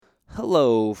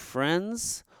Hello,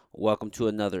 friends. Welcome to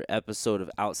another episode of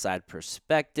Outside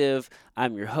Perspective.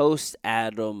 I'm your host,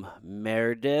 Adam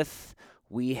Meredith.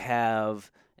 We have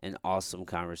an awesome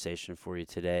conversation for you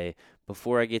today.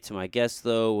 Before I get to my guest,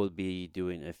 though, we'll be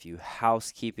doing a few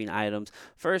housekeeping items.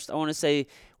 First, I want to say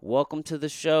welcome to the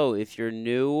show. If you're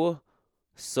new,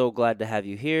 so glad to have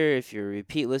you here. If you're a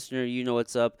repeat listener, you know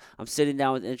what's up. I'm sitting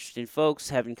down with interesting folks,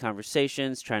 having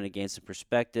conversations, trying to gain some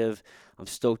perspective. I'm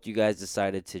stoked you guys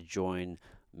decided to join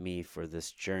me for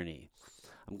this journey.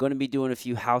 I'm going to be doing a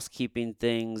few housekeeping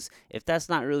things. If that's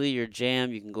not really your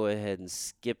jam, you can go ahead and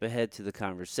skip ahead to the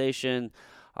conversation.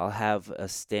 I'll have a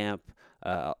stamp.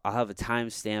 I'll have a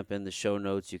timestamp in the show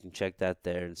notes. You can check that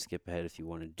there and skip ahead if you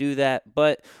want to do that.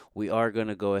 But we are going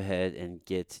to go ahead and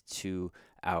get to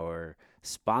our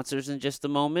sponsors in just a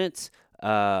moment.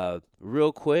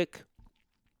 Real quick,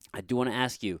 I do want to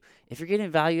ask you, if you're getting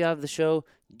value out of the show,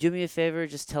 do me a favor,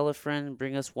 just tell a friend,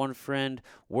 bring us one friend.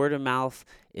 Word of mouth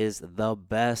is the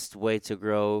best way to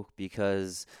grow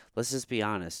because let's just be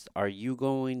honest. Are you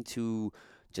going to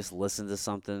just listen to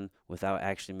something without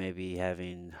actually maybe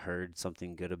having heard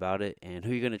something good about it? And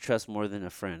who are you going to trust more than a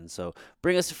friend? So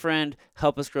bring us a friend,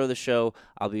 help us grow the show.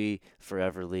 I'll be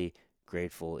foreverly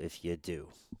grateful if you do.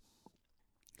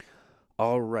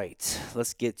 All right,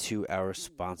 let's get to our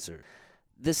sponsor.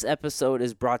 This episode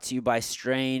is brought to you by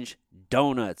Strange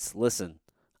Donuts. Listen,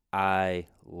 I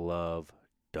love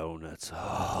donuts.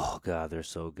 Oh, God, they're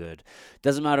so good.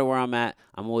 Doesn't matter where I'm at,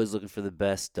 I'm always looking for the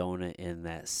best donut in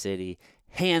that city.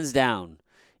 Hands down,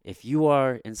 if you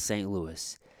are in St.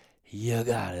 Louis, you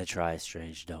gotta try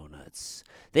Strange Donuts.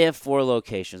 They have 4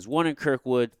 locations, one in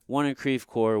Kirkwood, one in Creve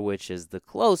Coeur, which is the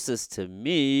closest to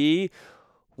me,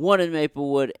 one in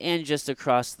Maplewood, and just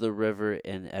across the river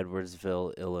in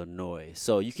Edwardsville, Illinois.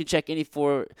 So you can check any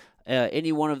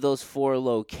one of those 4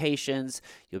 locations.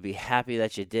 You'll be happy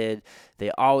that you did.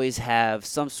 They always have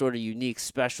some sort of unique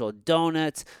special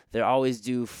donut. They always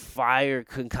do fire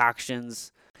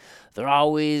concoctions. They're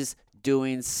always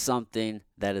doing something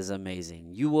that is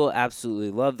amazing. You will absolutely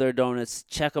love their donuts.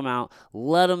 Check them out.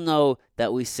 Let them know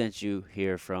that we sent you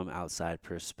here from Outside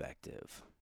Perspective.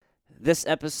 This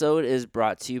episode is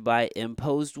brought to you by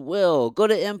Imposed Will. Go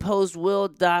to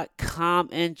imposedwill.com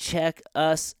and check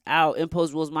us out.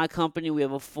 Imposed Will is my company. We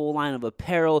have a full line of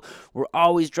apparel. We're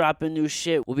always dropping new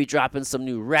shit. We'll be dropping some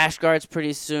new rash guards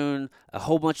pretty soon. A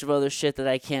whole bunch of other shit that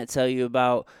I can't tell you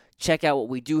about. Check out what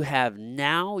we do have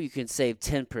now. You can save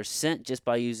 10% just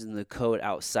by using the code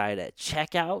outside at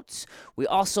checkout. We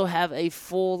also have a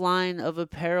full line of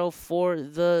apparel for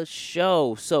the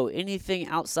show. So anything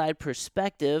outside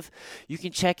perspective, you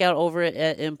can check out over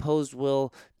at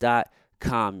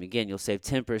imposedwill.com. Again, you'll save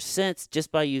 10%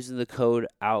 just by using the code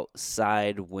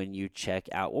outside when you check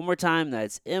out. One more time,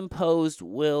 that's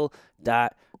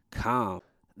imposedwill.com.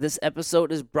 This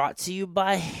episode is brought to you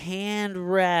by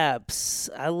Hand Wraps.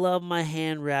 I love my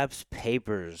Hand Wraps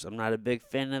papers. I'm not a big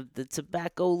fan of the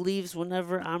tobacco leaves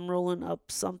whenever I'm rolling up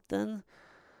something.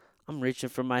 I'm reaching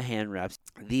for my Hand Wraps.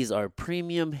 These are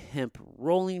premium hemp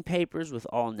rolling papers with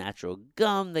all natural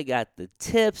gum. They got the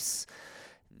tips.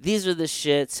 These are the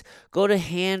shits. Go to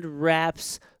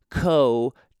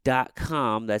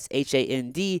handwrapsco.com. That's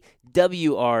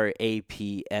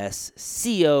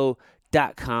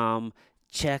handwrapsco.com.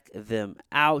 Check them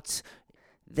out.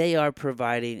 They are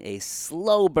providing a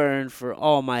slow burn for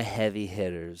all my heavy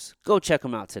hitters. Go check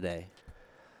them out today.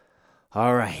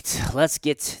 All right, let's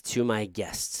get to my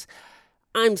guests.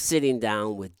 I'm sitting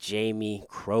down with Jamie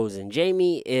Crozen.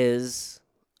 Jamie is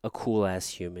a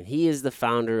cool-ass human. He is the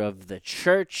founder of The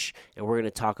Church, and we're going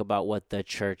to talk about what The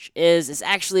Church is. It's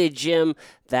actually a gym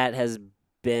that has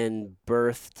been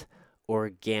birthed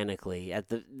organically, at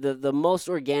the most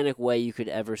organic way you could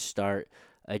ever start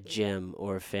a gym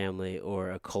or a family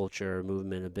or a culture or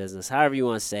movement, a business, however you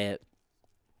want to say it.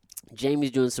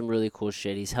 Jamie's doing some really cool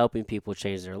shit. He's helping people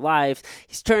change their lives.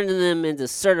 He's turning them into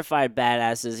certified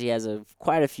badasses. He has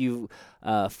quite a few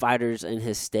fighters in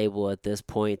his stable at this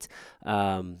point.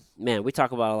 Man, we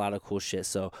talk about a lot of cool shit.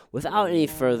 So without any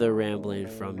further rambling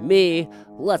from me,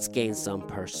 let's gain some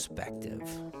perspective.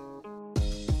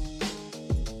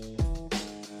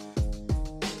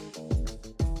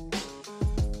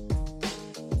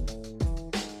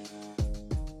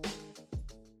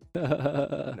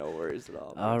 No worries at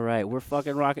all. All right, we're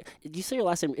fucking rocking. Did you say your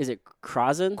last name? Is it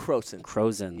Crozen? Croson.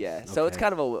 Crozen. Yeah. So it's Okay.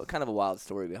 kind of a wild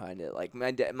story behind it. Like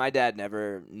my dad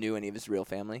never knew any of his real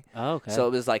family. Oh, okay. So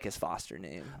it was like his foster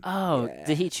name. Oh, Yeah.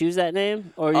 did he choose that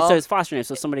name, or you said his foster name?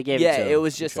 So somebody gave it Yeah, to him. it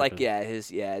was I'm just like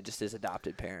tripping. just his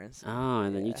adopted parents. Oh,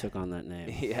 and then you Yeah. took on that name.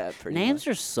 Yeah, pretty Names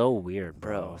much. are so weird,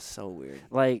 bro. Bro, so weird.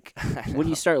 Like I when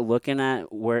you know. start looking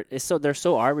at where it's they're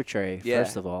so arbitrary. Yeah,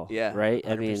 First of all, yeah, right?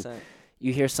 I mean, 100%.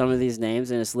 you hear some of these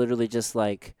names and it's literally just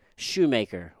like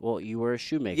shoemaker. Well, you were a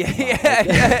shoemaker. Yeah,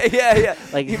 Bob. Like- yeah.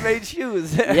 Like- he made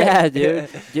shoes. yeah, dude.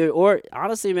 Yeah. Dude, or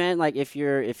honestly, man, like if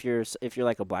you're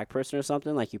like a black person or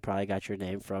something, like you probably got your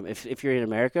name from if you're in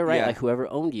America, right? Yeah. Like whoever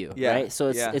owned you, Yeah, right? So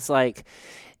yeah. it's like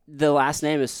the last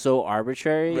name is so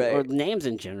arbitrary, or Right. names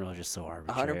in general are just so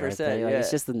arbitrary. 100%, aren't they? Like, yeah.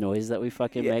 it's just the noise that we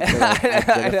fucking Yeah. make to like, I know.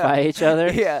 identify each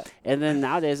other. Yeah, And then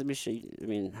nowadays, I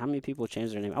mean, how many people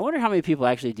change their name? I wonder how many people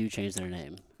actually do change their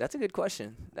name. that's a good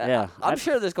question. Yeah, I'm I've-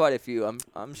 sure there's quite a few.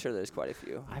 I'm sure there's quite a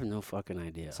few. I have no fucking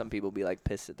idea. Some people be like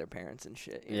pissed at their parents and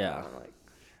shit. You Yeah. know? Like,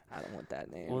 I don't want that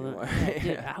name Well, anymore.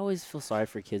 dude, I always feel sorry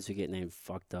for kids who get named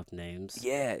fucked up names.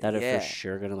 yeah, That are yeah, for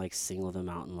sure gonna like single them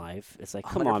out in life. It's like,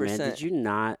 come on, man, 100%. did you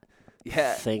not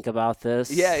yeah, think about this?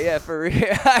 yeah, for real.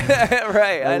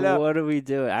 Right, I Like, know. what are we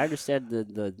doing? I understand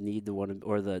the need to want to,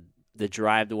 or the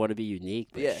drive to want to be unique,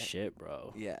 but Yeah. shit,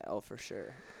 bro. Yeah, oh for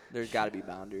sure. There's got to be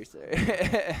boundaries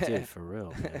there. Dude, for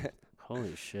real, man.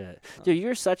 Holy shit, dude! You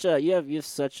have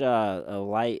such a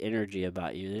light energy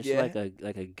about you. You're just Yeah.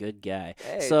 like a good guy.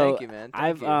 Hey, So thank you, man.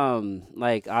 I've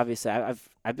like obviously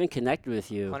I've been connected with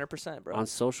you 100%, bro. on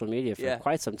social media for Yeah.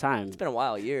 quite some time. It's been a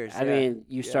while, years. I yeah. mean,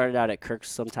 you Yeah. started out at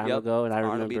Kirk's some time Yep. ago, and I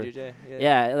Arnold remember. BJJ.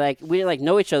 Yeah, like we didn't like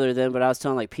know each other then, but I was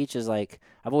telling like Peaches like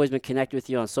I've always been connected with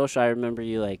you on social. I remember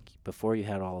you like before you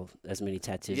had all as many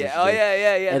tattoos. Yeah. as you Oh did.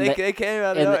 yeah. And They came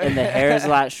out of And, nowhere. and the hair is a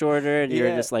lot shorter, and you're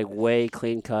Yeah. just like way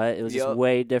clean cut. It was just Yup.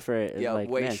 way different. and, Yeah, like,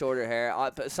 way man, shorter hair.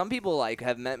 But some people like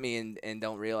have met me and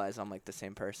don't realize I'm like the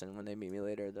same person when they meet me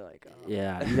later. They're like, oh.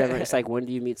 Yeah, you never. It's like when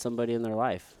do you meet somebody in their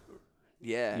life?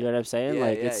 Yeah. You know what I'm saying? Yeah,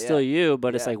 like yeah, it's still you,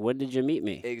 but it's Yeah. like when did you meet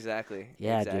me? Exactly.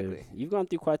 Yeah, exactly. dude, you've gone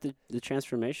through quite the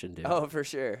transformation, dude. Oh, for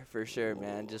sure,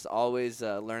 man. Just always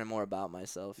learning more about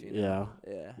myself. You know?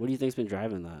 Yeah. What do you think's been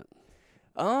driving that?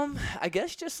 I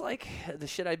guess just like the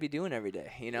shit I'd be doing every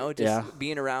day, you know, just Yeah.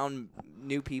 being around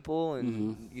new people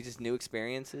and Mhm. you just new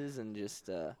experiences and just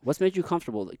What's made you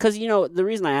comfortable? Because the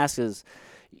reason I ask is,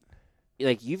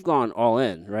 like, you've gone all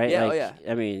in, right? Yeah, oh, Like, yeah.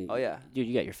 I mean, oh yeah, dude,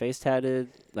 you got your face tatted.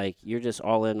 Like, you're just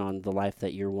all in on the life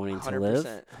that you're wanting to live,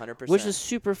 100%. which is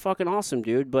super fucking awesome,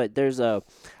 dude. But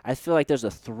I feel like there's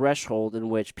a threshold in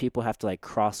which people have to like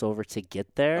cross over to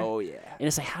get there, oh yeah, and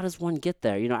it's like, how does one get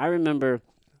there? I remember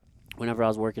whenever I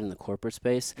was working in the corporate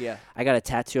space, yeah, I got a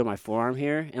tattoo on my forearm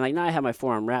here, and like now I have my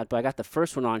forearm wrapped, but I got the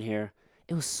first one on here.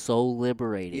 It was so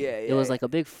liberating. Yeah, It yeah, was yeah. like a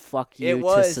big fuck It you to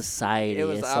was. society. it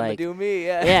was. It's I'm gonna like, do me.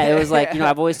 Yeah, yeah, it was like,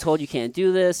 I've always told you can't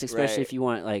do this, especially Right. if you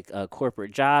want like a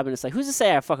corporate job. And it's like, who's to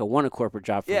say I fucking want a corporate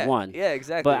job for yeah, one? yeah,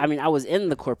 exactly. But I mean, I was in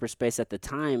the corporate space at the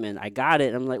time, and I got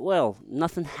it. And I'm like, well,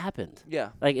 nothing happened.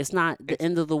 yeah, Like, it's not the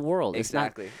end of the world.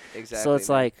 exactly, It's not. exactly. So it's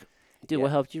man. like, dude, Yeah.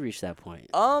 what helped you reach that point?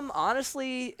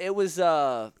 Honestly, it was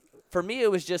for me.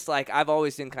 It was just like I've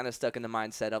always been kind of stuck in the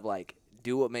mindset of like,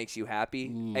 do what makes you happy,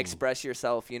 Mm. express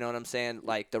yourself. You know what I'm saying?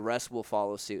 Like the rest will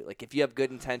follow suit. Like if you have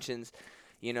good intentions,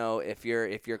 if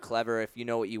you're clever, if you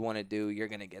know what you want to do, you're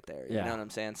gonna get there. You Yeah. know what I'm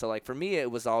saying? So like for me, it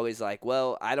was always like,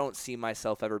 well, I don't see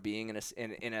myself ever being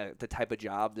in the type of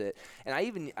job that. And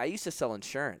I used to sell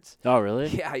insurance. Oh, really?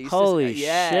 Yeah, I used Holy to.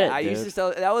 Yeah, shit, I used dude. to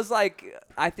sell. That was like,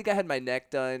 I think I had my neck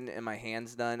done and my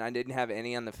hands done. I didn't have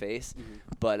any on the face,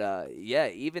 but yeah,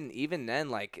 even then,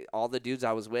 like all the dudes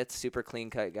I was with, super clean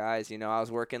cut guys. I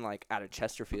was working like out of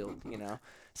Chesterfield.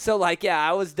 So like, yeah,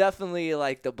 I was definitely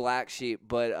like the black sheep,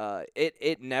 but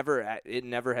it never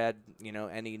had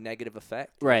any negative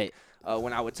effect. Right.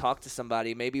 When I would talk to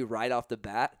somebody, maybe right off the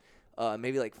bat.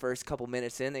 Maybe like first couple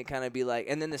minutes in, they kind of be like,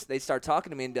 and then they start talking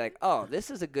to me and be like, "Oh,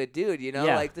 this is a good dude,"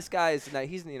 Yeah. Like this guy is,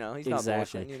 he's not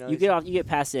Exactly. bullshitting, You get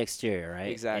past the exterior, right?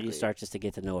 And Exactly. you start just to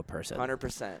get to know a person.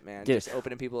 100%, man, Dude. just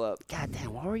opening people up. God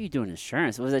damn, why were you doing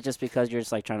insurance? Was it just because you're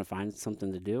just like trying to find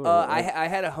something to do? Or I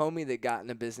had a homie that got in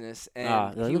the business,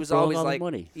 and they're he like, was "Bro, always all the like,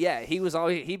 money." yeah,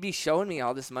 he'd be showing me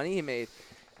all this money he made.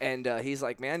 And he's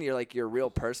like, man, you're real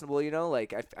personable,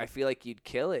 like I feel like you'd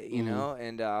kill it, Mhm.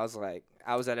 And I was like,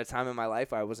 I was at a time in my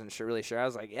life I wasn't really sure. I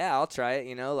was like, yeah, I'll try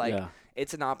it, like Yeah.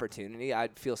 it's an opportunity.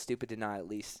 I'd feel stupid to not at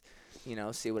least,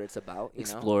 see what it's about,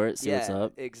 Explore it, see yeah, what's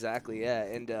up. exactly, yeah.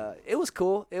 And it was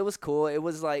cool. It was cool. It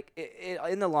was like,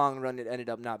 in the long run, it ended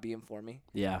up not being for me.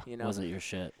 Yeah, You know? wasn't your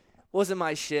shit. wasn't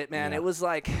my shit, man. Yeah. It was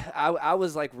like I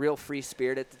was like real free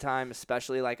spirit at the time,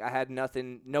 especially like I had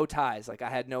nothing, no ties. Like I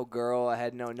had no girl, I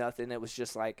had no nothing. It was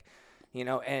just like, you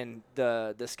know, and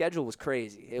the schedule was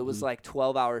crazy. It was like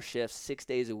 12-hour shifts, 6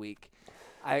 days a week.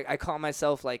 I caught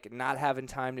myself like not having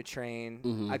time to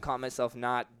train. I caught myself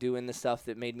not doing the stuff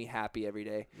that made me happy every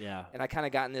day. Yeah. And I kind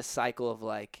of got in this cycle of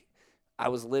like I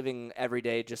was living every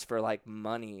day just for like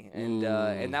money, and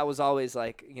that was always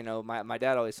like, you know, my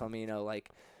dad always told me, you know, like,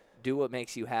 do what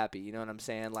makes you happy. You know what I'm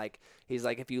saying? Like, he's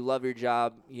like, if you love your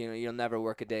job, you know, you'll never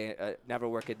work a day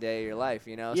of your life.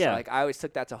 You know? Yeah. So like, I always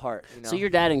took that to heart. You know? So your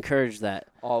dad encouraged that.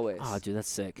 Always. Oh, dude, that's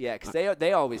sick. Yeah, because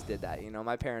they always did that. You know,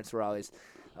 my parents were always.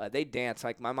 They danced.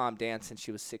 Like, my mom danced since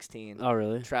she was 16. Oh,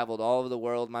 really? Traveled all over the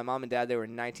world. My mom and dad, they were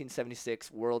 1976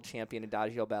 world champion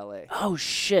Adagio Ballet. Oh,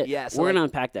 shit. Yeah, so we're like- going to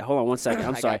unpack that. Hold on one second.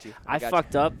 I'm I sorry. got you. I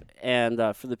fucked up, and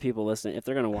for the people listening, if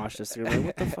they're going to watch this, they're like,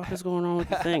 what the fuck is going on with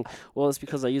the thing? Well, it's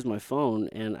because I used my phone,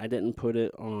 and I didn't put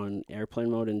it on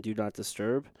airplane mode and do not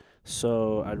disturb,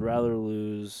 so I'd rather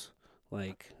lose...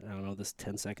 like, I don't know, this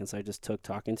 10 seconds I just took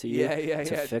talking to you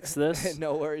to fix this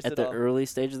No worries at at the all. early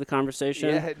stage of the conversation.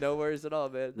 Yeah, no worries at all,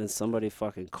 man. Then somebody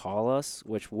fucking call us,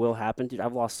 which will happen. Dude,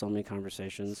 I've lost so many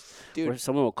conversations Dude. where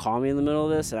someone will call me in the middle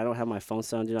of this and I don't have my phone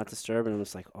sound do not disturb, and I'm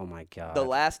just like, oh my God. The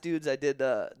last dudes I did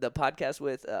the podcast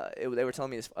with, they were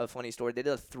telling me a funny story. They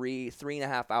did a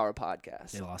 3.5 hour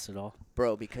podcast. They lost it all.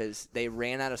 Bro, because they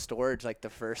ran out of storage like the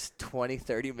first 20,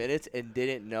 30 minutes and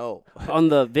didn't know. On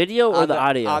the video or on the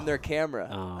audio? On their camera.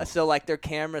 Oh. So, like, their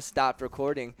camera stopped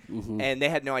recording, and they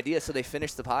had no idea, so they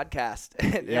finished the podcast,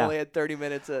 and they Yeah. only had 30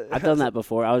 minutes. I've done that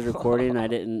before. I was recording and I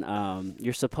didn't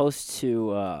you're supposed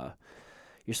to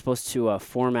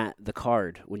format the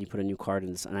card when you put a new card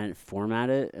in this, and I didn't format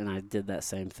it, and I did that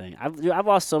same thing. I've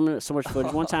lost so much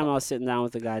footage. One time I was sitting down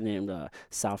with a guy named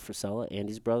Sal Frisella,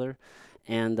 Andy's brother,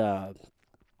 and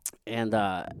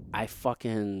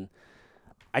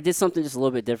I did something just a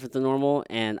little bit different than normal,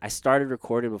 and I started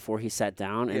recording before he sat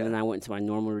down, and then I went into my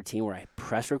normal routine where I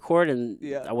press record, and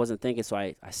I wasn't thinking, so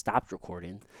I stopped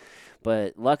recording.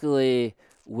 But luckily,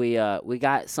 we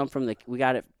got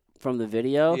it from the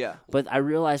video. Yeah. But I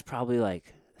realized probably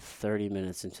like 30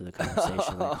 minutes into the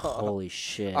conversation, like, holy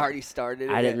shit. Already started.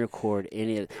 I didn't record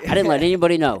any of it. I didn't let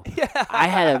anybody know. I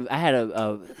had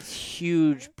a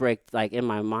huge break, like, in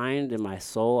my mind, in my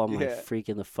soul. I'm like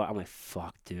freaking the fuck. I'm like,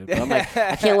 fuck, dude. But I'm like,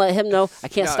 I can't let him know. I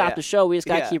can't stop the show. We just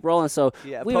gotta keep rolling. So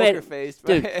we poker face,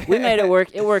 dude. We made it work.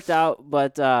 It worked out.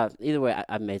 But either way,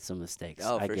 I made some mistakes.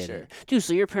 Oh, I for get sure. it, dude.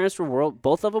 So your parents were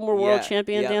both of them were world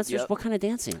champion dancers. Yep. What kind of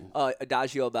dancing?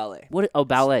 Adagio Ballet. What? Oh,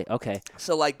 ballet. Okay.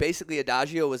 So, like, basically,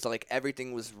 Adagio was like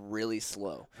everything was really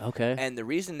slow. Okay. And the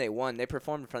reason they won, they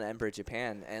performed in front of Emperor of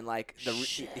Japan, and like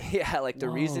the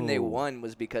reason they won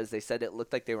was because they said it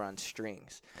looked like they were on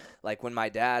strings. Like, when my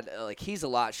dad, like, he's a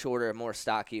lot shorter, more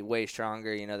stocky, way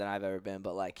stronger, you know, than I've ever been.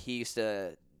 But like, he used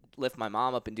to lift my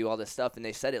mom up and do all this stuff, and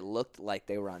they said it looked like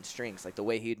they were on strings. Like, the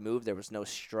way he'd move, there was no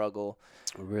struggle.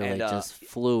 Really, just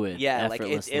fluid. Yeah, like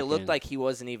effortless it looked looking. like he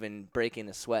wasn't even breaking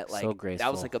a sweat. Like, So graceful.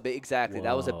 that was like a big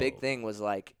That was a big Whoa. thing. Was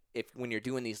like, if when you're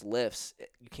doing these lifts,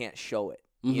 you can't show it.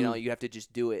 You know, you have to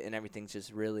just do it, and everything's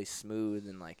just really smooth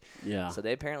and like. Yeah. So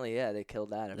they apparently, they killed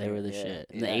that. They were the apparently, shit.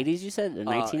 In the 80s, you said? In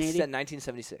 1980? Said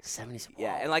 1976. 70s.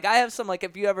 Yeah, and like I have some, like,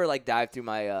 if you ever like dive through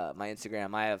my my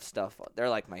Instagram, I have stuff. They're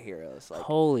like my heroes. Like,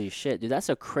 Holy shit, dude, that's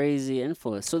a crazy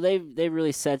influence. So they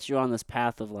really set you on this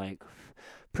path of like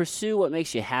pursue what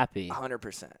makes you happy,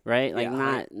 100%. right? Like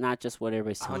Yeah, not just what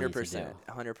everybody's telling you to do.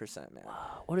 100%, man.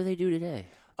 What do they do today?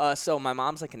 So my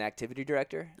mom's like an activity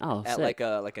director Oh, at sick.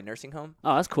 like a nursing home.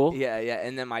 Oh, that's cool. Yeah,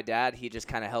 and then my dad, he just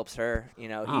kind of helps her. You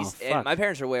know, Oh, and fuck. my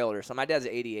parents are way older, so my dad's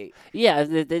 88. Yeah,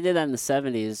 they did that in the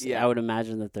 70s. Yeah. I would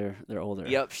imagine that they're older.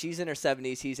 Yep, she's in her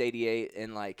 70s, he's 88,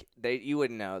 and like you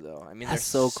wouldn't know though. I mean,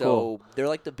 That's they're so cool. They're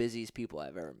like the busiest people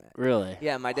I've ever met. Really?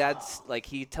 Yeah, my dad's like,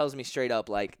 he tells me straight up,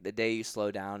 like, the day you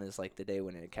slow down is like the day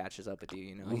when it catches up with you.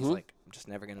 You know, he's like, I'm just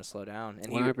never gonna slow down,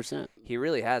 and 100%. he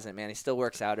really hasn't, man. He still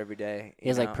works out every day. He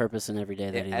has you like know? purpose in every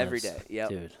day that he Every lives. day. Yep.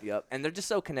 Dude. Yep. And they're just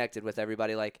so connected with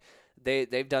everybody. Like,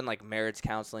 they've done like marriage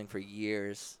counseling for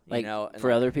years. Like, you know, and for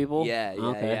like, other people? Yeah, yeah,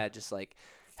 Okay. yeah. Just like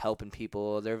helping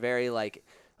people. They're very like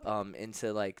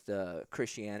into like the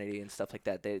Christianity and stuff like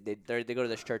that. They go to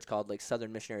this church called like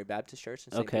Southern Missionary Baptist Church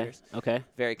in St. Okay. Peter's. Okay.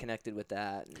 Very connected with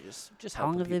that, and just How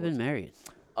long have helping they people. been married?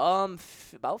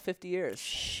 About 50 years.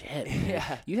 Shit. Man.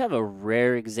 Yeah. You have a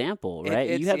rare example, right?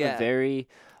 You it's- have yeah. a very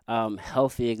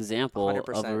healthy example 100%.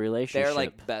 of a relationship. They're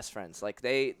like best friends. Like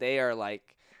they are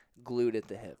like glued at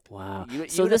the hip. Wow. You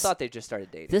So would have this thought they just started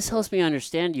dating. this you know? helps me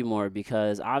understand you more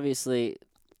because obviously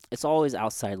it's always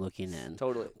outside looking in.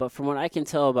 Totally. But from what I can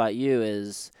tell about you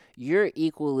is you're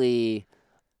equally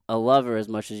a lover as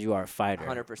much as you are a fighter.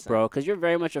 100%. Bro, because you're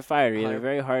very much a fighter. You have a 100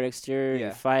 very hard exterior. Yeah.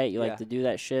 You fight. You like Yeah. to do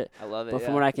that shit. I love it. But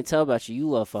from what I can tell about you, you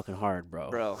love fucking hard, bro.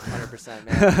 Bro, 100%,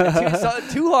 man.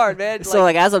 too hard, man. So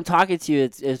like as I'm talking to you,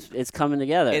 it's coming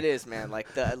together. It is, man.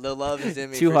 Like the love is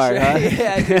in me. Too for hard, sure.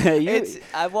 huh? Yeah,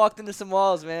 I've walked into some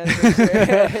walls, man. For sure.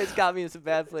 It's got me in some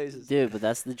bad places. Dude, but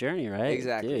that's the journey, right?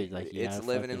 Exactly. Dude, like you it's gotta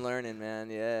living and learning, man.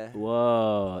 Yeah.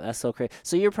 Whoa, that's so crazy.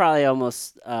 So you're probably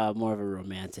almost more of a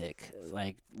romantic,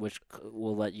 like, which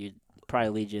will let you probably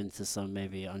lead you into some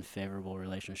maybe unfavorable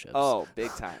relationships. Oh,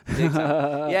 big time. Big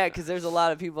time. Yeah, because there's a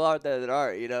lot of people out there that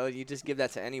aren't, you know. You just give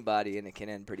that to anybody, and it can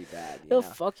end pretty bad. It'll know?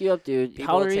 fuck you up, dude. People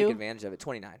How old will are take you? advantage of it.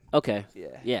 29. Okay. Yeah.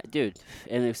 Yeah, dude.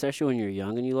 And especially when you're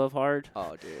young and you love hard.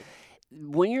 Oh, dude.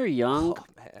 When you're young, Oh,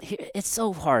 man. it's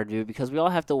so hard, dude, because we all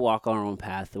have to walk our own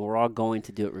path, and we're all going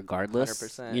to do it regardless.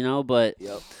 100%. You know, but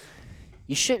Yep.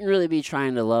 you shouldn't really be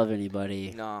trying to love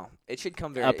anybody No, it should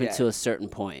come very up until a certain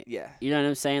point. Yeah. You know what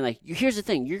I'm saying? Like, here's the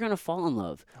thing: you're gonna fall in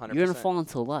love. You're gonna 100%. fall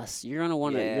into lust. You're gonna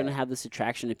want to. You're gonna have this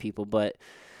attraction to people. But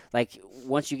like,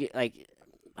 once you get like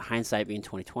hindsight being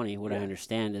 2020, what I Yeah.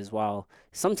 understand is while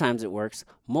sometimes it works,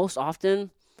 most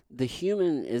often the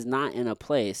human is not in a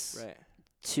place Right.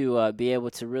 to be able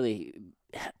to really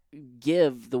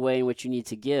give the way in which you need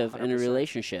to give in a 100%.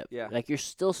 relationship. Yeah. Like you're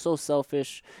still so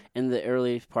selfish in the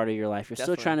early part of your life. You're still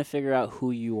Definitely. trying to figure out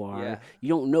who you are. Yeah. You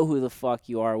don't know who the fuck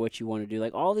you are, what you want to do.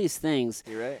 Like all these things.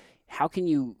 You're right. How can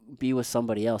you be with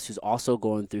somebody else who's also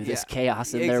going through this Yeah.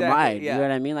 chaos in their Exactly, mind? yeah. You know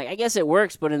what I mean? Like I guess it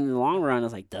works, but in the long run,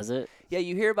 it's like, does it? Yeah,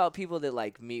 you hear about people that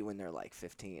like meet when they're like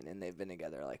 15 and they've been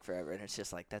together like forever, and it's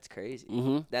just like that's crazy.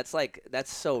 Mm-hmm.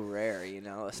 That's so rare, you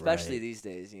know, especially Right. these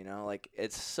days, you know, like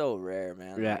it's so rare,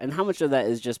 man. Yeah, Like, and how much of that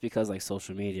is just because like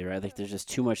social media, right? Like there's just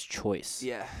too much choice.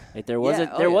 yeah. Like there was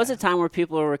Yeah, there was yeah. a time where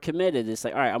people were committed. It's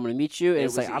like, all right, I'm gonna meet you, and It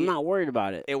it's like was I'm e- not worried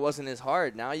about it. It wasn't as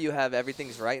hard. Now you have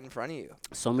everything's right in front of you.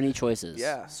 So many choices.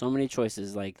 Yeah. So many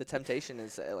choices. Like The temptation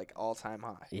is like all time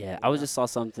high. yeah, you I was know? just saw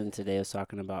something today. I was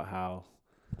talking about how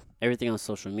everything on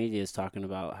social media is talking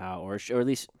about how, or at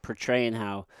least portraying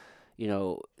how, you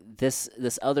know, this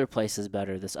other place is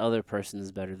better, this other person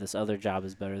is better, this other job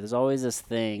is better. There's always this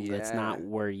thing that's Yeah. not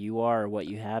where you are or what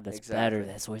you have that's better.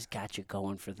 Exactly. That's always got you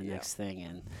going for the Yeah. next thing.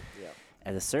 And Yeah.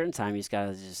 at a certain time, you just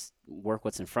gotta just work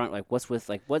what's in front. Like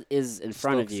what is in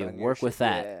front of Focus you. on your Work with shit.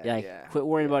 that. Yeah, like yeah, quit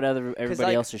worrying about everybody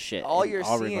like, else's shit. All in you're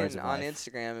all regards seeing of on life.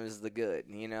 Instagram is the good,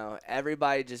 you know.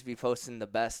 Everybody just be posting the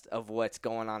best of what's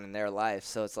going on in their life.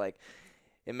 So it's like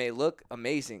it may look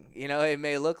amazing, you know. It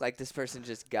may look like this person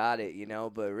just got it, you know,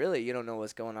 but really you don't know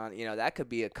what's going on. You know, that could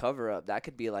be a cover up. That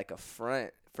could be like a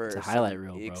front for It's a some- highlight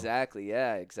reel, bro. Exactly.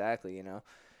 Yeah, exactly, you know.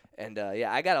 And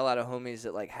yeah, I got a lot of homies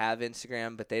that like have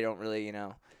Instagram, but they don't really, you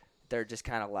know, they're just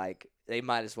kind of like they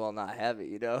might as well not have it,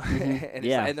 you know. And,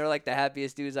 Yeah. and they're like the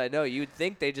happiest dudes I know. You'd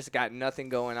think they just got nothing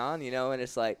going on, you know, and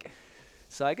it's like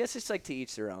so I guess it's like to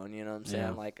each their own, you know what I'm saying?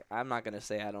 Yeah. Like I'm not going to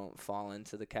say I don't fall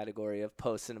into the category of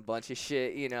posting a bunch of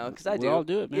shit, you know, cuz I We do. all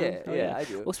do it, man. Yeah, Oh, yeah, I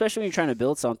do. Well, especially when you're trying to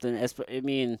build something. I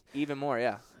mean, Even more,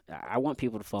 yeah. I want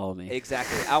people to follow me.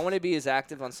 Exactly. I want to be as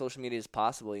active on social media as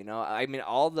possible, you know. I mean,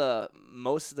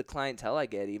 most of the clientele I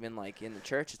get, even like in the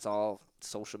church, it's all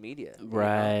social media. you know?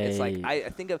 It's like Right. I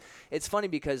think of it's funny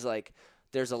because like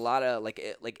there's a lot of like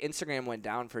Instagram went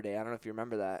down for a day. I don't know if you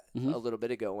remember that Mhm. a little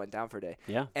bit ago. It went down for a day.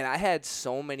 Yeah. And I had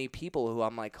so many people who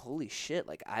I'm like, holy shit,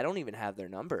 like I don't even have their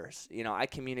numbers. You know, I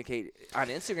communicate on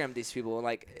Instagram with these people, and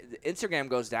like Instagram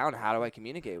goes down. How do I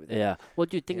communicate with them? Yeah. Well,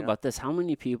 dude, think You know? about this. How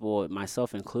many people,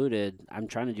 myself included, I'm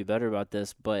trying to do better about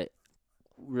this, but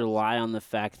rely on the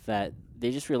fact that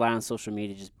they just rely on social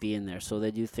media just being there. So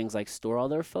they do things like store all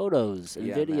their photos and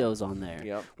Yeah, man. videos on there.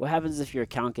 Yep. What happens if your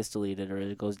account gets deleted or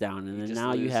it goes down? And You then just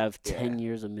now you lose- have yeah. 10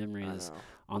 years of I memories know.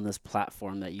 on this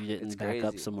platform that you didn't It's back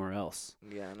up crazy. somewhere else.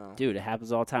 Yeah, I know. Dude, it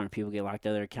happens all the time. People get locked out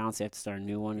of their accounts. They have to start a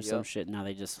new one or some Yep. shit. Now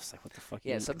they just, it's like, what the fuck?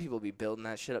 Yeah, you- some people be building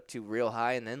that shit up to real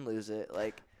high and then lose it,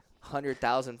 like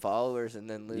 100,000 followers and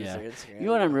then lose Yeah. their Instagram. You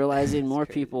know what I'm realizing? It's More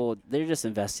crazy. people, they're just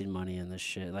investing money in this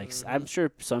shit. Like, I'm Mhm.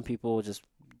 sure some people just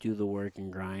do the work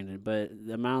and grind it, but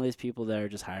the amount of these people that are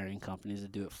just hiring companies to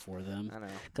do it for them, I know.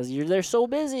 because they're so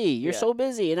busy. You're Yeah. so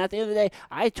busy, and at the end of the day,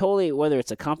 I totally, whether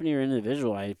it's a company or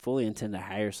individual, I fully intend to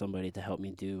hire somebody to help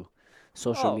me do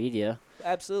social Oh, media.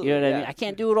 Absolutely. You know what I yeah. mean? I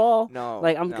can't do it all. No.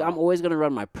 Like I'm no. always gonna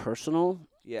run my personal.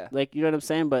 Yeah. Like, you know what I'm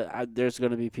saying? But there's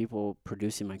going to be people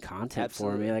producing my content for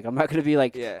Absolutely. me. Like, I'm not going to be,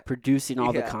 like, Yeah. producing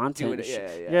all the Yeah, content. doing and it- shit. yeah,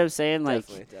 yeah. You know what I'm saying? Like,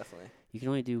 Definitely. you can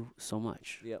only do so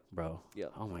much, Yep. bro.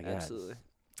 Yep. Oh, my God. Absolutely.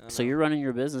 So you're running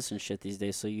your business and shit these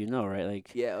days, so you know, right?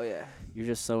 Like, Yeah, oh yeah. you're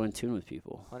just so in tune with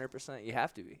people. 100%. You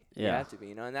have to be. Yeah. You have to be,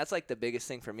 you know. And that's like the biggest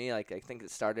thing for me. Like I think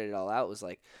it started it all out was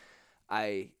like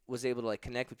I was able to like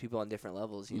connect with people on different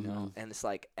levels, you know. And it's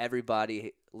like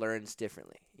everybody learns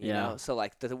differently, you know. So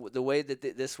like the way that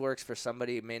this works for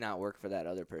somebody may not work for that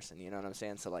other person, you know what I'm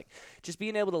saying? So like just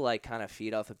being able to like kind of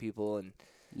feed off of people and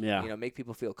you know, make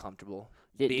people feel comfortable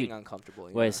being uncomfortable.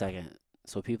 Wait a second.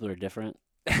 So people are different?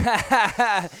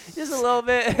 Just a little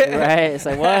bit. Right? It's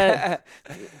like, what?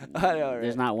 I know, right?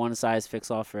 There's not one size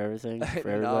fits all for everything, for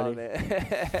everybody? No,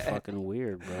 man. Fucking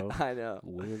weird, bro. I know.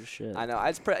 Weird as shit. I know.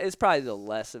 It's probably the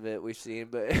less of it we've seen,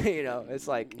 but, you know, it's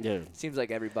like, it seems like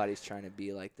everybody's trying to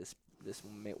be like this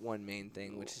one main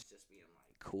thing, which is just being,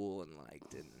 like, cool and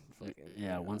liked and fucking. Yeah, you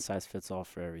know. one size fits all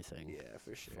for everything. Yeah,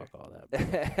 for sure. Fuck all that,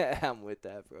 bro. I'm with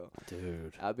that, bro.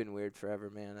 Dude. I've been weird forever,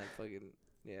 man. I fucking,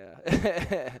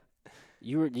 yeah.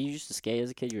 You used to skate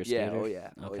as a kid? You were a skater? Oh yeah.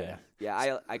 Okay. Oh yeah.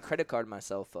 Yeah, I credit carded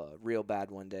myself real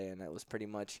bad one day, and that was pretty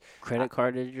much credit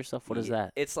carded yourself. What is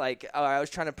that? It's like I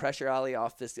was trying to pressure ollie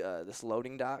off this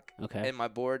loading dock. Okay. And my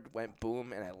board went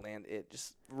boom, and I landed it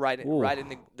just right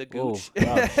in the gooch.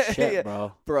 Oh shit, yeah.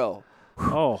 bro. Bro.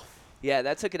 Oh. Yeah,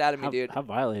 that took it out of me, dude. How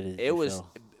violated? It was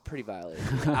pretty violated.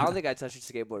 I don't think I touched a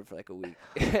skateboard for like a week.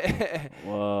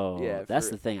 Whoa. Yeah. That's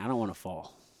the thing. I don't want to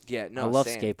fall. Yeah, no. I love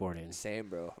same. skateboarding. Same,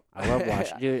 bro. I love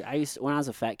watching. Dude, when I was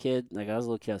a fat kid, like I was a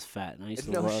little kid, I was fat, and I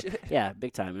used to love. Shit. Yeah,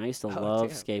 big time. And I used to love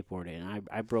damn. skateboarding. And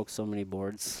I broke so many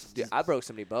boards. Dude, I broke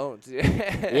so many bones.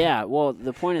 Yeah. Well,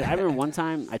 the point is, I remember one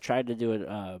time I tried to do it.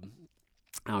 I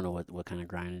don't know what kind of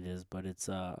grind it is, but it's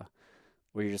where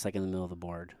you're just like in the middle of the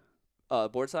board.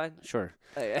 Board side? Sure.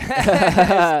 Oh,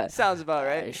 yeah. Sounds about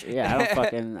right. Yeah,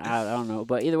 I don't know.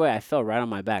 But either way, I fell right on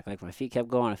my back. Like, my feet kept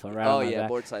going. I fell right on my back. Oh, yeah,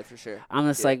 board side for sure. I'm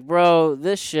just like, bro,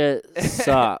 this shit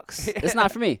sucks. It's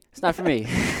not for me. It's not for me.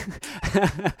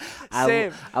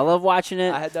 Same. I love watching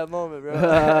it. I had that moment, bro.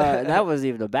 That wasn't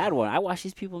even a bad one. I watch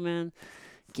these people, man,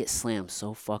 get slammed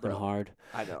so fucking hard.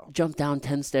 I know. Jump down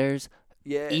 10 stairs.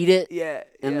 Yeah. Eat it. Yeah.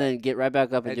 And then get right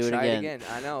back up and do it try again.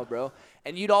 I know, bro.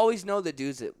 And you'd always know the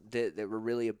dudes that were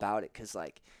really about it, because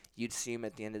like you'd see them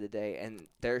at the end of the day, and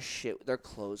their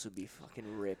clothes would be fucking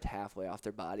ripped halfway off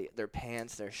their body, their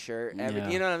pants, their shirt,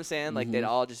 everything. You know what I'm saying? Like they'd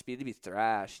all just be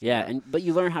thrashed. Yeah, you know? but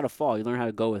you learn how to fall. You learn how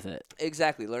to go with it.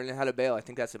 Exactly, learning how to bail. I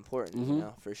think that's important. You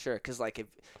know, for sure. Because like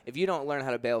if you don't learn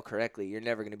how to bail correctly, you're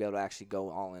never gonna be able to actually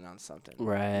go all in on something.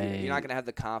 Right. You're not gonna have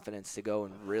the confidence to go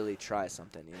and really try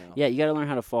something. You know. Yeah, you gotta learn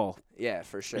how to fall. Yeah,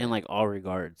 for sure. In like all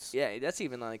regards. Yeah, that's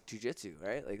even like jujitsu,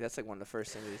 right? Like that's like one of the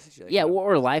first things they teach you. Like, yeah,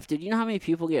 or life, dude. You know how many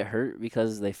people get hurt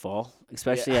because they fall,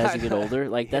 especially as you get older.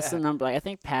 Like that's the number. Like, I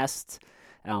think past,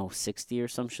 60 or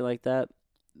some shit like that.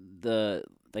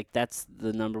 That's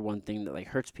the number one thing that like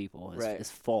hurts people is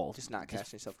fall. Just not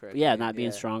catching yourself correctly. Yeah, not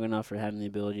being strong enough or having the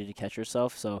ability to catch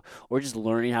yourself. So, or just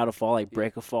learning how to fall, like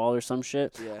break a fall or some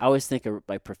shit. Yeah. I always think of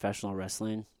like professional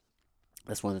wrestling.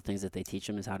 That's one of the things that they teach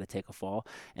them is how to take a fall.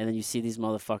 And then you see these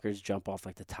motherfuckers jump off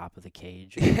like the top of the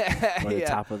cage or the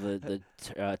top of the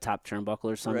top turnbuckle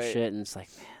or some shit. And it's like,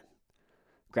 man,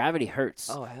 gravity hurts.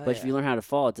 Oh, hell but if you learn how to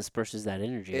fall, it disperses that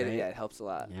energy, right? Yeah, it helps a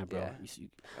lot. Yeah, bro. Yeah.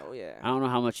 Oh, yeah. I don't know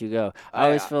how much you go. I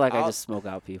always feel like I just smoke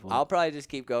out people. I'll probably just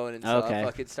keep going until I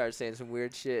fucking start saying some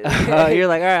weird shit. You're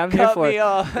like, all right, I'm here for it.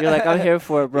 Off. You're like, I'm here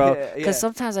for it, bro. Yeah. Because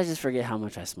sometimes I just forget how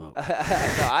much I smoke. No,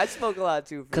 I smoke a lot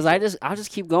too. Because I'll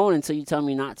just keep going until you tell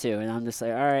me not to, and I'm just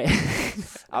like, all right.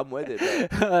 I'm with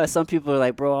it, bro. Some people are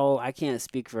like, bro, I can't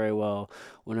speak very well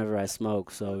whenever I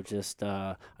smoke, so just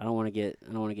I don't want to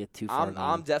get too far.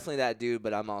 I'm definitely that dude,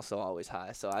 but I'm also always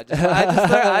high, so I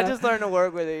just learn to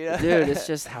work with it. You know? Dude, it's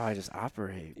just how I just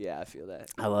operate. Yeah, I feel that.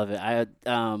 I love it.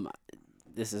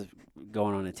 This is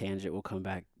going on a tangent. We'll come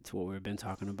back to what we've been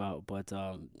talking about. But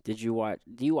do you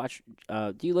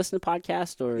listen to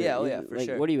podcasts or for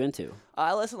sure. What are you into?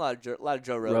 I listen a lot of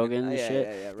Joe Rogan. Rogan and shit.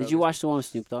 Yeah, Did you watch the one with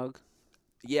Snoop Dogg?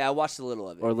 Yeah, I watched a little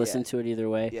of it. Or listened to it either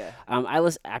way. Yeah.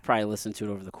 I probably listened to it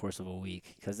over the course of a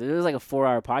week because it was like a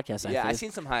 4-hour podcast. I seen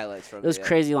some highlights from it. It was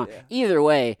crazy long. Yeah. Either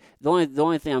way, the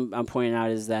only thing I'm pointing out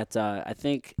is that I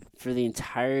think for the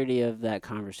entirety of that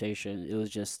conversation, it was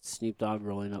just Snoop Dogg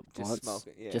rolling up blunts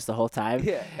just the whole time.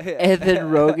 Yeah. And then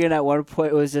Rogan at one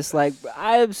point was just like,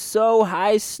 "I am so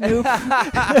high, Snoop."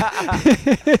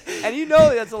 And you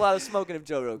know that's a lot of smoking of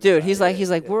Joe Rogan. Dude, he's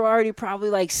like, we're already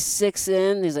probably like 6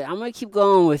 in. He's like, I'm gonna keep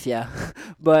going with you,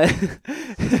 but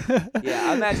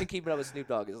I imagine keeping up with Snoop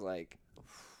Dogg is like,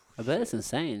 I bet it's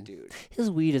insane, dude. His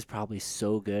weed is probably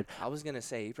so good. I was gonna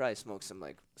say he probably smokes some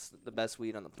like the best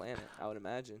weed on the planet. I would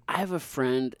imagine. I have a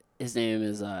friend. His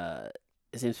name's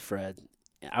Fred.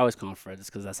 I always call him Fred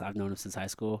just because I've known him since high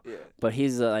school. Yeah. But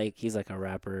he's like a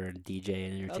rapper and DJ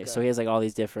and entertainer. So Okay. he has like all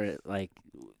these different like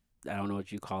I don't know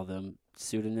what you call them,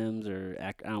 pseudonyms or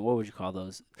I don't know, what would you call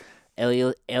those?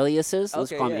 Aliases.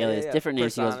 Let's Okay, call them yeah, aliases. yeah. Different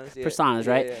names. He goes Personas, yeah. personas,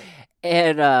 Yeah, right? yeah.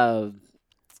 And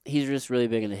he's just really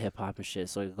big into hip hop and shit.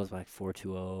 So he goes by like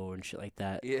 420 and shit like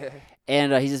that. Yeah.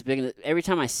 And he's just big into. Every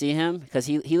time I see him, because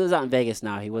he lives out in Vegas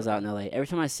now. He was out in LA. Every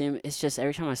time I see him, it's just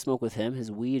every time I smoke with him,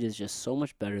 his weed is just so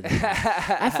much better than mine.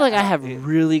 I feel like I have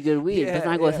really good weed, but Yeah, then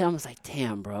I go with yeah. him, it's like,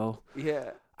 damn, bro,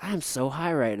 Yeah. I am so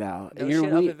high right now. No And your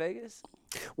shit up weed, in Vegas?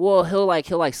 well,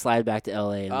 he'll slide back to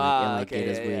LA and like okay, get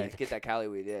his yeah, weed. yeah. Get that Cali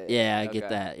weed, yeah. Yeah, I okay. get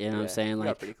that. You know what I'm Yeah. saying? We got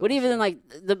Like, pretty but cool even shit. like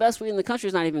the best weed in the country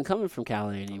is not even coming from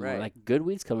Cali anymore. Right. Like good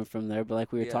weed's coming from there, but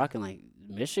like we were Yeah. talking, like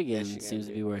Michigan seems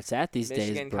to be where it's at these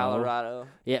Michigan, days, bro. Colorado.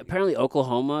 Yeah, apparently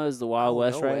Oklahoma is the Wild Oh,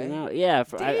 West no right way. now. Yeah,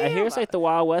 I hear it's Damn, like the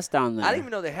Wild West down there. I didn't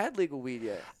even know they had legal weed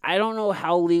yet. I don't know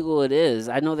how legal it is.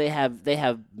 I know they have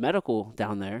medical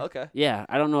down there. Okay. Yeah,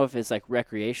 I don't know if it's like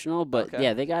recreational, but Okay.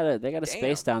 yeah, they got a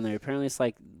space down there. Apparently, it's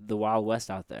like the Wild West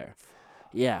out there.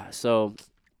 Yeah, so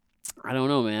I don't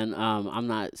know, man. I'm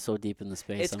not so deep in the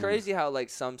space. It's crazy how like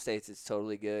some states it's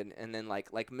totally good, and then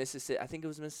like Mississippi. I think it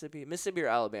was Mississippi or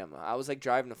Alabama. I was like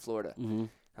driving to Florida. Mm-hmm.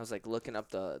 I was like looking up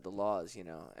the laws, you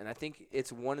know, and I think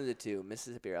it's one of the two,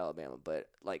 Mississippi or Alabama. But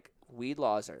like weed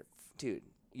laws are, dude,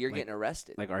 you're Like- getting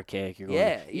arrested. Like archaic. You're going,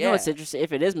 Yeah, You know what's yeah. interesting?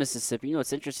 If it is Mississippi, you know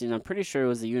what's interesting? I'm pretty sure it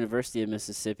was the University of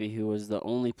Mississippi who was the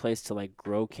only place to like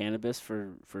grow cannabis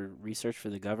for research for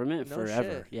the government No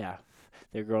forever. shit. Yeah,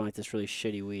 they're growing like this really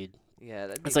shitty weed. Yeah,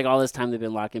 that'd be, It's like all this time they've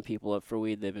been locking people up for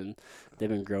weed. They've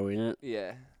been growing it.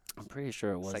 yeah. I'm pretty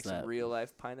sure it It's was like that. some real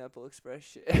life Pineapple Express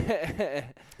shit.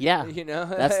 Yeah, You know?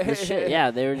 that's the shit.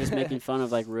 Yeah, they were just making fun of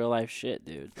like real life shit,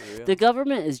 dude. For real. The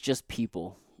government is just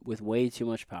people with way too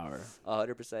much power.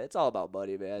 100%. It's all about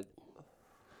money, man.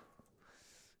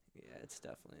 Yeah, it's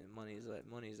definitely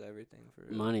money's everything for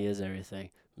real. Money is everything.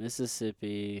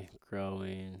 Mississippi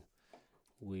growing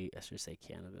weed. I should say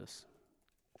cannabis.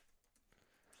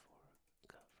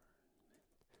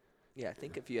 Yeah, I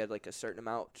think if you had like a certain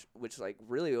amount, which like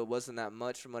really it wasn't that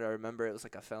much from what I remember, it was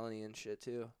like a felony and shit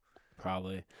too.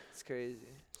 Probably. It's crazy.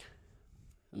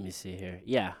 Let me see here.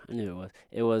 Yeah, I knew it was.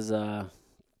 It was.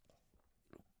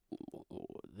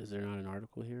 Is there not an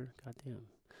article here? Goddamn.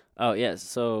 Oh yes.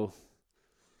 So,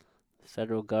 the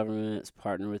federal government is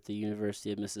partnered with the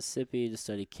University of Mississippi to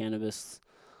study cannabis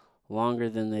longer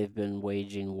than they've been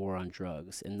waging war on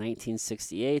drugs. In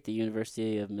 1968, the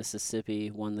University of Mississippi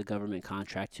won the government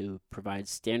contract to provide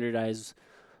standardized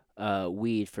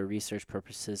weed for research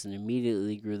purposes and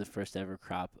immediately grew the first ever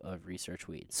crop of research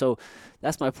weed. So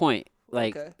that's my point.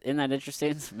 Like, Okay. isn't that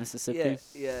interesting? Mississippi.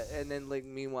 Yeah, and then like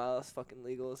meanwhile it's fucking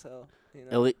legal as hell. You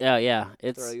know, Yeah, throw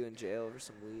it's you in jail over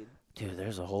some weed. dude.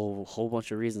 There's a whole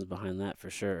bunch of reasons behind that for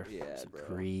sure. Yeah, It's bro.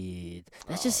 greed.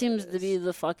 That Oh, just seems it to be is.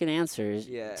 the fucking answer.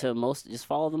 Yeah. To most, just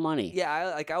follow the money. Yeah,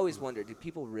 I always wonder, do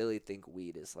people really think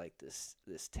weed is like this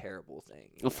terrible thing?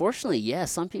 You know? Unfortunately, yeah.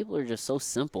 Some people are just so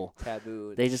simple. Taboo.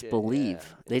 and They just shit, believe.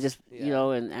 yeah. They It's- just, yeah. you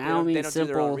know, and They I don't mean they don't do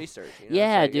their own simple. research. You know?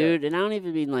 Yeah, It's like, dude, and I don't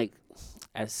even mean like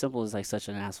as simple as like such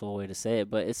an asshole way to say it,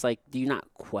 but it's like, do you not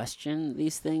question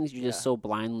these things? You just Yeah. so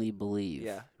blindly believe.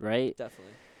 Yeah. Right.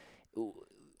 Definitely.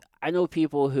 I know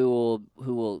people who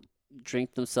will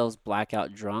drink themselves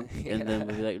blackout drunk and then Yeah.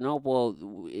 will be like, no, well,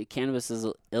 cannabis is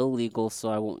illegal, so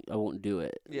I won't do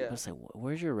it. Yeah. But it's like,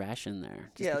 where's your ration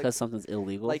there? Just Yeah, like- because something's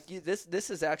illegal. Like this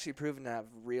is actually proven to have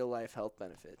real life health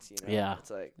benefits. You know. Yeah.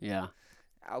 It's like yeah.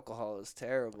 alcohol is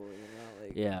terrible. You know.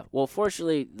 Like. Yeah. Well,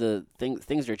 fortunately,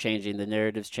 things are changing. The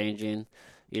narrative's changing.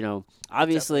 You know, It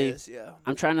obviously, definitely is, yeah.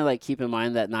 I'm trying to like keep in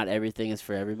mind that not everything is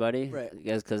for everybody. Right.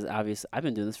 Because obviously, I've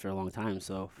been doing this for a long time.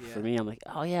 So for Yeah. me, I'm like,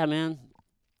 oh yeah, man,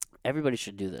 everybody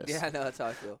should do this. Yeah, no, that's how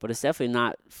I feel. But it's definitely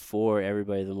not for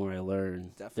everybody. The more I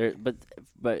learn, Definitely.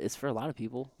 but it's for a lot of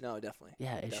people. No, definitely.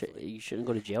 Yeah, Definitely. you shouldn't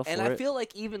go to jail And for I it. feel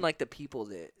like even like the people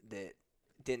that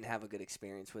didn't have a good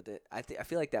experience with it, I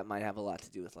feel like that might have a lot to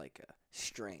do with like a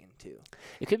strain too.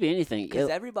 It could be anything.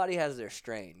 Because everybody has their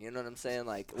strain. You know what I'm saying?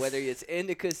 Like whether it's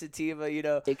indica, sativa, you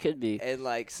know. It could be. And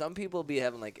like some people be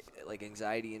having like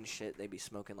anxiety and shit. They be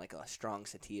smoking like a strong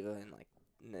sativa and like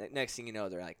next thing you know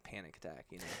they're like panic attack.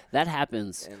 You know. That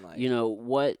happens. And like You know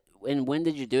what? And when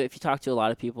did you do it? If you talk to a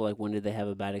lot of people, like when did they have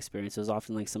a bad experience? It was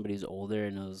often like somebody who's older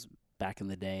and it was back in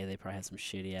the day. They probably had some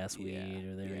shitty ass weed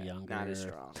or they were younger. Not as or-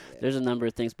 strong. Yeah. There's a number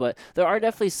of things, but there are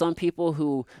definitely some people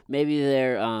who maybe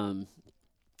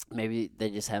maybe they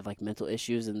just have like mental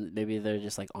issues and maybe they're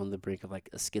just like on the brink of like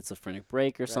a schizophrenic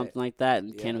break or Right. something like that,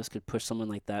 and Yeah. cannabis could push someone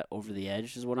like that over the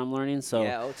edge is what I'm learning. So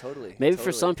yeah. Oh, totally. maybe for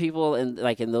totally. some people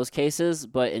in those cases,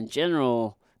 but in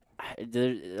general,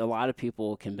 a lot of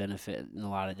people can benefit in a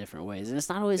lot of different ways, and it's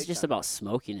not always Big just time. about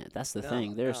smoking it. That's the No,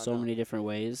 thing. There are no, so no. many different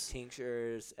ways.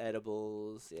 Tinctures,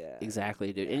 edibles, yeah.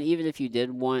 Exactly, dude. Yeah. And even if you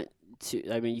did want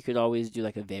to, I mean, you could always do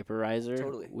like a vaporizer,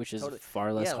 Totally, which is totally.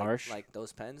 far less yeah, harsh. like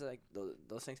those pens, like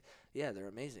those things. Yeah, they're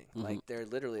amazing. Mhm. Like they're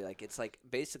literally like it's like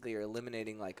basically you're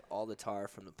eliminating like all the tar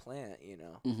from the plant.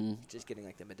 hmm Just getting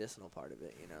like the medicinal part of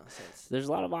it. So it's There's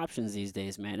a lot of options these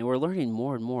days, man, and we're learning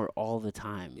more and more all the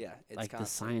time. yeah, it's like the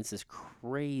constant. science is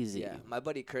crazy. Yeah, my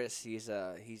buddy Chris, he's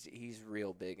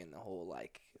real big in the whole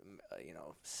like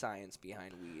science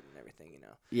behind weed and everything.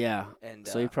 Yeah. And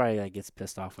So he probably like gets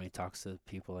pissed off when he talks to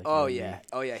people like. oh you and yeah, me.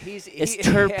 oh yeah, It's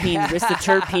terpene. It's the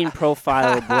terpene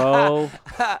profile, bro.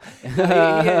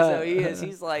 he is.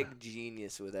 He's like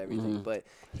genius with everything. Mhm. But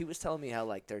he was telling me how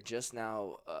like they're just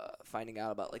now finding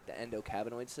out about like the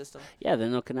endocannabinoid system. Yeah, the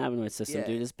endocannabinoid system, Yeah.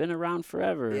 dude. It's been around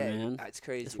forever, Yeah, man. it's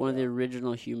crazy. It's one of the bro.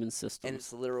 original human systems. and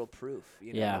it's literal proof.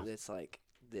 Yeah. It's like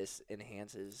this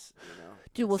enhances.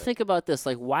 Dude, well, it's like- think about this.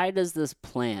 Like, why does this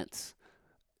plant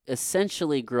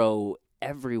essentially grow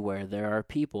everywhere? There are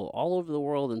people all over the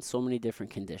world in so many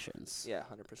different conditions. Yeah,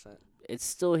 100%. It's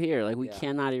still here. Like, we Yeah.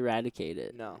 cannot eradicate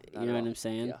it. No, You not know at what all. I'm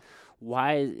saying? Yeah.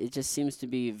 Why? It just seems to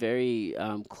be very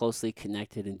closely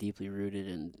connected and deeply rooted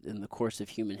in the course of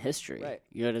human history. Right.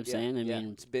 You know what I'm Yeah, saying? I yeah,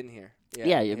 mean, it's been here.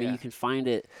 yeah, I mean, you can find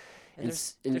it. And in there's,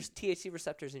 s- in- there's THC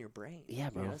receptors in your brain. Yeah,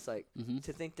 bro. It's like hmm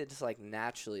to think that just like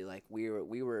naturally, like we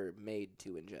were made to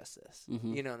ingest this.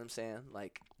 Mhm. You know what I'm saying?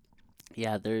 Like,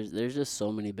 Yeah, there's just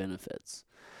so many benefits.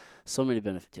 So many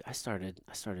benefits. Dude, I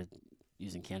started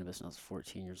using cannabis when I was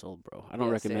 14 years old, bro. I don't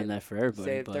Yeah, recommend same. that for everybody,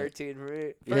 say but 13 for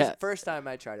me. Yeah. First time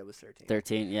I tried it was 13.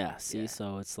 13, yeah. See, Yeah.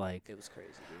 so it's like It was crazy,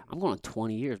 I'm going on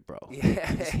 20 years, bro. dude.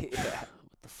 Yeah, yeah,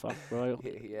 What the fuck, bro?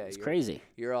 yeah. It's crazy.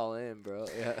 You're all in, bro.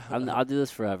 Yeah. I'll do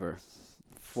this forever.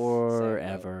 Same, bro.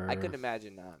 Forever. I couldn't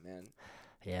imagine not, man.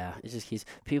 Yeah, it just keeps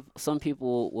people. Some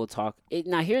people will talk.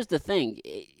 Now, here's the thing.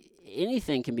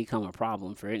 Anything can become a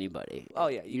problem for anybody. Oh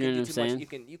yeah, You you, know can what do I'm too saying? much.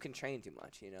 You can train too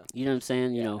much. You know what I'm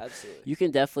saying? You Yeah, know, absolutely. you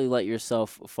can definitely let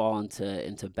yourself fall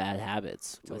into bad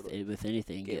habits Totally. with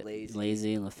anything. Get Get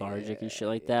lazy. and lethargic and shit Yeah,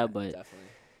 like yeah, that. But definitely.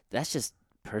 that's just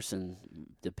person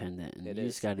dependent, and It you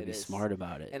is, just got to it be is. smart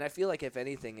about it. And I feel like if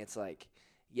anything, it's like,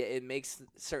 yeah, it makes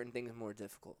certain things more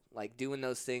difficult. Like doing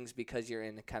those things because you're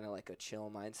in kind of like a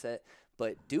chill mindset.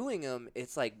 But doing them,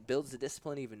 it's like builds the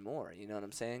discipline even more. You know what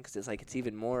I'm saying? Because it's like it's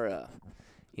even more,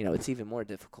 it's even more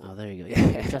difficult. Oh, there you go. Yeah.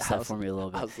 Yeah, adjust I that was- for me a little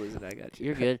I bit. was losing. I got you.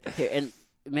 You're good. Here, and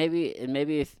maybe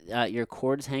if your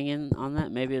cord's hanging on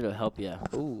that, maybe it'll help you.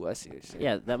 Ooh, I see what you're saying.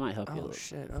 Yeah, that might help you a Oh little,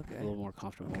 shit. a Okay. little more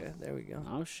comfortable. Okay. There we go.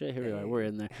 Oh shit, here we are. Hey. We're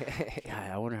in there.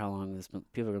 God, I wonder how long this.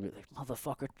 People are gonna be like,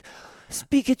 "Motherfucker,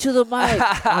 speak it to the mic."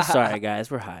 I'm sorry, guys.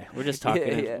 We're high. We're just Yeah,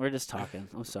 talking. yeah. We're just talking.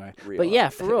 I'm sorry. Real But yeah, high.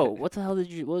 for real. What the hell did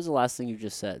you? What was the last thing you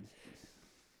just said?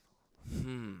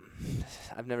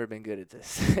 I've never been good at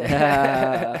this.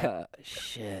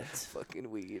 Shit. Fucking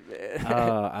weed, man.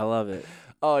 I love it.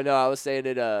 Oh no, I was saying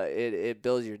it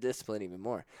builds your discipline even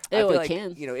more. I Oh, feel it like,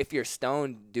 can. if you're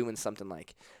stoned doing something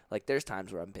like there's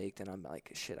times where I'm baked and I'm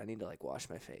like, shit, I need to like wash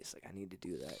my face. Like I need to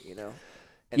do that.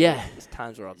 And Yeah. There's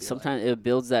times where I'll be Sometimes it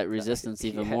builds that resistance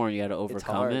even Yeah. more, and you got to it's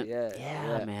overcome hard. it.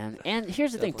 Yeah. Man. And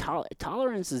here's the thing: Definitely.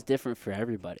 tolerance is different for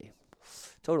everybody.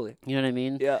 Totally. You know what I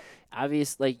mean? Yeah.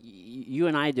 Obviously, like you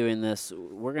and I doing this,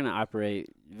 we're gonna operate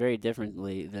very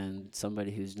differently than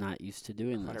somebody who's not used to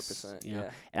doing this. 100%. You know,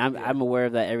 Yeah. and Yeah. I'm aware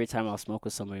of that every time I'll smoke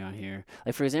with somebody on here.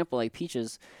 Like for example, like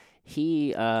Peaches,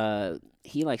 he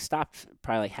like stopped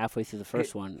probably like halfway through the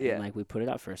first one, Yeah. and like we put it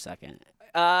up for a second,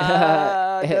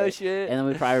 No shit. and then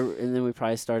we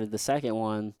probably started the second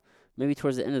one maybe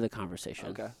towards the end of the conversation.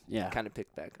 Okay. Yeah. Kind of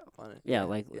picked back up on it. Yeah,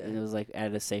 like Yeah. and it was like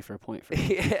at a safer point for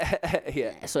me.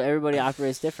 yeah. So everybody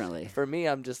operates differently. For me,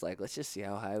 I'm just like, let's just see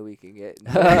how high we can get.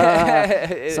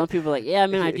 Some people are like, yeah,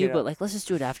 man, I do, Yeah. but like, let's just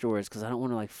do it afterwards because I don't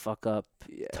want to like fuck up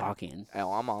Yeah. talking.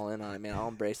 Oh, I'm all in on it, man. I'll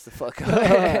embrace the fuck up.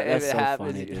 That's if it so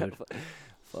happens, funny, dude.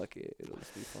 Fuck it. It'll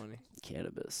just be funny.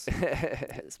 Cannabis.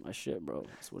 It's my shit, bro.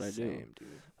 That's what I do. Same, dude.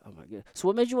 Oh my god. So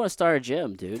what made you want to start a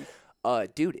gym, dude?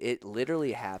 Dude, it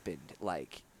literally happened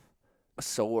like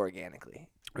so organically.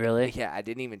 Really? Yeah, I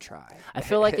didn't even try. I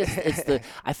feel like it's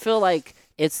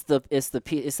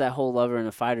that whole lover and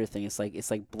a fighter thing. It's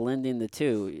like blending the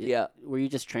two. Yeah. Were you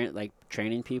just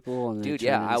training people and then Dude,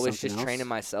 yeah, training I was something just else? training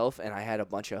myself, and I had a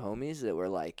bunch of homies that were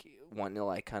like wanting to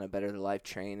like kind of better their life,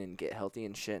 train and get healthy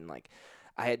and shit. And like,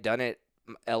 I had done it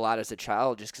a lot as a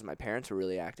child just because my parents were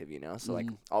really active, So like,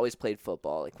 always played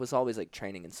football. Like, was always like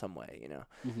training in some way,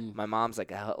 Mhm. My mom's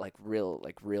like real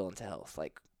into health,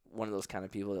 like one of those kind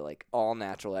of people that like all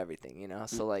natural everything,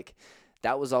 So like,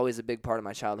 that was always a big part of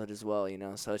my childhood as well, you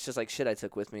know. So it's just like shit I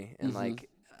took with me, and Mhm. like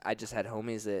I just had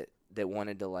homies that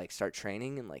wanted to like start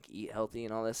training and like eat healthy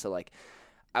and all this. So like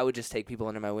I would just take people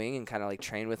under my wing and kind of like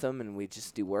train with them, and we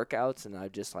just do workouts, and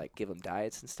I'd just like give them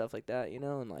diets and stuff like that, you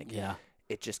know, and like Yeah.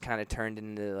 it just kind of turned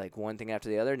into like one thing after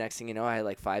the other. Next thing you know, I had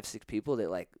like 5-6 people that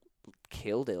like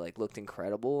killed it, like looked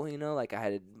incredible, you know. Like I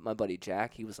had my buddy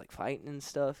Jack, he was like fighting and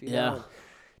stuff, you Yeah. know. And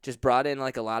just brought in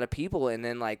like a lot of people, and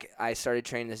then like I started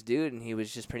training this dude, and he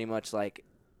was just pretty much like,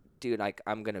 dude, like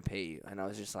I'm gonna pay you, and I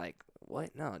was just like,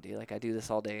 what? No, dude, like I do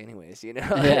this all day anyways, you know.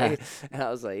 Yeah. And I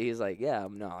was like, he's like, yeah,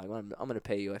 no, I'm gonna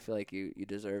pay you. I feel like you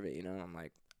deserve it, you know. And I'm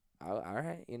like, all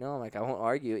right, you know, like I won't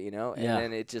argue it, you know. And Yeah.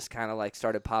 then it just kind of like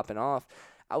started popping off.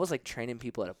 I was like training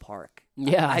people at a park.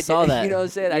 Yeah, I saw did, that. You know what I'm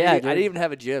saying? Yeah, I dude. didn't even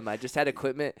have a gym. I just had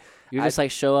equipment. You're just like,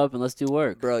 show up and let's do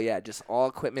work. Bro, yeah, just all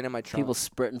equipment in my trunk. People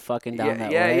sprinting fucking down yeah,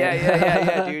 that yeah, way.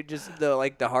 yeah, dude. Just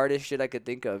the hardest shit I could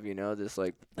think of, you know, this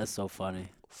like That's so funny.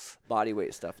 body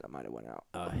weight stuff that might have went out.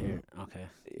 Oh, here. Okay.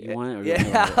 Yeah. You want it? Or Yeah, do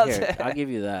you want I'll it? Here, take- I'll give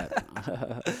you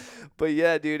that. But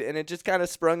yeah, dude, and it just kind of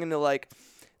sprung into like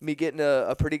me getting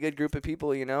a pretty good group of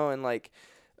people, you know, and like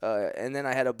and then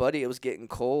I had a buddy. It was getting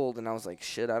cold, and I was like,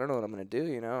 shit, I don't know what I'm gonna do,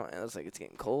 you know. And I was like, it's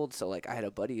getting cold, so like I had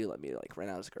a buddy who let me like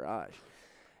rent out his garage,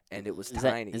 and it was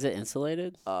tiny. Is it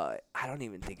insulated? I don't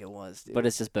even think it was, dude. But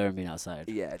it's just better than being outside.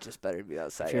 yeah, it's just better to be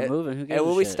outside. If you're moving, who gives And a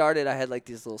when we shit? started, I had like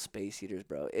these little space heaters,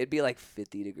 bro. It'd be like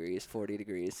 50 degrees, 40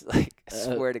 degrees. Like, I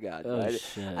swear to God. Oh, I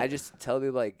shit. just tell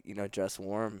people, like, you know, dress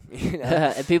warm, you know?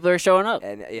 And people are showing up.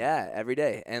 And yeah, every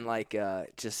day. And like,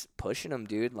 just pushing them,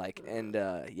 dude. Like, and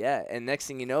yeah. And next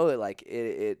thing you know,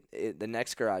 the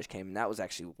next garage came, and that was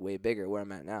actually way bigger where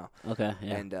I'm at now. Okay,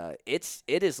 yeah. And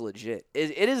it is legit.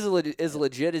 It is as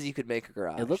legit as you could make a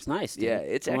garage. It looks nice, dude. Yeah,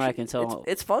 it's From actually, what I can tell.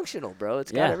 it's functional, bro.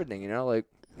 It's got Yeah. everything, you know. Like,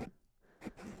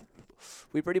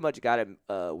 we pretty much got it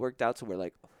worked out to where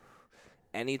like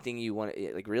anything you want,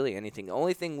 like really anything. The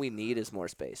only thing we need is more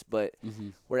space, but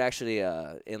Mhm. we're actually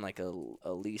in like a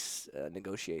lease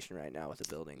negotiation right now with the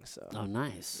building. So Oh,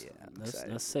 nice. Yeah, I'm that's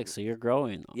excited. that's sick. So you're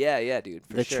growing. yeah, dude.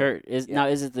 For The sure. church is Yeah. now.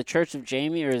 Is it the Church of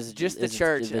Jamie or is it Just the is it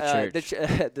church. The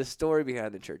church. The story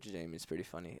behind the Church of Jamie is pretty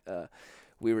funny.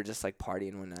 We were just like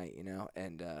partying one night, you know,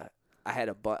 and I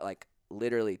had like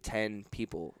literally 10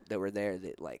 people that were there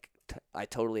that like I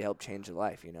totally helped change their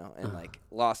life, you know, and like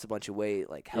lost a bunch of weight,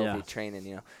 like healthy Yeah. training,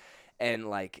 you know. And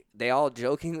like they all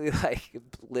jokingly like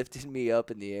lifted me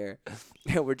up in the air,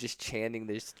 and we're just chanting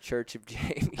this Church of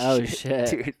Jamie. Oh, shit.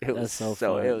 dude! It That's was so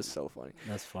funny. it was so funny.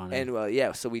 That's funny. And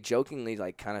yeah, so we jokingly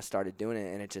like kind of started doing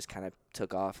it, and it just kind of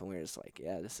took off, and we were just like,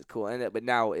 yeah, this is cool. And but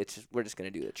now we're just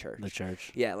gonna do the church. the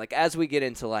church. Yeah, like as we get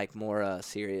into like more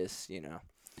serious, you know,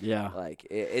 Yeah. like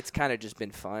it's kind of just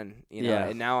been fun, you know. Yeah.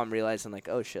 And now I'm realizing like,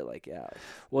 oh shit, like yeah.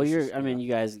 Well, this is, I mean, you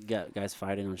guys got guys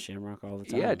fighting on Shamrock all the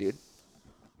time. Yeah, dude.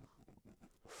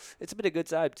 It's been a good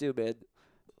time too, man.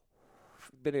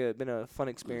 Been a fun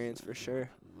experience for sure.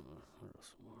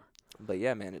 But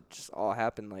yeah, man, it just all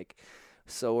happened like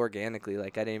so organically.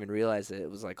 Like I didn't even realize that it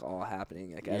was like all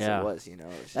happening like as Yeah. it was, you know. It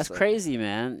was That's just, like, crazy,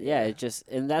 man. Yeah, Yeah. it just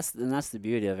and that's the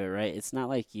beauty of it, right? It's not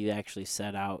like you actually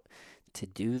set out to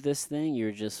do this thing.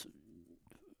 You're just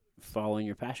following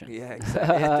your passion. Yeah,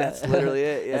 exactly. That's literally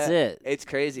it. Yeah. That's it. It's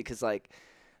crazy because like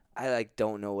I like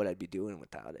don't know what I'd be doing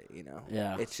without it. You know.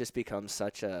 Yeah. It's just become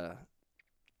such a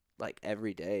like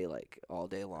every day, like all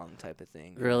day long type of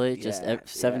thing. Really, just Yeah,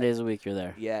 7 yeah. days a week you're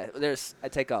there. Yeah, I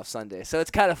take off Sunday, so it's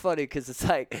kind of funny because it's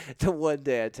like the one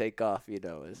day I take off, you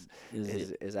know,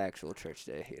 is actual church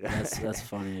day. You know? That's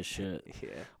funny as shit. Yeah.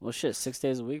 Well, shit, 6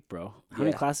 days a week, bro. How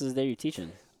many Yeah. classes a day are you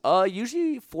teaching?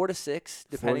 Usually 4 to 6,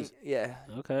 depending. Yeah.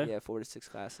 Okay. Yeah, 4 to 6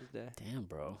 classes a day. Damn,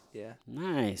 bro. Yeah.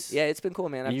 Nice. Yeah, it's been cool,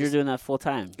 man. And you're doing that full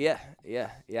time. Yeah.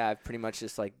 I've pretty much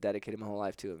just like dedicated my whole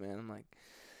life to it, man. I'm like,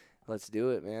 let's do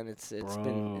it, man. It's been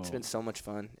Bro. so much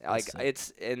fun. Like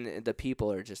sick. and the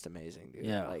people are just amazing, dude.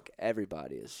 Yeah. Like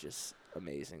everybody is just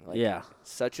amazing. Like Yeah.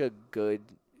 such a good,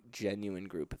 genuine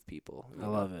group of people. you I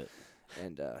know? love it.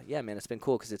 And yeah, man, it's been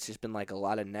cool because it's just been like a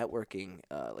lot of networking.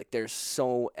 Like there's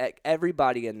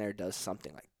everybody in there does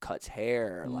something, like cuts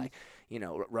hair or Mhm. like, you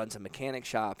know, runs a mechanic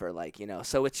shop or like, you know,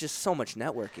 so it's just so much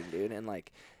networking, dude. And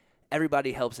like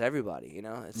everybody helps everybody, you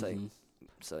know. It's like, Mhm.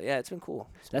 so yeah, it's been cool.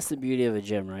 That's the beauty of a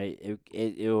gym, right?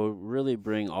 It will really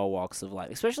bring all walks of life,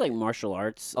 especially like martial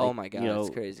arts. Oh like, my god, you know, it's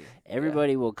crazy.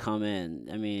 everybody will come in.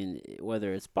 I mean,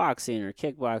 whether it's boxing or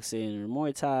kickboxing or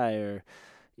Muay Thai or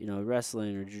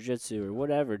wrestling or jiu-jitsu or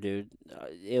whatever, dude,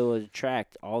 it will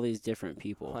attract all these different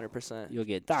people. 100%. You'll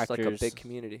get Just doctors. like a big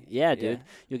community. Yeah, dude.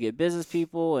 You'll get business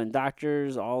people and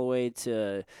doctors all the way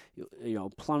to,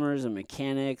 plumbers and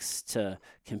mechanics to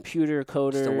computer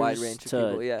coders. Just a wide range of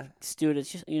people, yeah.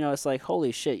 Students. It's like,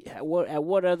 holy shit. At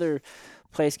what other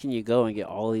place can you go and get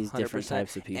all these different 100%.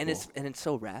 types of people? And it's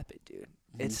so rapid, dude.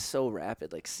 Mhm. It's so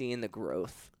rapid. Like, seeing the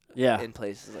growth in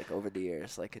places, like, over the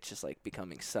years. Like, it's just, like,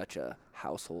 becoming such a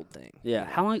household thing. Yeah.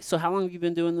 How long have you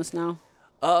been doing this now?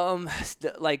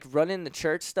 Like, running the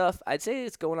church stuff, I'd say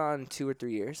it's going on 2 or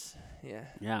 3 years. Yeah.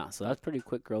 Yeah, so that's pretty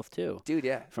quick growth too. Dude,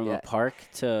 yeah. From a park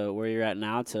to where you're at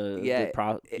now to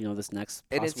this next possible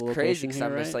and it's crazy location because here,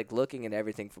 I'm right? just like looking at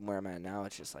everything from where I'm at now.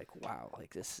 It's just like, wow,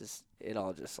 like it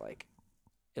all just like,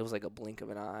 it was like a blink of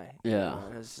an eye. Yeah.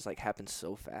 And it was just like happened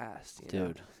so fast.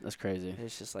 Dude, that's crazy.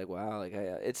 It's just like, wow, like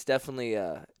it's definitely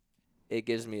it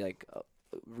gives me like a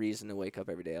reason to wake up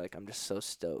every day. Like, I'm just so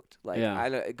stoked.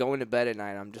 Like, going to bed at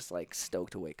night, I'm just like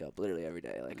stoked to wake up literally every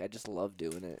day. Like, I just love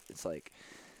doing it. It's like,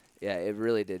 yeah, it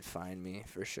really did find me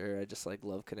for sure. I just like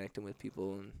love connecting with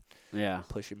people and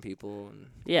pushing people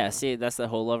and see, that's the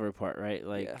whole lover part, right?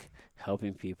 Like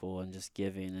helping people and just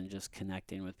giving and just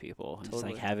connecting with people and just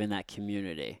like having that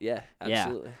community. Yeah,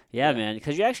 absolutely. Yeah, man,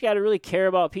 because you actually got to really care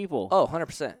about people. Oh,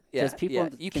 100%. Yeah, people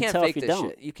you can can't tell fake if you this don't.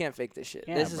 shit. You can't fake this shit.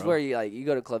 Yeah, this is bro. where you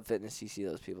go to Club Fitness, you see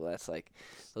those people. That's like,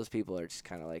 those people are just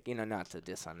kind of like, not to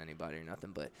diss on anybody or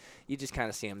nothing, but you just kind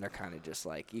of see them. They're kind of just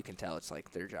like, you can tell it's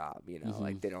like their job,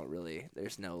 like they don't really,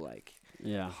 there's no like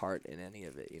heart in any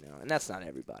of it, and that's not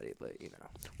everybody, but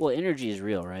Well, energy is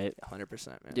real, right? 100%,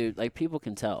 man. Dude, like people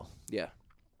can tell. Yeah.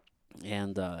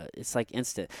 And it's like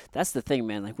instant. That's the thing,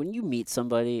 man. Like when you meet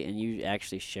somebody and you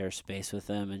actually share space with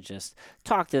them and just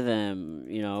talk to them,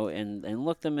 and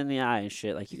look them in the eye and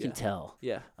shit, like you can tell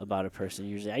about a person.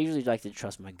 I usually like to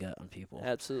trust my gut on people.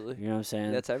 Absolutely. You know what I'm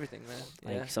saying? That's everything,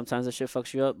 man. Like sometimes that shit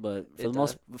fucks you up, but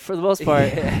for the most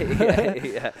part,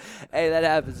 yeah. Hey, that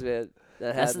happens, man.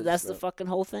 That's the fucking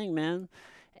whole thing, man.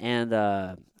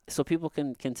 And so people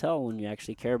can tell when you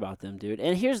actually care about them, dude.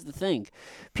 And here's the thing.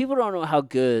 People don't know how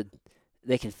good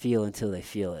they can feel until they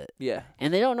feel it. Yeah.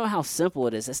 And they don't know how simple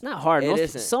it is. It's not hard.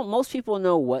 Most people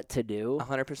know what to do.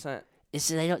 100%. It's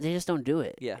they just don't do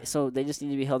it. Yeah. So they just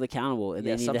need to be held accountable, and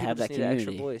they need to have that community.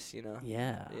 Extra voice,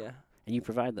 Yeah. Yeah. And you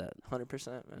provide that. 100%,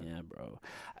 man. Yeah, bro.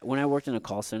 When I worked in a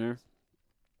call center,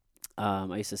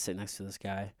 I used to sit next to this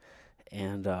guy,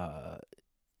 and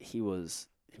he was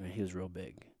real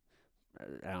big.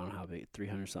 I don't know how big,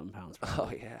 300-something pounds.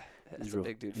 Probably. Oh, yeah. That's a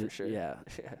big dude for sure. Yeah.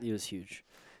 He was huge.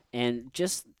 And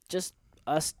just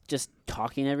us just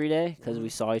talking every day, because we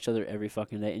saw each other every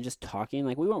fucking day, and just talking.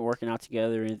 Like, we weren't working out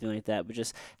together or anything like that, but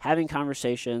just having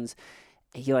conversations.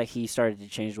 He started to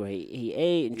change the way he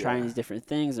ate and trying these different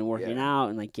things and working out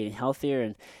and like getting healthier,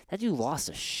 and that dude lost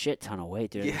a shit ton of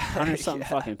weight, dude. 100-something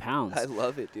fucking pounds. I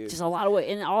love it, dude. Just a lot of weight,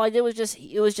 and all I did was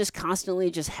just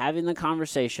constantly just having the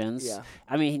conversations. Yeah.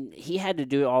 I mean, he had to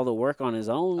do all the work on his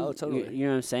own. Oh, totally. You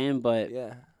know what I'm saying? But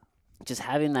just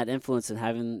having that influence and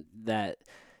having that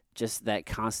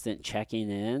constant checking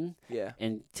in. Yeah.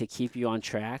 And to keep you on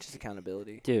track. Just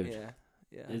accountability, dude. Yeah.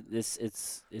 Yeah.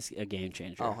 It's a game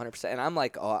changer. Oh, 100%. And I'm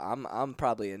like, I'm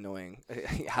probably annoying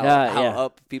how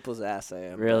up people's ass I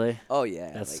am. Really? Oh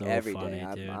yeah. That's like so every funny, day.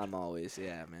 dude. I'm always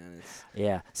man. It's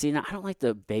See, now I don't like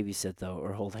to babysit though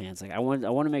or hold hands. Like I want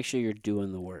to make sure you're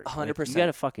doing the work. 100%. Like, you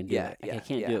gotta fucking do it. Yeah. I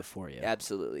can't do it for you.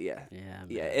 Absolutely. Yeah. Yeah. Man.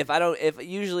 Yeah.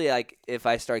 If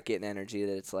I start getting energy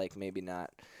that it's like maybe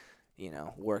not,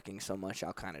 working so much,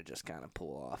 I'll kind of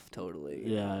pull off totally.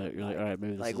 Yeah, you're like, all right,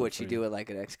 maybe this like isn't what for you you. do with like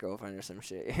an ex-girlfriend or some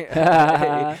shit.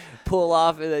 Pull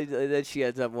off, and then she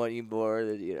ends up wanting you more.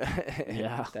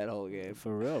 Yeah, that whole game.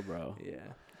 For real, bro. Yeah.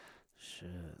 Shit.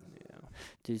 Yeah.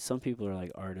 Dude, some people are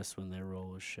like artists when they roll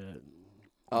with shit.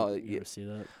 Oh, you ever see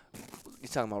that? You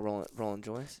talking about rolling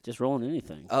joints? Just rolling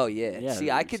anything. Oh yeah. See,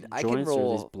 I can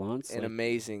roll these blunts, an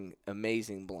amazing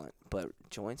blunt, but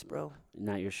joints, bro.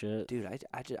 Not your shit, dude.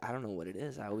 I don't know what it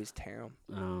is. I always tear them.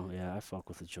 Oh yeah, I fuck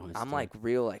with the joints. I'm like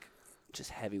real like just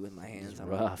heavy with my hands. I'm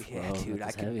rough, like, yeah, bro. Dude.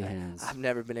 Heavy hands. I've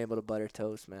never been able to butter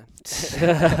toast, man.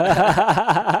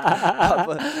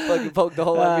 I'll fucking poke the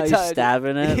hole every time. You're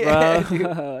stabbing it,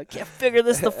 bro. I can't figure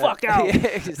this the fuck out. Yeah,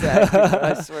 exactly.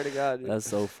 I swear to God. Dude. That's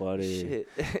so funny. Shit.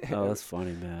 Oh, that's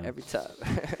funny, man. Every time.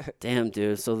 Damn,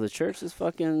 dude. So the church is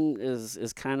fucking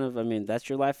is kind of. I mean, that's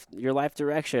your life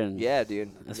direction. Yeah,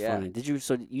 dude. That's funny. Did you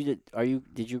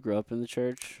grow up in the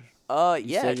church? You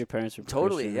Yeah, said your parents were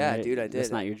totally. Christian, Yeah, right? dude, I did. That's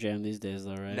not your jam these days,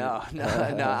 though, right? No.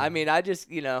 I mean, I just,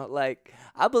 like,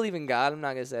 I believe in God. I'm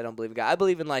not gonna say I don't believe in God. I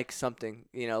believe in like something,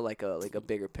 like a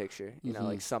bigger picture.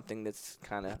 Like something that's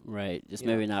kind of right. Just you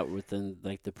know. maybe not within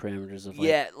like the parameters of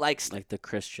like the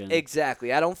Christian.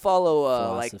 Exactly. I don't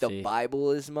follow like the philosophy.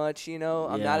 Bible as much.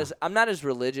 I'm not as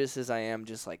religious as I am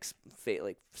just like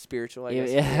like spiritual. I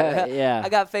guess. Yeah. I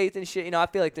got faith and shit. I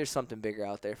feel like there's something bigger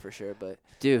out there for sure. But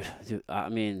Dude, I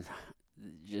mean,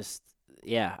 just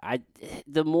yeah.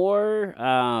 The more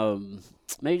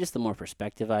maybe just the more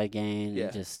perspective I gain, Yeah.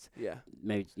 and just yeah,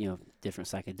 maybe different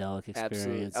psychedelic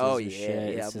absolutely. experiences. Oh and yeah, shit.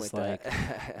 yeah. It's I'm just with like, that.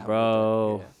 I'm with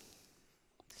bro, that,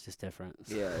 it's just different.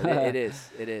 yeah, it is.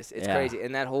 It is. It's Yeah. crazy,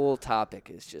 and that whole topic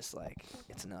is just like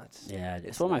it's nuts. Yeah, it's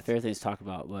It's one of my nuts. favorite things to talk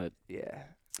about, but Yeah.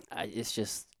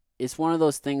 it's one of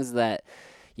those things that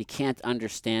you can't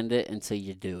understand it until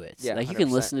you do it. Yeah, Like you can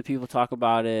 100%. listen to people talk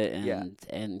about it Yeah.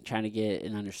 and trying to get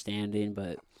an understanding,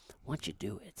 but once you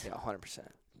do it, Yeah, 100%.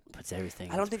 it puts everything.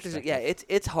 I don't into think there's. perspective.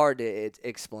 It's hard to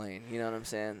explain. You know what I'm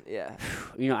saying? Yeah.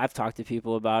 I've talked to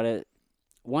people about it.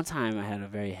 One time I had a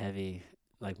very heavy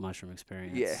like mushroom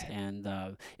experience. Yeah. And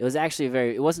it was actually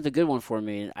it wasn't a good one for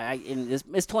me. And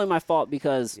it's totally my fault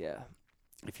because Yeah.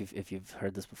 if you've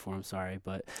heard this before, I'm sorry,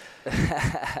 but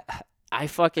I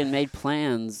fucking made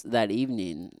plans that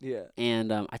evening. Yeah.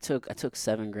 And I took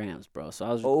 7 grams, bro. So I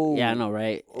was Oh. yeah, I know,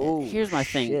 right? Oh, Here's my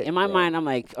thing. shit, In my bro. mind, I'm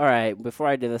like, all right, before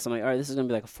I do this, I'm like, all right, this is gonna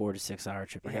be like a 4 to 6 hour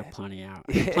trip. I Yeah. got plenty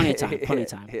of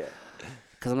time, Yeah.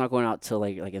 because I'm not going out till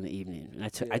like in the evening. And I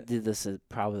Yeah. did this at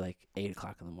probably like 8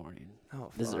 o'clock in the morning. Oh,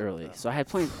 This is fuck, early, bro. so I had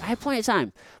plenty of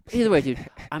time. But either way, dude,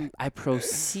 I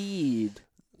proceed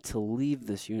to leave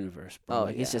this universe, bro. Oh,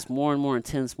 Like it's yeah. just more and more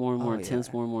intense, more and more Oh, intense,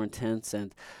 yeah. more and more intense,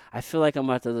 and I feel like I'm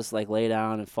about to just like lay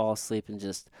down and fall asleep and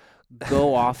just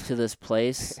go off to this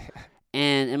place.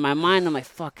 And in my mind, I'm like,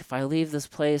 fuck, if I leave this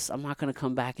place, I'm not going to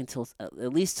come back until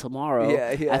at least tomorrow. Yeah,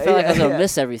 I feel like I was going to yeah.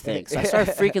 miss everything. So I start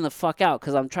freaking the fuck out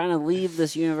because I'm trying to leave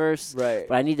this universe, Right.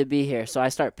 but I need to be here. So I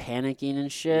start panicking and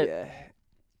shit. Yeah.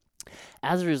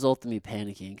 As a result of me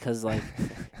panicking, because like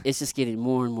it's just getting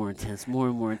more and more intense, more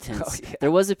and more intense. Oh, yeah.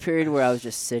 There was a period where I was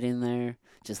just sitting there,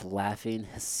 just laughing Oh,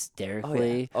 yeah.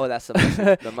 hysterically. Oh, that's the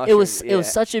mushroom. The mushroom. It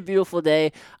was such a beautiful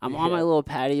day. I'm on my Yeah. little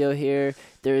patio here.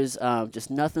 There's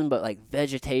just nothing but like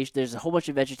vegetation. There's a whole bunch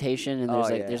of vegetation, and there's Oh,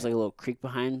 there's yeah. like a little creek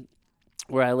behind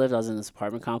where I lived. I was in this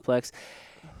apartment complex.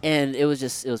 And it was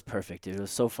perfect, dude. It was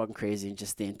so fucking crazy. And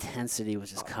just the intensity was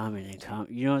just coming and coming.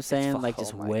 You know what I'm saying? Like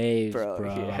just waves, bro.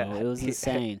 Yeah. It was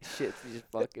insane. Shit's just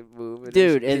fucking moving.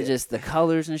 Dude, and yeah. just the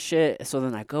colors and shit. So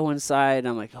then I go inside and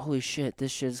I'm like, holy shit,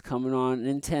 this shit's coming on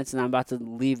intense, and I'm about to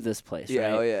leave this place, Yeah.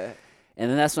 right? Oh yeah. And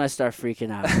then that's when I start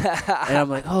freaking out. And I'm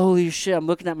like, holy shit, I'm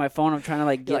looking at my phone, I'm trying to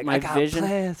like You're get like, my I got vision.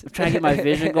 plans. I'm trying to get my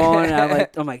vision going, and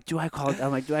I'm like, do I call Deja,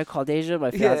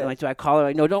 my fiance? Yeah. I'm like, do I call her?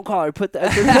 Like, no, don't call her. Put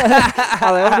that.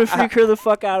 I'm like, I'm gonna freak her the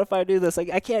fuck out if I do this. Like,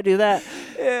 I can't do that.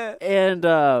 Yeah. And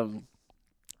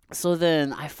so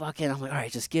then I'm like, all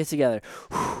right, just get it together.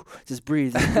 Just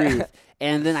breathe.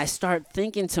 And then I start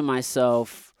thinking to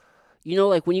myself,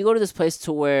 like when you go to this place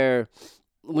to where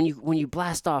when you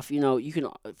blast off, you can,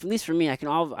 at least for me, I can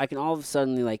all of a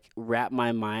sudden like wrap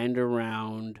my mind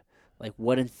around like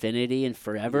what infinity and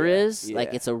forever Yeah, is. Like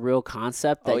yeah. it's a real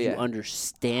concept that Oh, you yeah.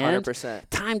 understand. 100%.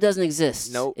 Time doesn't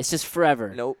exist. Nope. It's just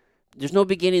forever. Nope. There's no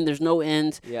beginning. There's no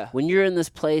end. Yeah. When you're in this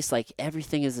place, like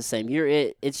everything is the same. You're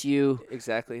it. It's you.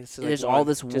 Exactly. It's like There's all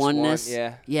this just oneness.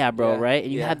 Yeah. Yeah, bro. Yeah, Right?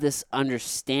 And you yeah. have this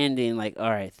understanding, like, all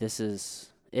right, this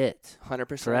is it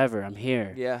 100%. forever. I'm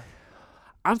here. Yeah.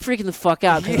 I'm freaking the fuck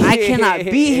out because I cannot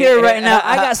be here right now.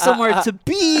 I got somewhere to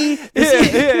be.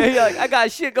 You're like, I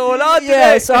got shit going on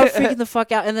Yeah, today. so I'm freaking the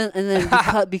fuck out, and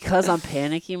then because I'm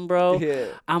panicking, bro, Yeah.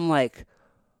 I'm like,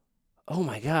 oh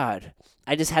my god.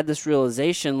 I just had this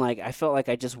realization, like I felt like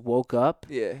I just woke up,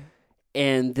 Yeah.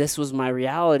 and this was my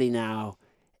reality now.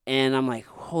 And I'm like,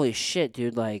 holy shit,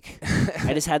 dude! Like,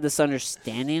 I just had this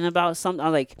understanding about something.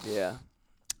 I'm like, Yeah.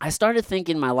 I started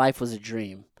thinking my life was a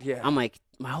dream. Yeah. I'm like,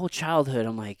 my whole childhood,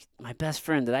 I'm like, my best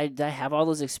friend, did I have all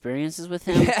those experiences with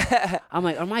him? I'm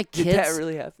like, are my kids? Did that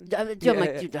really happen? Dude, Yeah, I'm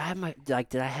like, yeah. dude,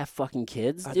 did I have fucking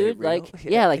kids, Are they dude? real? Like,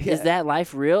 Yeah, like, is yeah. that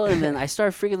life real? And then I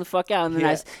started freaking the fuck out, and then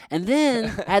Yeah. and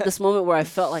then I had this moment where I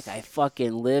felt like I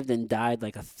fucking lived and died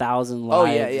like 1,000 Oh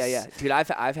lives. yeah. Dude, I've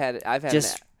had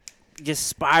Just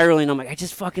spiraling. I'm like, I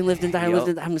just fucking lived and died. Yup.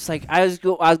 I'm just like, I was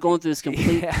going through this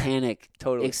complete Yeah. panic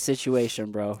Totally.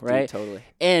 situation, bro. Right? Dude, totally.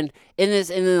 And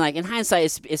then like in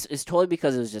hindsight, it's totally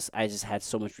because I just had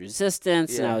so much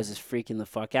resistance, and I Yeah. was just freaking the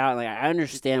fuck out. Like I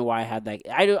understand why I had that.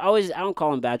 I don't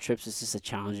call them bad trips. It's just a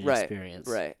challenging Right. experience.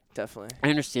 Right. Definitely. I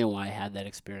understand why I had that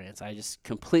experience. I just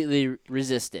completely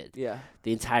resisted Yeah.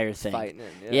 the entire Just thing. fighting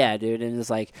it. Yeah, dude, and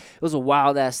it was a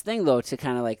wild ass thing though to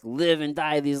kind of like live and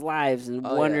die these lives and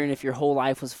Oh, wondering yeah. if your whole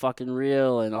life was fucking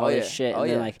real and all this shit. Oh, And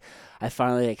then yeah. like I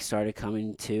finally like started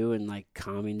coming to and like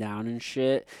calming down and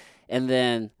shit. And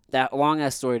then that long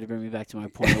ass story to bring me back to my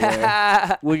point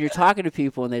where when you're talking to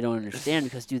people and they don't understand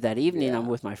because dude, that evening Yeah. I'm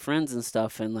with my friends and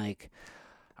stuff and like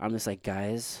I'm just like,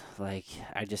 guys, like,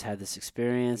 I just had this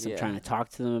experience. I'm Yeah. trying to talk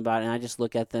to them about it. And I just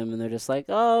look at them and they're just like,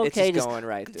 oh, It's okay. just going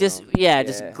right through Just, 'em.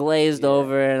 just glazed Yeah.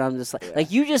 over. And I'm just like, Yeah. like,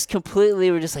 you just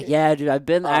completely were just like, yeah, dude, I've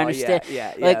been, I understand.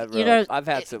 Yeah, Like, you bro. know, I've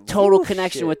had some total woo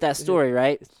connection shit. with that story,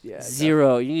 right? Yeah.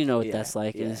 Zero. You know what Yeah, that's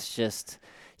like. And yeah. it's just,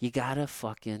 you got to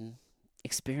fucking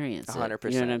experience it.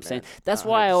 100%. You know what I'm saying? man. That's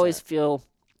why I 100%. always feel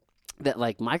that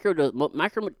like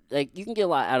like you can get a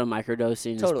lot out of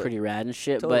microdosing. It's Totally. pretty rad and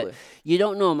shit, Totally. but you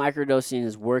don't know microdosing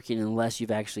is working unless you've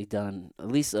actually done at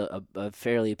least a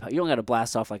fairly you don't got to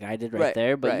blast off like I did right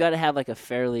there, but you got to have like a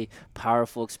fairly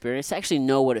powerful experience to actually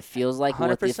know what it feels like and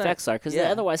what the 100%. effects are, because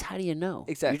Yeah. otherwise how do you know?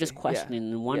 Exactly. You're just Yeah. questioning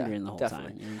and wondering the whole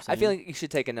definitely. time. You know what I I'm feel saying? like you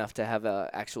should take enough to have a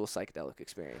actual psychedelic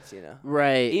experience, you know.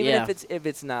 Right, Even yeah. if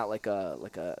it's not like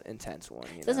a intense one,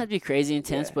 you It doesn't know. have to be crazy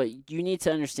intense, Yeah. but you need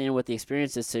to understand what the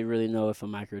experience is to really know if a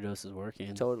microdose is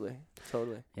working. Totally.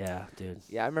 Yeah, dude.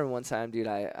 Yeah, I remember one time, dude,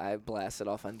 I blasted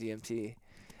off on DMT.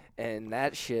 And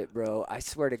that shit, bro, I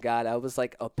swear to God, I was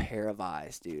like a pair of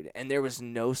eyes, dude. And there was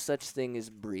no such thing as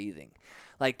breathing.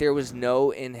 Like, there was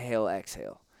no inhale,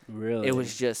 exhale. Really? It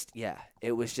was just,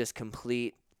 it was just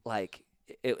complete, like,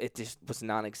 it just was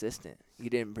non-existent. You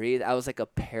didn't breathe. I was like a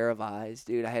pair of eyes,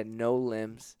 dude. I had no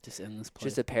limbs. just in this place.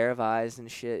 Just a pair of eyes and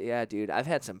shit. Yeah, dude. I've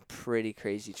had some pretty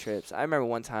crazy trips. I remember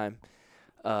one time,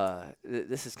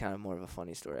 this is kind of more of a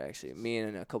funny story, actually. Me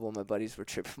and a couple of my buddies were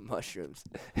tripping mushrooms.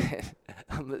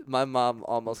 My mom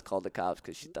almost called the cops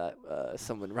because she thought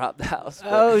someone robbed the house.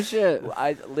 But Oh shit.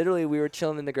 we were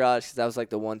chilling in the garage because that was like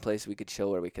the one place we could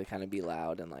chill where we could kind of be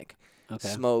loud and like Okay.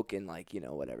 smoke and like, you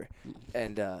know, whatever.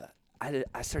 And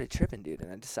I started tripping, dude,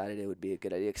 and I decided it would be a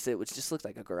good idea because it just looked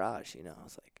like a garage, you know. I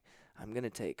was like, I'm gonna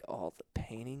take all the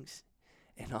paintings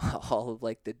and all of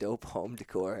like the dope home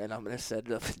decor, and I'm gonna set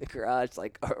it up in the garage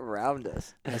like around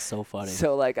us. That's so funny.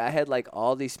 So like I had like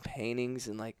all these paintings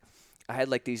and like I had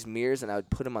like these mirrors, and I would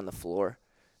put them on the floor.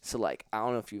 So like I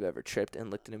don't know if you've ever tripped and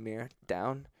looked in a mirror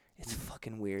down. It's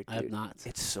fucking weird, dude. I have not.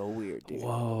 It's so weird, dude.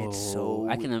 Whoa. It's so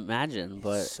I can imagine,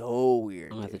 but so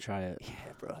weird. I'm gonna have to dude. try it. Yeah,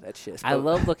 bro, that shit's. I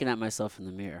love looking at myself in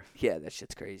the mirror. Yeah, that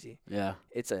shit's crazy. Yeah.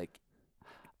 It's like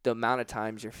the amount of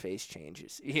times your face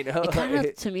changes. You know. It kind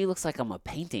of to me looks like I'm a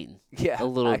painting yeah, a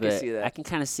little I bit. can see that. I can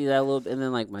kind of see that a little bit, and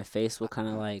then like my face will kind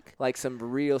of like some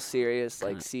real serious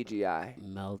like Kinda- CGI.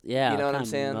 melt. Yeah. You know what I'm kinda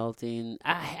saying? Melting.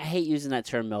 I hate using that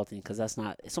term melting because that's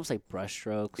not. It's almost like brush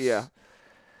strokes. Yeah.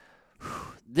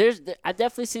 I've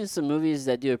definitely seen some movies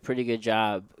that do a pretty good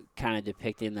job kind of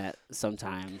depicting that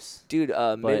sometimes. Dude,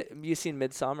 But- you seen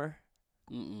Midsummer?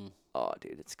 Mm-mm. Oh,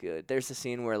 dude, it's good. There's a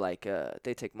scene where like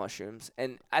they take mushrooms,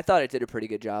 and I thought it did a pretty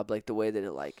good job. Like the way that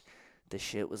it like the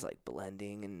shit was like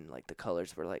blending, and like the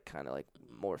colors were like kind of like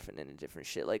morphing into different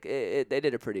shit. Like they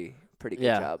did a pretty good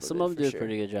job. Some of of it, them do for a sure.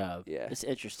 pretty good job. Yeah. It's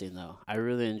interesting though. I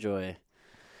really enjoy.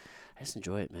 I just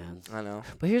enjoy it, man. I know.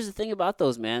 But here's the thing about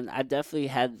those, man. I definitely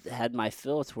had my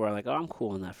fill to where I'm like, oh, I'm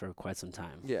cool on that for quite some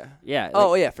time. Yeah. Yeah.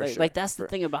 Oh like- yeah, for like, sure. Like that's the For-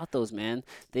 thing about those, man.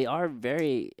 They are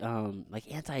very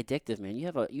like anti-addictive, man. You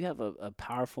have a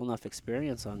powerful enough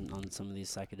experience on some of these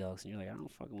psychedelics, and you're like, I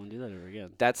don't fucking want to do that ever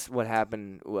again. That's what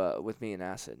happened with me and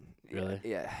acid. Really?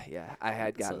 Yeah. I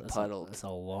had gotten puddled. It's a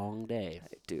long day.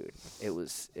 Dude, it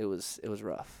was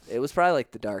rough. It was probably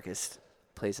like the darkest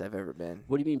place I've ever been.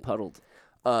 What do you mean puddled?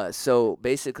 So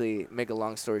basically, make a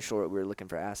long story short, we were looking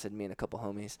for acid, me and a couple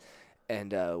homies,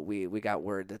 and we got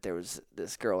word that there was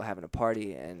this girl having a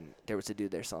party, and there was a dude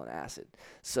there selling acid.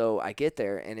 So I get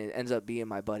there, and it ends up being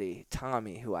my buddy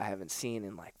Tommy, who I haven't seen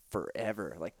in like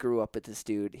forever. Like grew up with this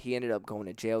dude. He ended up going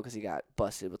to jail because he got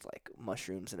busted with like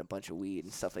mushrooms and a bunch of weed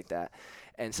and stuff like that.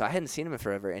 And so I hadn't seen him in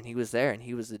forever, and he was there, and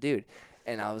he was the dude.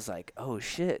 And I was like, oh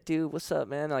shit, dude, what's up,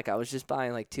 man? Like I was just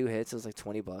buying like 2 hits. It was like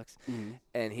 $20. Mm-hmm.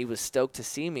 And he was stoked to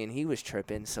see me, and he was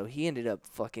tripping. So he ended up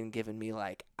fucking giving me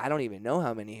like, I don't even know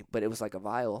how many, but it was like a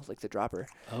vial, like the dropper.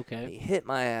 And Okay. he hit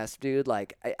my ass, dude.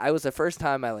 Like I was the first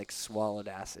time I like swallowed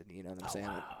acid. You know what I'm saying?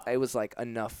 wow. Like, it was like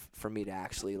enough for me to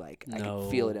actually like I No. could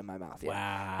feel it in my mouth. Yeah.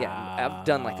 Wow. Yeah, I've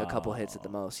done like a couple hits at the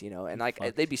most, you know, and like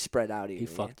fucked- they'd be spread out. He Even,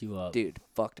 fucked you up. dude.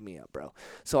 Fucked me up, bro.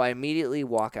 So I immediately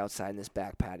walk outside in this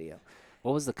back patio.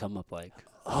 What was the come up like?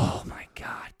 Oh my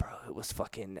god, bro! It was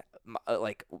fucking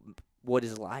like what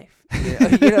is life? You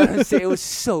know what I'm saying? It was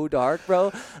so dark,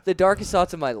 bro. The darkest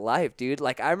thoughts of my life, dude.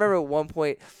 Like, I remember at one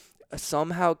point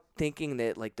somehow thinking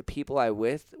that, like, the people I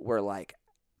with were, like,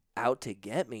 out to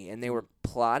get me, and they were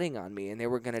plotting on me, and they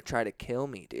were going to try to kill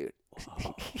me, dude.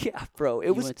 Whoa. Yeah, bro.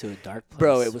 You went to a dark place.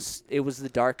 Bro, it was the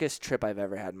darkest trip I've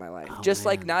ever had in my life. Oh, Just,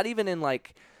 like, man. not even in,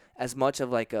 like, as much of,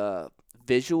 like, a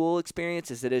visual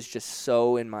experience as it is just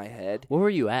so in my head. Where were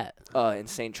you at? In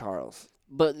St. Charles.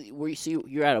 But were you? So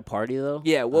you're at a party though?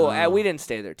 Yeah, well, Oh. we didn't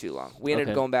stay there too long. We ended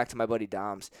Okay. up going back to my buddy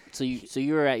Dom's. So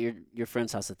you were at your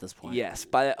friend's house at this point. Yes,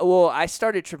 well, I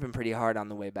started tripping pretty hard on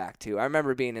the way back too. I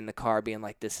remember being in the car, being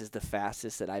like, "This is the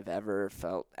fastest that I've ever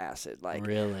felt acid." Like,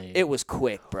 Really? it was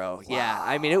quick, bro. Wow. Yeah,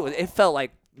 I mean, it felt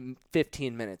like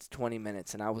 15 minutes, 20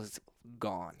 minutes, and I was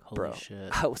gone, Holy bro. shit.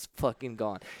 I was fucking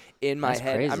gone. In my That's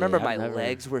head, crazy. I remember I've my never-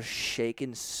 legs were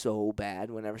shaking so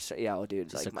bad whenever. Yeah, oh, dude,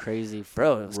 Just like a crazy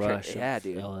bro, it was rush. yeah, of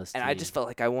dude. LSD. And I just felt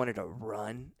like I wanted to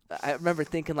run. I remember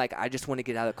thinking, like, I just want to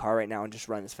get out of the car right now and just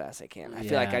run as fast as I can. I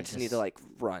feel like Yeah, I just need to, like,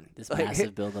 run. this Like,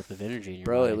 massive buildup of energy in your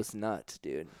bro, body. it was nuts,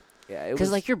 dude. Yeah, it was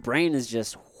Because like your brain is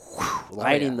just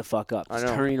lighting yeah. the fuck up, I just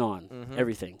know. turning on Mhm.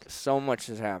 everything. so much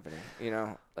is happening, you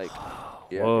know? Like,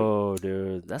 yeah, Whoa,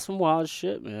 dude, that's some wild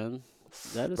shit, man.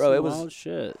 That is Bro, some it was- wild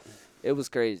shit. it was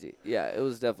crazy. Yeah, it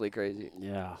was definitely crazy.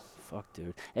 Yeah, fuck,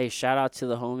 dude. Hey, shout out to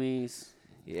the homies.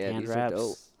 Yeah, Hand these wraps. are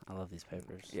dope. I love these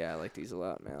papers. Yeah, I like these a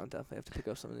lot, man. I'll definitely have to pick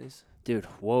up some of these. Dude,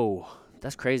 whoa,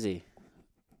 that's crazy.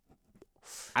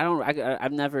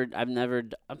 I've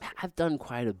done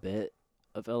quite a bit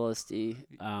of LSD.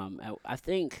 I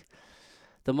think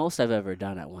the most I've ever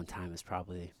done at one time is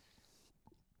probably,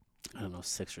 I don't know,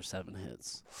 6 or 7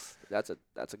 hits. That's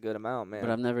a good amount, man. But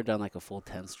I've never done like a full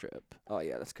 10 strip. Oh,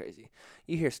 yeah, that's crazy.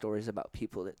 You hear stories about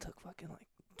people that took fucking, like,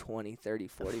 20, 30,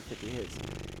 40, 50 hits.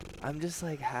 I'm just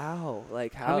like, how?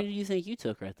 Like, How how? many do you think you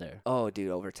took right there? Oh,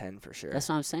 dude, over 10 for sure. That's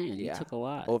what I'm saying. You Yeah. took a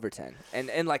lot. Over 10.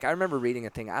 And like, I remember reading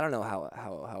a thing. I don't know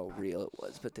how real it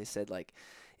was, but they said, like,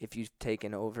 if you've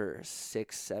taken over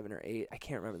 6, 7, or 8, I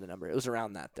can't remember the number. It was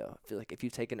around that, though. I feel like if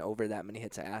you've taken over that many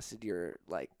hits of acid, you're,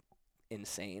 like,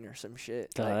 insane or some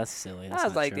shit. God, Like, that's silly. That's I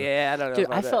was not like, true. yeah, I don't know. Dude,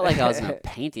 about I felt that. like I was in a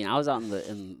painting. I was out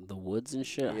in the woods and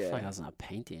shit. I felt like Yeah. I was in a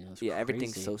painting. It was Yeah,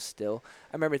 everything's crazy. so still.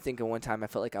 I remember thinking one time I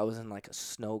felt like I was in, like, a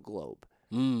snow globe.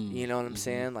 Mm, You know what I'm mhm.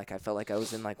 saying? Like, I felt like I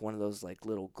was in, like, one of those, like,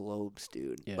 little globes,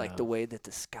 dude. Like, Yeah. the way that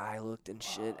the sky looked and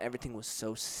shit. Everything was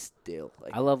so still.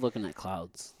 Like, I love looking at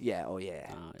clouds. yeah, oh, yeah.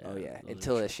 Oh, yeah. those are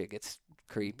Until true. that shit gets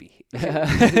creepy. You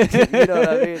know what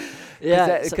I mean?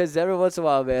 Yeah, Because every once in a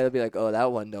while, man, it'll be like, oh, that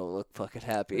one don't look fucking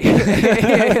happy. You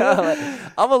know, like,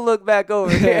 I'm going to look back over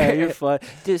here. yeah, you're fun,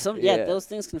 dude. Yeah. Those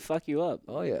things can fuck you up.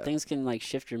 Oh, yeah. Things can like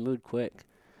shift your mood quick.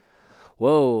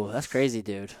 Whoa, that's crazy,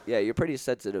 dude. Yeah, you're pretty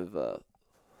sensitive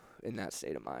in that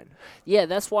state of mind. Yeah,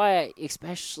 that's why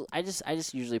I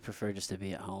just usually prefer just to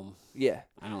be at home. Yeah.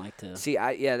 I don't like to. See,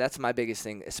 that's my biggest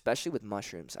thing, especially with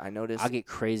mushrooms. I notice I'll get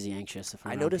crazy anxious if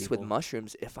I'm I around notice with people.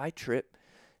 mushrooms, if I trip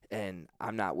and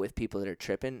I'm not with people that are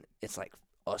tripping, it's like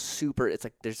it's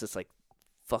like there's this like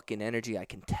fucking energy I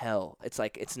can tell. It's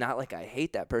like, it's not like I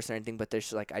hate that person or anything, but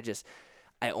there's like,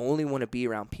 I only want to be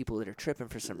around people that are tripping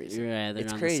for some reason. Yeah, they're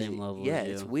It's on crazy. the same level. Yeah, as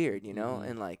you. it's weird, you know? Mhm.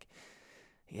 And like,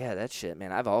 yeah, that shit,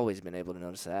 man. I've always been able to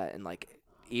notice that. And like,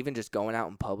 even just going out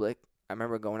in public, I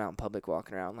remember going out in public,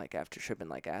 walking around like after tripping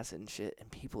like acid and shit,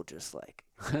 and people just like,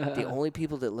 the only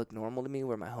people that looked normal to me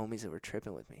were my homies that were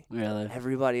tripping with me. Really?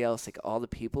 Everybody else, like all the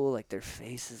people, like their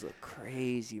faces look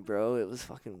crazy, bro. It was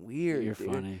fucking weird. You're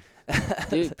dude. funny,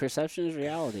 dude. Perception is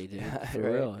reality, dude. Yeah, For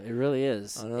right. real, it really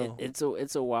is. I know.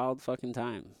 It's a wild fucking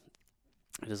time.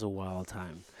 It is a wild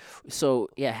time. So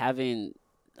yeah, having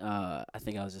I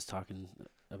think I was just talking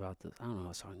about this. I don't know. I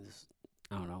was talking this.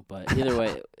 I don't know, but either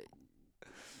way,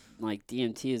 like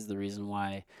DMT is the reason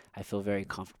why I feel very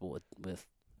comfortable with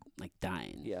like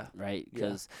dying. Yeah. Right. Yeah.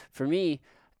 Because for me,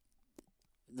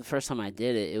 the first time I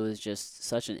did it, it was just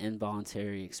such an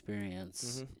involuntary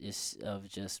experience.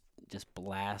 Just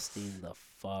blasting the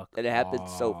fuck. And it happened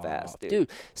so fast, off. dude.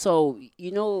 So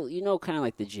you know, kind of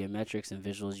like the geometrics and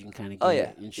visuals you can kind of get Oh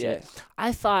yeah, and shit. yeah.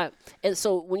 I thought, and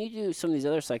so when you do some of these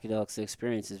other psychedelics, the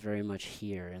experience is very much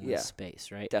here in Yeah. this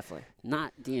space, right? Definitely.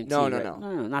 Not DMT. No, right?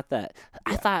 no. not that.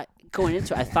 I thought going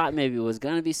into it, I thought maybe it was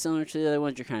gonna be similar to the other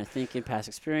ones. You're kind of thinking past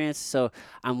experience. So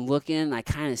I'm looking, I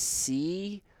kind of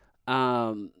see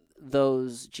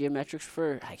those geometrics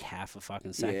for like half a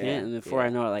fucking second, Yeah, and before I yeah.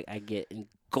 know it, like I get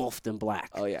engulfed in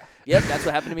black. Oh yeah. Yep, that's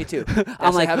what happened to me too. That's I'm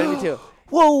what like, happened to me too.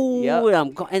 whoa, Yep. and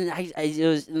I'm and it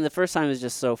was, and the first time was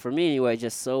just so, for me anyway,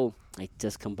 just so like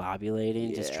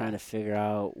discombobulating, just Yeah. trying to figure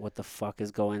out what the fuck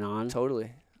is going on.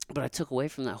 Totally. But I took away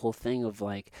from that whole thing of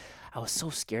like, I was so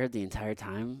scared the entire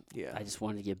time. Yeah. I just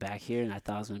wanted to get back here, and I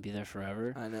thought I was gonna be there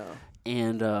forever. I know.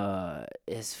 And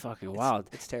it's fucking wild.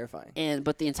 It's terrifying.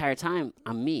 But the entire time,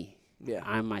 I'm me. Yeah.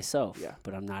 I'm myself. Yeah.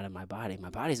 But I'm not in my body.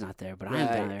 My body's not there, but Right. I'm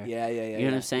down there. Yeah. You know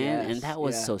what I'm saying? Yes. And that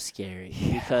was yeah. so scary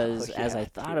Yeah. because Oh, as I yeah,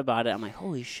 thought dude. about it, I'm like,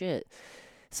 holy shit.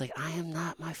 It's like, I am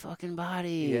not my fucking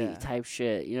body Yeah. type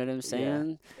shit. You know what I'm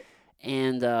saying?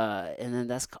 And then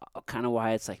that's kind of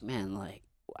why it's like, man, like,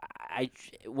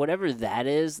 whatever that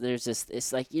is, there's this,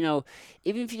 it's like, you know,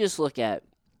 even if you just look at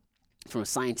from a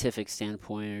scientific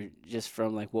standpoint or just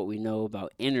from like what we know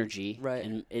about energy, Right.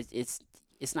 and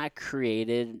it's not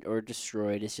created or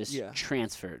destroyed, it's just Yeah.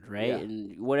 transferred, right? Yeah.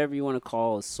 And whatever you want to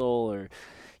call a soul or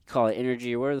call it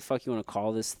energy or whatever the fuck you want to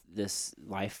call this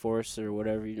life force or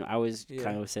whatever, you know, I always Yeah.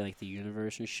 kind of say like the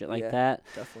universe and shit like Yeah. that.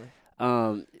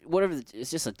 Definitely. Whatever, it's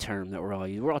just a term that we're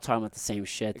all talking about the same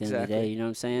shit at the end of the day, Exactly. you know what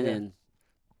I'm saying? Yeah. And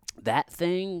that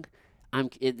thing,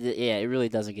 it really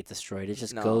doesn't get destroyed. It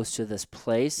just No. goes to this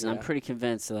place, and I'm Yeah. pretty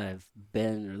convinced that I've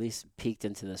been or at least peeked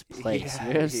into this place. Yeah,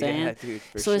 You know what I'm saying? Yeah, dude,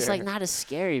 for So it's like sure. not as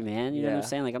scary, man. You know what I'm Yeah.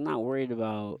 saying? Like I'm not worried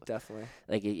about Definitely.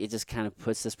 like it just kind of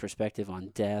puts this perspective on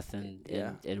death and,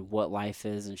 Yeah. and what life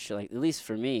is and shit. Like at least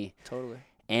for me. Totally.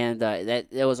 And that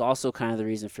was also kind of the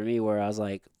reason for me where I was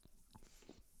like,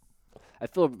 I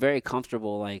feel very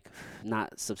comfortable like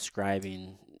not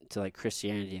subscribing to like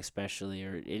Christianity especially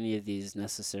or any of these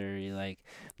necessary like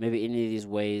maybe any of these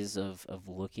ways of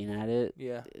looking at it.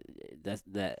 Yeah.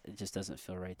 That it just doesn't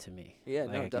feel right to me. Yeah.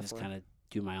 Like No. I can just Definitely. kind of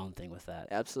do my own thing with that.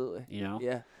 Absolutely. You know?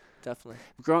 Yeah. Definitely.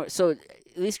 So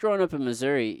at least growing up in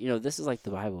Missouri, you know, this is like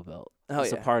the Bible Belt. Oh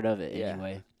It's yeah. a part of it Yeah.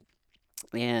 anyway.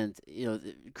 And you know,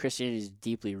 Christianity is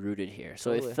deeply rooted here,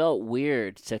 so Totally. it felt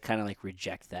weird to kind of like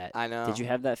reject that. I know. Did you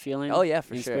have that feeling? Oh yeah,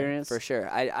 for experience? sure. For sure.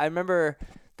 I remember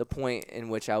the point in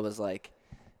which I was like,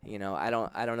 you know, I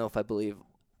don't know if I believe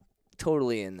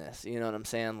totally in this. You know what I'm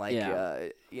saying? Like, Yeah.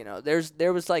 you know,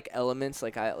 there was like elements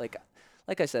like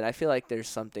I said, I feel like there's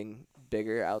something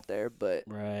bigger out there, but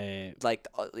Right. like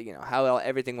you know how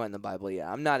everything went in the Bible. Yeah,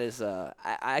 I'm not as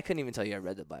I couldn't even tell you I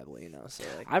read the Bible. You know, so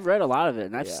like I've read a lot of it,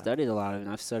 and I've Yeah. studied a lot of it,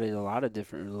 and I've studied a lot of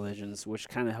different religions, which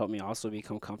kind of helped me also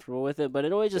become comfortable with it. But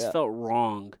it always just Yeah. felt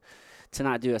wrong to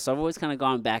not do it. So I've always kind of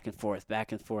gone back and forth,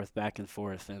 back and forth, back and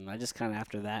forth, and I just kind of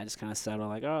after that, I just kind of settled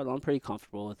like, oh, I'm pretty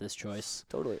comfortable with this choice.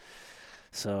 totally.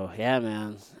 So yeah,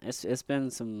 man, it's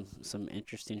been some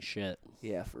interesting shit.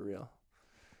 Yeah, for real.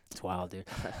 It's wild, dude.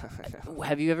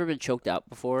 Have you ever been choked out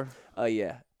before?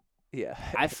 Yeah. Yeah.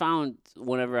 I found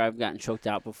whenever I've gotten choked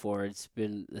out before, it's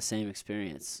been the same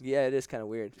experience, Yeah, it is kind of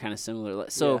weird. kind of similar.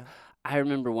 So Yeah. I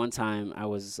remember one time I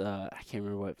was, I can't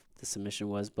remember what the submission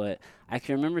was, but I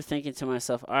can remember thinking to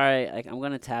myself, all right, like I'm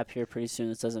gonna tap here pretty soon.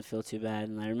 This doesn't feel too bad.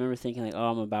 And I remember thinking like,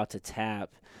 oh, I'm about to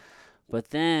tap, but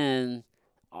then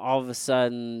all of a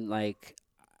sudden, like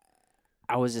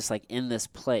I was just like in this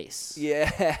place.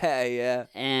 Yeah, yeah.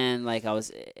 And like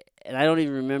and I don't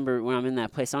even remember when I'm in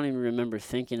that place. I don't even remember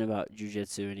thinking about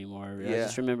jujitsu anymore. I Yeah.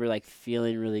 just remember like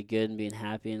feeling really good and being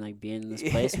happy and like being in this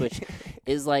place, which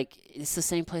is like it's the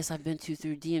same place I've been to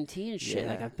through DMT and shit.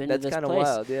 Like Yeah. I've been That's to this kinda place,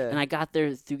 wild, yeah. and I got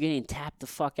there through getting tapped the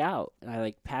fuck out, and I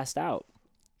like passed out.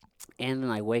 And then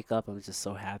I wake up, I'm just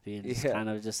so happy and just Yeah. kind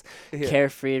of just Yeah.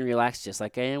 carefree and relaxed, just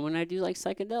like I am when I do like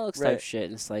psychedelics type Right. shit.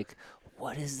 And it's like,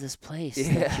 what is this place that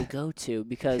Yeah. you go to?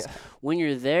 Because Yeah. when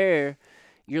you're there,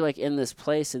 you're like in this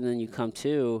place, and then you come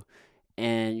to,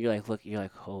 and you're like, look, you're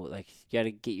like, oh, like you got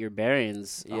to get your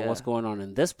bearings on what's Yeah. going on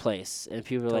in this place. And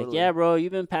people are like, Totally. yeah, bro,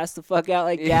 you've been passed the fuck out,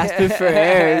 like Yeah. gasping for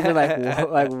air. And you're like,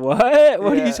 what? Like what?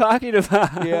 What are Yeah. you talking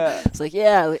about? Yeah. It's like,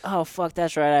 yeah, like, oh fuck,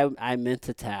 that's right. I meant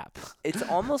to tap. It's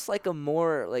almost like a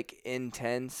more like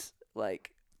intense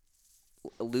like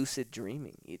lucid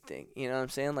dreaming, you'd think. You know what I'm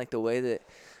saying? Like the way that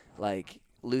like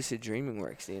lucid dreaming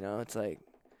works, you know? It's like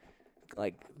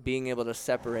being able to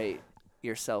separate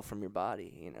yourself from your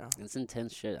body, you know? It's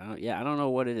intense shit. I don't know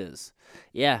what it is.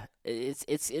 Yeah, it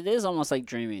is almost like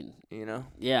dreaming. You know?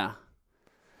 Yeah.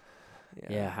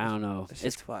 Yeah, I don't know. It's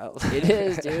It's just wild. it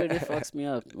is, dude. It fucks me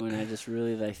up when I just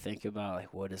really like think about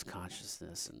like what is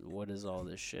consciousness and what is all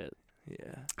this shit.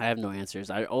 Yeah. I have no answers.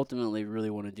 I ultimately really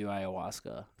want to do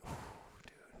ayahuasca.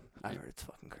 I've heard it's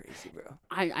fucking crazy, bro.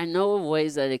 I know of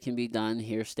ways that it can be done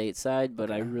here stateside, but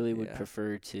I Okay, really would yeah.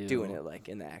 prefer to Doing it like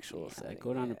in the actual yeah, setting.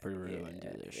 go down to yeah, Peru yeah, and do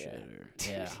this yeah. shit. Or,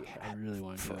 yeah, I really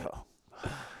want to do it. Bro.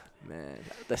 Man,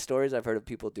 the stories I've heard of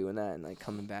people doing that and like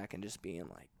coming back and just being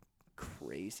like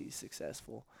crazy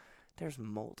successful. There's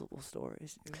multiple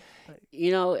stories, dude. Like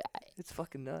You know, it's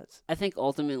fucking nuts. I think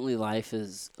ultimately life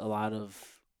is a lot of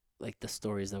like the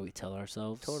stories that we tell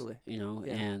ourselves. Totally. You know,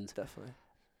 Yeah, and definitely.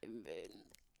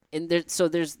 and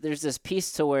there's this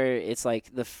piece to where it's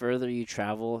like the further you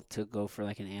travel to go for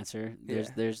like an answer,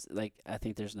 there's like I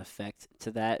think there's an effect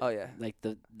to that. Oh yeah. Like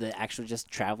the actual just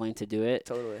traveling to do it.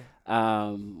 Totally.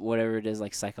 Whatever it is,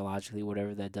 like psychologically,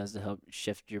 whatever that does to help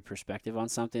shift your perspective on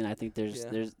something. I think there's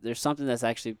something that's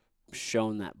actually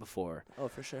shown that before. Oh,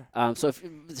 for sure. So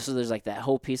there's like that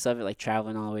whole piece of it, like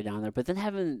traveling all the way down there, but then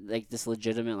having like this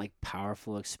legitimate, like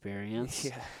powerful experience.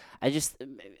 Yeah.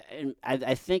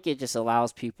 I think it just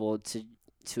allows people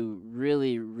to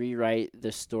really rewrite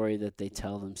the story that they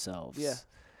tell themselves. Yeah.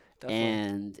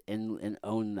 Definitely. And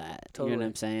own that. Totally. You know what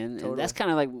I'm saying? Totally. And that's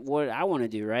kind of like what I want to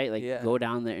do, right? Like go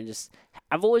down there and just.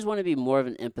 I've always wanted to be more of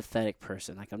an empathetic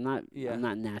person. Like I'm not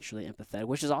naturally empathetic,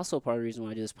 which is also part of the reason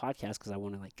why I do this podcast, because I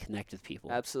want to like connect with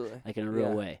people. Absolutely. Like in a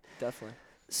real way. Definitely.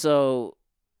 So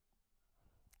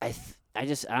I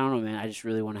don't know, man. I just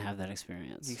really want to have that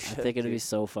experience. You should, I think it'd dude. be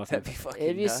so fucking. That'd be fucking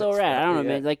It'd be nuts, so rad. I don't know, yeah.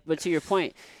 man. Like, but to your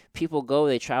point, people go,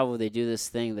 they travel, they do this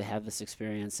thing, they have this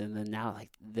experience, and then now like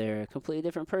they're a completely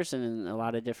different person in a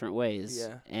lot of different ways.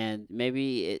 Yeah. And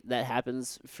maybe that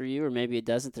happens for you, or maybe it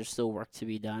doesn't. There's still work to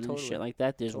be done and shit like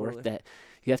that. There's work that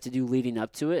you have to do leading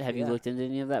up to it. Have you looked into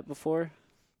any of that before?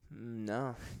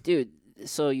 No. Dude,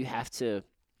 so you have to.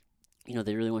 You know,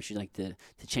 they really want you like to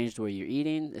change the way you're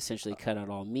eating, essentially cut out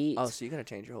all meat. Oh, so you're gonna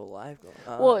change your whole life?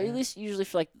 Well, at least usually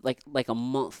for like a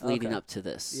month leading up to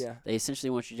this. Yeah. They essentially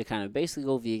want you to kind of basically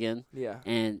go vegan. Yeah.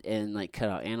 And like cut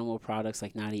out animal products,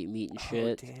 like not eat meat and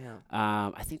shit. Oh,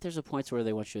 damn. I think there's a point where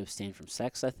they want you to abstain from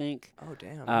sex, I think. Oh,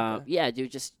 damn. Okay. Yeah,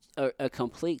 dude, just a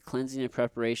complete cleansing and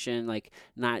preparation, like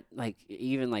not like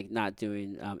even like not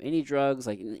doing any drugs,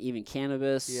 like even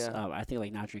cannabis. Yeah. I think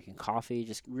like not drinking coffee,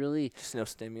 just really Just no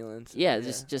stimulants. yeah.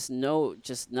 Just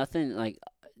nothing like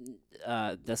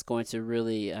that's going to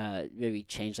really maybe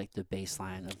change like the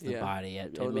baseline of the body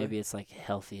and maybe it's like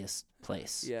healthiest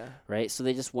place. Yeah. Right. So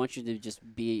they just want you to just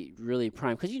be really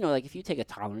prime, because you know, like if you take a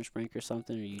tolerance break or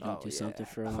something, or you don't do something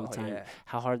for a long time,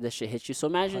 how hard this shit hits you. So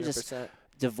imagine 100%. just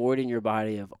devoiding your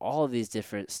body of all of these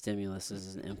different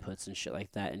stimuluses and inputs and shit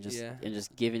like that, and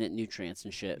just giving it nutrients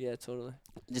and shit. Yeah, totally.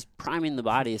 Just priming the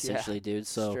body essentially, dude.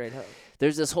 So straight up.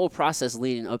 there's this whole process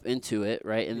leading up into it,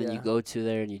 right? And then you go to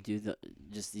there and you do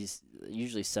these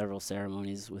usually several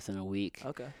ceremonies within a week.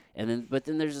 Okay. And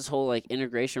then there's this whole like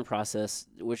integration process,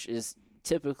 which is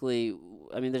typically,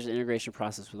 I mean, there's an integration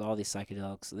process with all these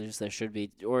psychedelics. There should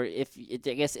be, or I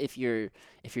guess if you're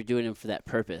doing them for that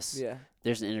purpose,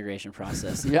 there's an integration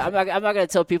process. I'm not gonna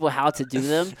tell people how to do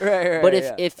them, right. But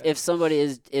if somebody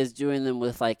is doing them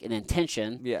with like an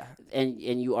intention, and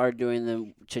you are doing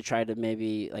them to try to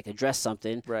maybe like address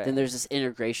something, then there's this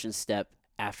integration step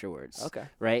afterwards. Okay.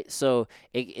 Right. So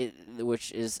it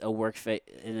which is a work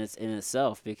in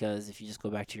itself, because if you just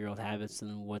go back to your old habits,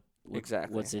 then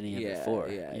what's any of it for?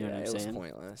 Yeah, you know what I'm saying? It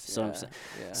was pointless. So I'm saying.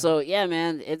 So yeah,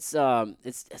 man, it's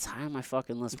high on my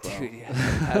fucking list, bro. Dude,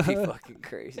 that'd be fucking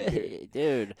crazy,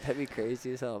 dude. That'd be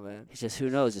crazy as hell, man. It's just, who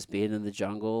knows? Just being in the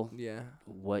jungle. Yeah.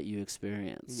 What you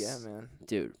experience. Yeah, man.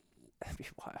 Dude. That'd be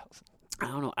wild. I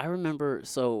don't know. I remember,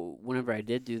 so whenever I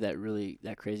did do that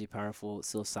crazy powerful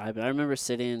psilocybin, I remember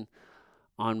sitting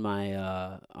on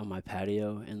my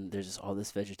patio, and there's just all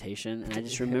this vegetation, and I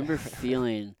just remember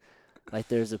feeling like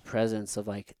there's a presence of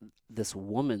like this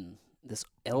woman, this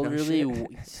elderly,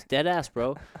 dead ass,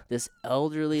 bro, this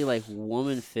elderly like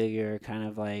woman figure, kind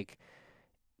of like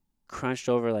crunched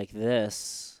over like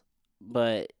this,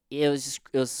 but it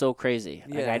was so crazy.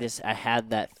 Like I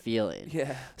had that feeling.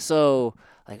 Yeah. So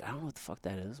like, I don't know what the fuck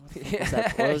that is.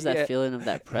 What was that feeling of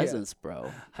that presence, bro?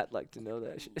 I'd like to know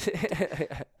that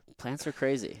shit. Plants are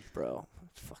crazy, bro.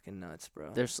 It's fucking nuts,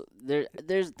 bro. There's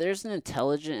an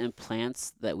intelligence in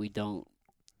plants that we don't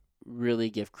really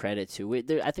give credit to.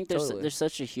 I think there's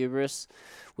such a hubris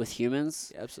with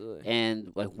humans. Yeah, absolutely.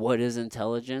 And like, what is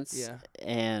intelligence? Yeah.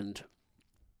 And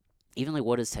even like,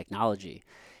 what is technology?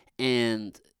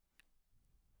 And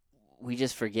we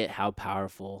just forget how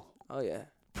powerful. Oh yeah.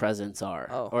 Presents are.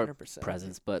 Oh, 100%. Or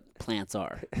presents, but plants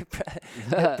are.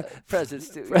 Presents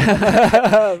too.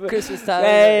 Christmas time.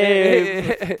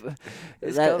 Hey,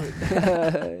 it's coming.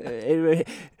 Anyway,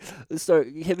 let's start.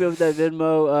 Hit me with that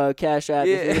Venmo Cash App.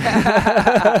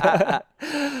 Yeah.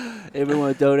 Everyone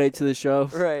want to donate to the show?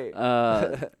 Right.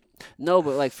 No,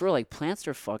 but like, for like, plants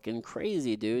are fucking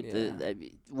crazy, dude. Yeah.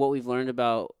 What we've learned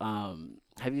about.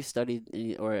 Have you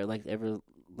studied or like ever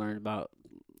learned about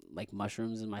like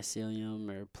mushrooms and mycelium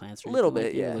or plants? Or a little bit,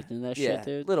 like, yeah. Looked into that shit,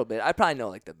 dude. A little bit. I probably know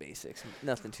like the basics.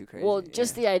 Nothing too crazy. Well,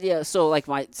 just the idea. So like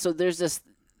so there's this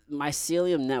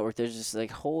mycelium network, there's just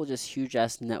like whole just huge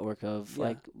ass network of Yeah.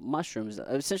 like mushrooms.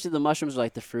 Essentially the mushrooms are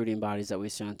like the fruiting bodies that we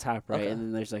see on top, right? Okay. And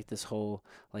then there's like this whole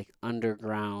like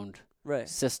underground Right.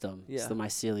 system. It's Yeah. the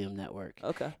mycelium network.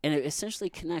 Okay. And it essentially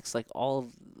connects like all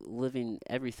of living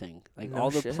everything. Like No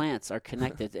all the shit. plants are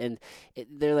connected, and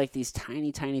they're like these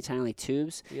tiny like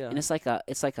tubes, Yeah. and it's like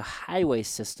a highway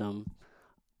system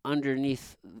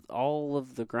underneath all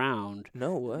of the ground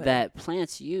No way. that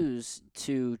plants use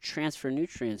to transfer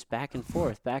nutrients back and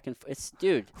forth, It's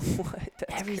dude, What?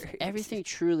 That's crazy. everything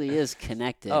truly is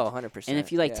connected. Oh, 100%. and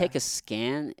if you like yeah. take a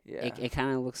scan, Yeah. it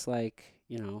kind of looks like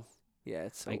Yeah,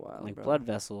 it's so like wild, like bro. blood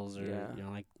vessels or Yeah.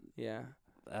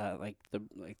 Yeah. like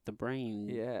the brain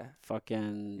Yeah.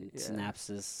 fucking Yeah.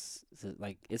 synapses,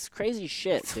 like it's crazy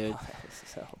shit, It's dude. wild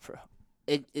as hell, bro.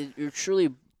 You're truly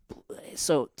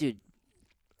so, dude.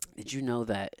 Did you know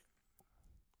that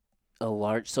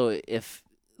if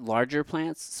larger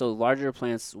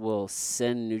plants will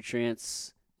send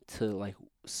nutrients to like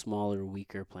smaller,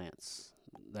 weaker plants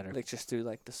that are Like just through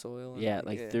like the soil. And, yeah,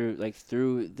 through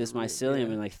this Root, mycelium yeah.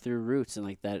 and like through roots and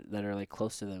like that are like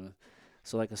close to them.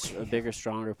 So like a bigger,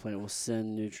 stronger plant will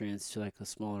send nutrients to like a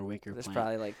smaller, weaker There's plant.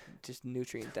 probably like just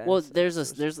nutrient dense. Well,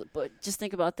 but just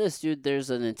think about this, dude. There's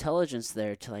an intelligence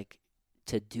there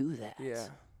to do that. Yeah.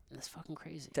 That's fucking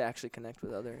crazy. To actually connect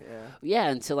with other. Yeah. Yeah,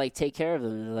 and to like take care of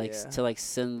them, and Yeah. to like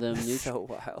send them That's nutrients. so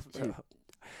wild, bro. Dude.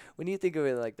 When you think of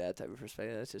it like that type of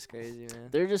perspective, that's just crazy, man.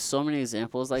 There are just so many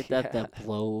examples like that Yeah. that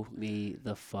blow me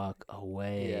the fuck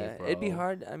away. Yeah, bro. it'd be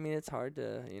hard. I mean, it's hard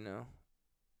to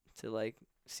to like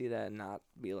see that and not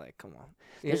be like, come on.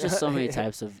 You There's just know? so many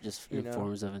types of just You know?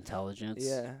 forms of intelligence.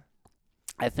 Yeah.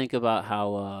 I think about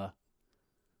how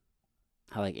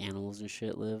like animals and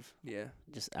shit live Yeah.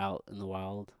 just out in the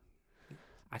wild.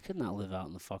 I could not live out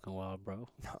in the fucking wild, bro.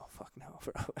 No, fuck no,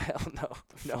 bro. Hell no.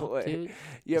 No Fuck, way. dude.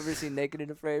 You ever seen Naked and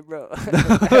Afraid, bro?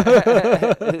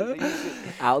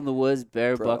 Out in the woods,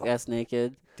 bare Bro. buck ass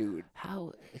naked. Dude,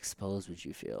 How exposed would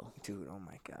you feel? oh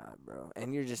my god, bro.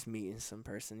 And you're just meeting some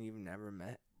person you've never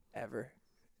met ever.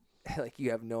 Like you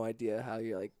have no idea how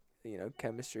you're like,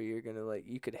 chemistry, you're gonna like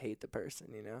you could hate the person,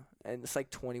 And it's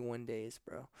like 21 days,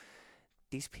 bro.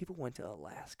 These people went to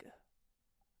Alaska.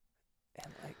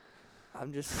 And like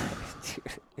I'm just like,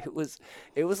 dude,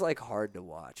 it was like hard to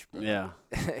watch, bro. Yeah,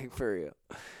 Like, for real.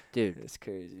 dude. It's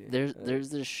crazy. There's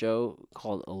this show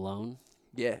called Alone.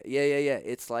 Yeah.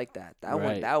 It's like that.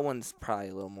 Right. That one's probably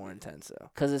a little more intense though.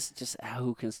 Because it's just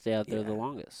who can stay out there the Yeah.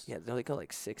 longest. Yeah, they go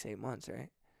like 6-8 months, right?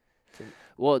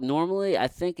 Well, normally I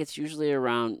think it's usually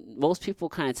around. Most people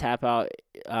kind of tap out,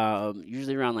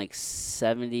 usually around like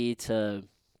 70 to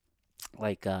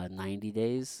like 90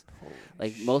 days. Holy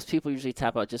Like shit. most people usually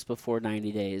tap out just before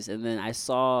 90 days. And then I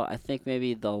think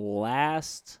maybe the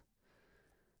last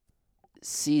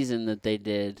season that they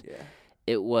did, Yeah.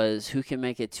 it was who can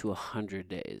make it to 100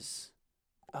 days.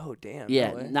 Oh damn. Yeah,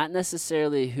 No way. not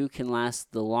necessarily who can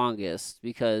last the longest,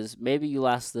 because maybe you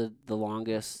last the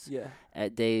longest Yeah.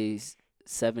 at days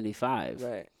 75.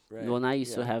 Right. Right. Well, now you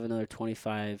still yeah. have another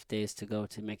 25 days to go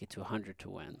to make it to 100 to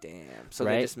win. Damn. So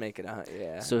Right? they just make it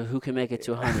yeah. So who can make it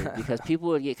to 100? Because people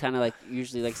would get kind of like,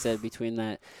 usually like I said, between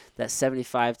that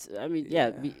 75 I mean,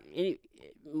 Yeah.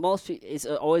 most people, it's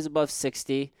always above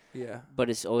 60, yeah. but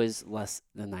it's always less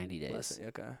than 90 days.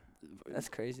 Okay. That's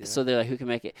crazy. So they're like, who can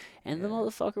make it? And the Yeah.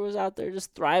 motherfucker was out there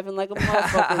just thriving like a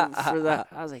motherfucker for that.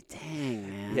 I was like, dang,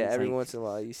 man. yeah, It's every like, once in a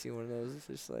while you see one of those. It's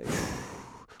just like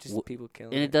just people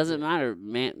killing. and it doesn't matter,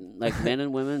 man. Like men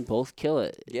and women both kill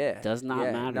it. Yeah. It does not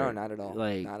yeah. matter. No, not at all.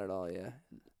 Like- not at all. Yeah.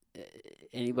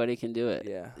 Anybody can do it.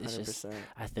 Yeah. It's 100%. just-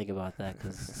 I think about that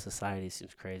because society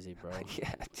seems crazy, bro.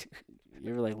 yeah. Dude.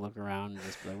 You ever like look around and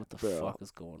just be like, what the Bro, fuck is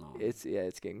going on? It's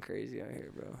getting crazy out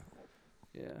here, bro.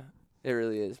 Yeah, it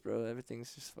really is, bro.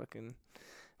 Everything's just fucking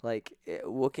like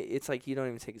it's like you don't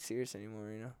even take it serious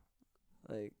anymore,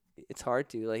 Like it's hard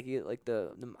to like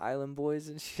the Island Boys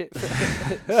and shit,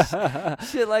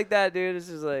 shit like that, dude. It's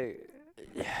just like,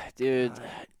 Dude, God.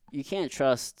 you can't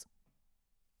trust,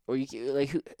 or like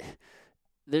who.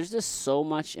 There's just so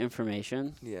much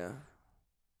information. yeah,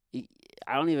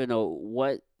 I don't even know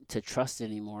what to trust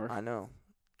anymore. I know.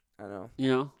 You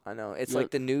know? It's You're-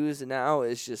 like the news now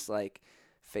is just like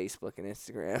Facebook and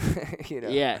Instagram,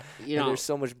 Yeah, you and know. there's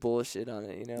so much bullshit on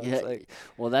it, Yeah, It's like,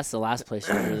 well, that's the last place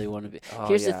you really want to be. oh,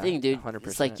 Here's the yeah, thing, dude. 100%.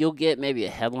 It's like you'll get maybe a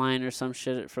headline or some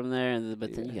shit from there,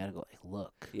 but then you Yeah. gotta go like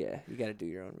look. yeah, you gotta do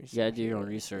your own research. You gotta do your own Yeah,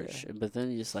 research, yeah. but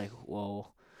then you just like,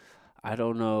 well, I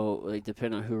don't know. Like,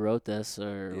 depending on who wrote this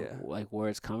or Yeah. like where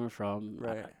it's coming from.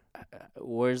 Right.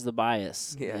 Where's the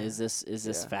bias? Yeah. Is this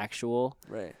Yeah. factual?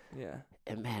 Right. Yeah.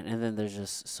 And man, and then there's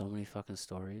just so many fucking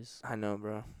stories. I know,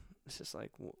 bro. It's just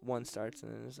like one starts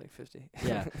and then it's like 50.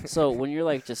 Yeah. So when you're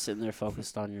like just sitting there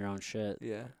focused on your own shit,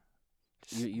 Yeah.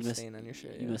 you miss Staying on your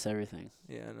shit. you miss everything.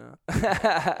 Yeah, I know.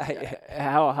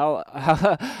 How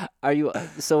are you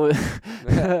so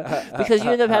because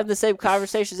you end up having the same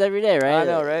conversations every day, right? I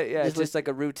know, right? Yeah, it's Just just like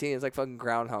a routine. It's like fucking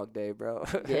Groundhog Day, bro.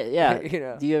 Yeah. You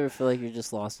know. Do you ever feel like you're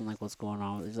just lost in like what's going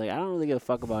on? It's like I don't really give a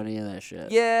fuck about any of that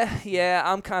shit. Yeah.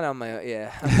 I'm kind of on my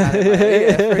yeah. I'm kinda on my,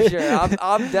 yeah, for sure.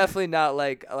 I'm definitely not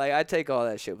like I take all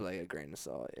that shit with like a grain of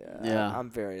salt. Yeah. Yeah. I'm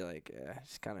very like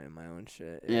just kind of in my own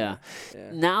shit. Yeah.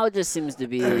 Yeah. Now it just seems to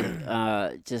be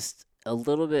just a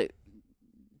little bit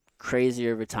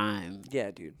crazier of a time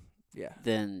Yeah, dude. Yeah.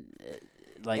 than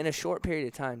like In a short period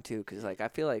of time too, because like I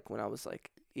feel like when I was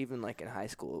like even like in high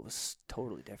school, it was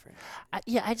totally different.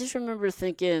 I just remember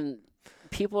thinking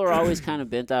people are always kind of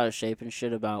bent out of shape and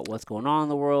shit about what's going on in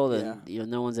the world, and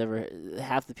no one's ever.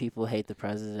 Half the people hate the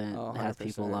president, half the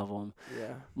people love him.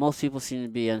 Yeah. Most people seem to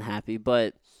be unhappy,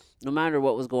 but no matter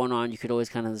what was going on, you could always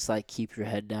kind of just like keep your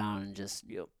head down and just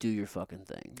do your fucking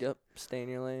thing. Yep. Stay in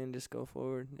your lane, just go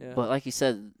forward. Yeah. But like you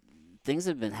said, things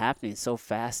have been happening so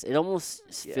fast. It almost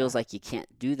feels like you can't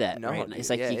do that right now. It's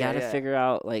like you got to figure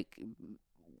out like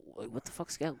what the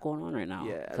fuck's going on right now?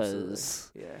 Yeah,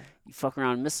 because yeah, you fuck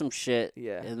around and miss some shit.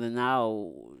 Yeah. And then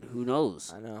now, who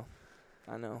knows? I know.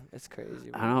 It's crazy.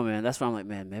 I know, man. That's why I'm like,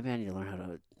 man, maybe I need to learn how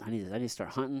to. I need to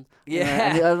start hunting. Yeah.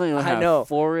 I need to learn how to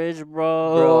forage,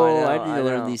 bro. I need to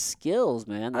learn these skills,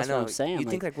 man. That's what I'm saying. You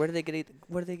think like where do they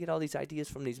get all these ideas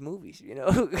from these movies? You know,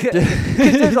 'cause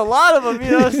there's a lot of them.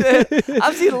 You know what I'm saying?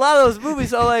 I've seen a lot of those movies.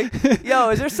 So like,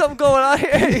 yo, is there something going on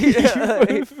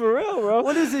here? For real, bro.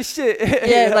 What is this shit?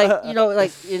 Yeah,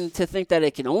 like and to think that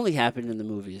it can only happen in the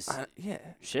movies. Yeah.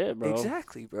 Shit, bro.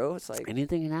 Exactly, bro. It's like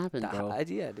anything can happen, bro. The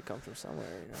idea had to come from somewhere.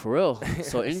 You know? For real.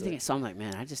 So anything. So I'm like,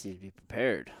 man, I just need to be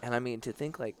prepared. And I mean, to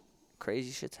think like crazy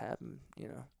shit's happen, you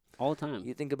know, all the time.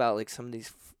 You think about like some of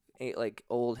these like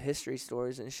old history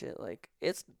stories and shit. Like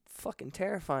it's fucking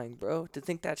terrifying, bro. To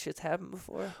think that shit's happened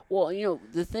before. Well, you know,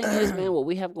 the thing is, man, what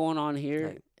we have going on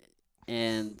here,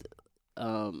 and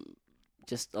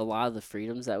just a lot of the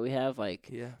freedoms that we have,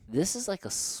 like, this is like a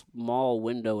small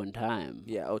window in time.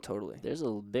 Yeah, oh, totally. There's a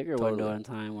bigger window in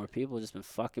time where people have just been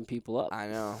fucking people up. I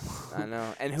know.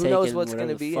 And who knows what's going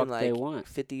to be in like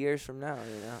 50 years from now,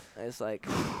 you know? It's like,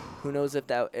 who knows if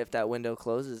that window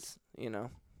closes, you know?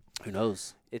 Who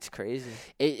knows? It's crazy.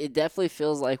 It definitely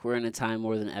feels like we're in a time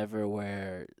more than ever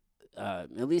where,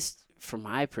 at least from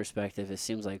my perspective, it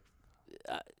seems like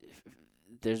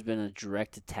there's been a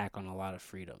direct attack on a lot of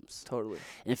freedoms. Totally.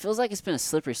 And it feels like it's been a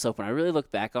slippery slope when I really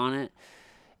look back on it.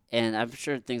 And I'm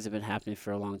sure things have been happening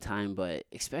for a long time, but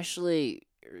especially,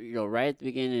 you know, right at the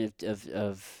beginning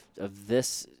of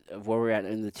this, of where we're at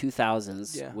in the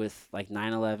 2000s with like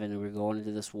 9/11 and we're going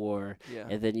into this war. Yeah.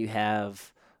 And then you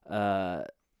have the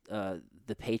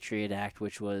Patriot Act,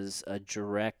 which was a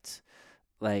direct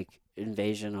like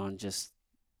invasion on just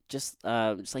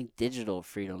like digital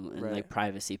freedom and like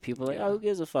privacy. People are like, oh, who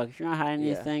gives a fuck if you're not hiding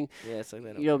anything? Yeah, it's like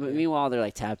that. You know, but meanwhile they're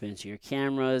like tapping into your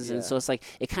cameras, and so it's like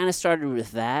it kind of started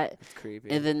with that. It's creepy.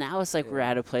 And then now it's like we're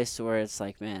at a place to where it's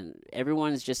like, man,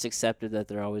 everyone's just accepted that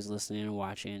they're always listening and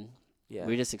watching. Yeah,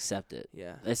 we just accept it.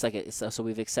 Yeah, it's like so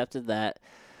we've accepted that.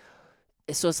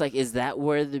 So it's like, is that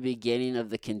where the beginning of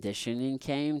the conditioning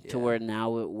came to where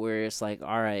now where it's like,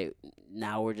 all right,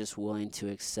 now we're just willing to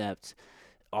accept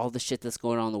all the shit that's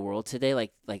going on in the world today,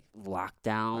 like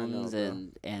lockdowns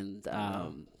and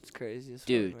it's crazy as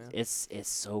dude, fuck, man. it's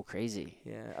so crazy.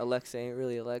 Yeah, Alexa ain't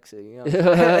really Alexa, you know.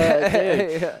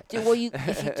 Dude, well,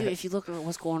 if you look at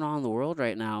what's going on in the world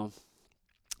right now,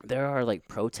 there are like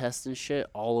protests and shit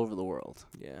all over the world.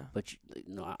 Yeah, but you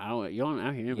don't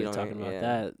hear anybody talking about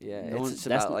that. Yeah, it's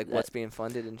about like what's being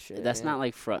funded and shit. That's not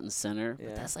like front and center,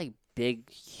 but that's like big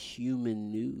human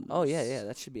news. Oh yeah,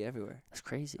 that should be everywhere. That's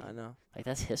crazy. I know. Like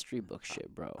that's history book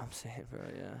shit, bro. I'm saying, bro,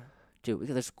 yeah. Dude,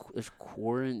 there's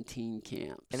quarantine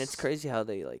camps, and it's crazy how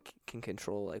they like can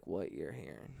control like what you're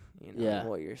hearing, you know, and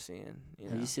what you're seeing.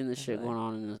 Have you seen this shit going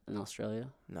on in Australia?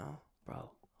 No, bro.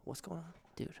 What's going on,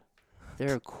 dude?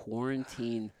 There are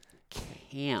quarantine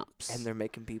camps, and they're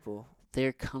making people.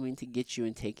 They're coming to get you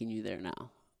and taking you there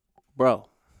now, bro.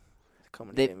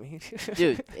 Coming to get me,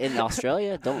 dude. In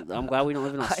Australia, I'm glad we don't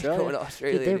live in Australia. I go to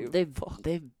Australia, dude,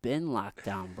 they've been locked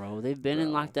down, bro. They've been in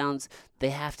lockdowns. They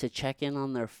have to check in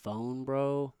on their phone,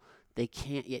 bro. They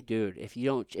can't yet, dude. If you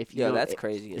don't, that's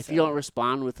crazy. If you don't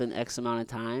respond within X amount of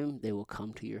time, they will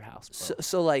come to your house, bro.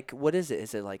 So like, what is it?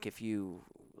 Is it like if you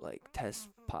like test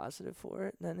positive for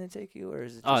it, then they take you, or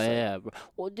is it? Just yeah, bro.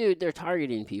 Well, dude, they're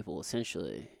targeting people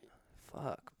essentially.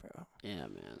 Fuck, bro. Yeah,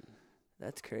 man.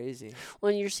 That's crazy.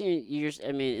 When you're seeing,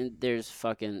 I mean, and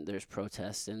there's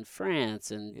protests in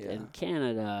France and Yeah.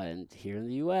 Canada and here in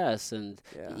the U.S. and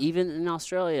Yeah. even in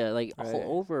Australia, like Right.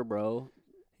 all over, bro.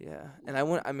 Yeah. And I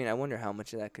wonder how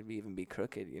much of that could even be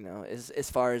crooked, you know, as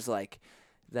far as like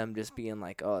them just being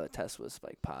like, oh, the test was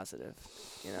like positive,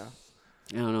 you know?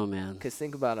 I don't know, man. Because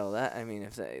think about all that. I mean,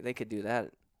 if they could do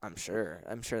that, I'm sure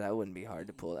that wouldn't be hard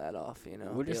to pull that off, you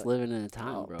know? We're Be just like, living in a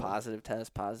time, oh, bro. positive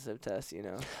test, you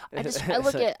know? I just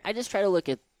It's like- I just try to look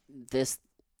at this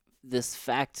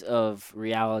fact of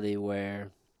reality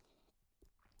where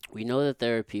we know that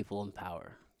there are people in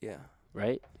power, Yeah.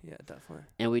 right? Yeah, definitely.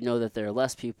 And we know that there are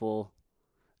less people.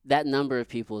 That number of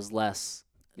people is less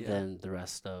Yeah. than the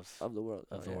rest of Of the world.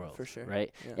 the yeah, world, for sure.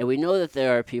 right? Yeah. And we know that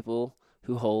there are people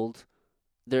who hold.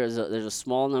 There's a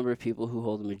small number of people who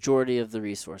hold the majority of the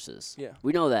resources. Yeah.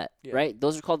 We know that, Yeah. right?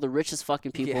 Those are called the richest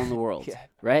fucking people Yeah. in the world, Yeah.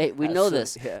 right? We know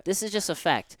this. Absolutely. Yeah. This is just a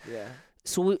fact. Yeah.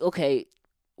 So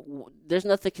there's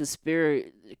nothing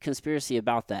conspiracy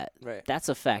about that. Right. That's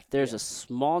a fact. There's Yeah. a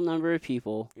small number of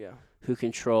people Yeah. who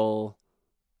control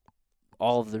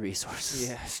all of the resources.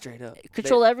 Yeah. Straight up.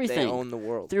 Control They everything own the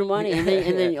world through money, and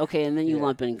then you Yeah.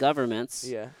 lump in governments,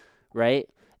 Yeah. right?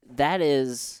 That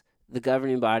is the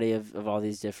governing body of all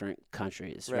these different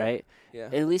countries, Right. right? Yeah.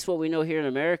 At least what we know here in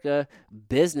America,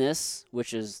 business,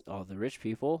 which is all the rich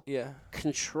people, Yeah.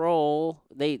 control.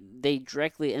 They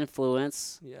directly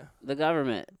influence Yeah. the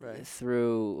government Right.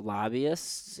 through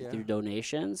lobbyists, Yeah. through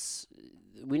donations.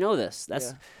 We know this.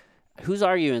 That's yeah. who's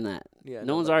arguing that. Yeah.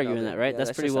 no one's arguing that, right? Yeah,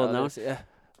 That's pretty just well how it known. is, Yeah.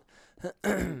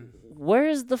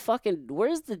 Where's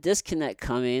the disconnect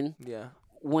coming Yeah.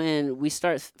 when we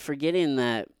start forgetting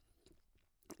that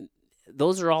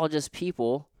those are all just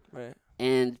people, Right.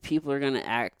 and people are going to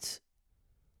act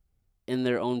in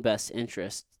their own best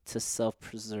interest to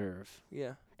self-preserve.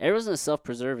 Yeah. Everyone's going to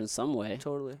self-preserve in some way,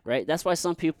 Totally. right? That's why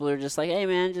some people are just like, hey,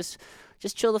 man, just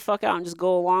chill the fuck out and just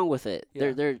go along with it.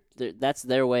 Yeah. They're that's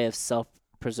their way of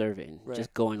self-preserving, Right.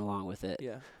 just going along with it.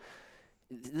 Yeah.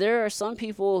 There are some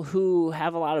people who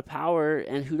have a lot of power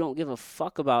and who don't give a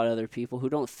fuck about other people, who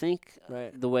don't think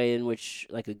Right. the way in which,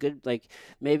 like,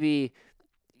 maybe,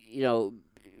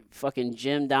 fucking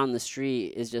Jim down the street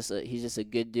is he's just a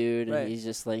good dude, and Right. he's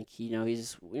just like, he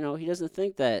doesn't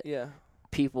think that Yeah.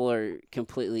 people are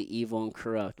completely evil and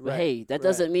corrupt. But Right, hey, that right.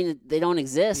 doesn't mean that they don't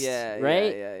exist, Yeah.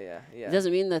 right? Yeah. It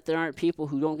doesn't mean that there aren't people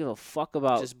who don't give a fuck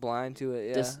about Just blind to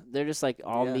it. Yeah. they're just like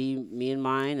all Yeah. me and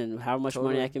mine, and how much money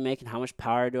Totally. I can make and how much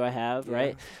power do I have, Yeah.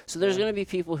 right? So there's Yeah. going to be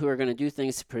people who are going to do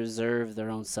things to preserve their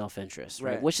own self-interest,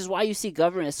 right? Right. Which is why you see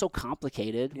government is so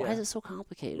complicated. Why Yeah. is it so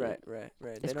complicated? Right.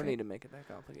 They It's don't cra- need to make it that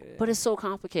complicated. But it's so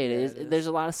complicated. Yeah, It's- it there's is.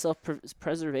 a lot of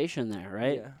self-preservation there,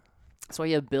 right? Yeah. That's why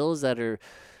you have bills that are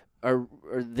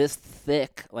this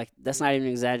thick, like that's not even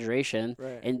an exaggeration,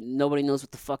 Right. and nobody knows what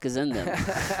the fuck is in them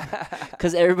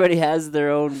because everybody has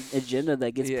their own agenda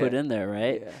that gets put Yeah. in there,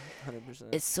 right? Yeah.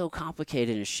 100%. It's so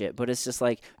complicated and shit, but it's just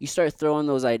like you start throwing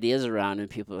those ideas around, and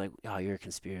people are like, "Oh, you're a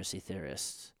conspiracy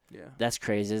theorist. Yeah. That's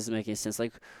crazy. This doesn't make any sense."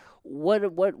 Like,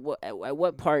 at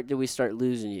what part do we start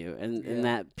losing you? And Yeah.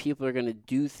 that people are gonna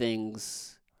do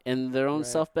things in their own Right.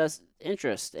 self-best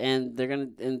interest, and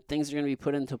things are gonna be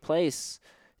put into place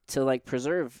to like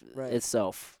preserve Right.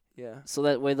 itself, Yeah. so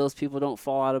that way those people don't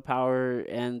fall out of power.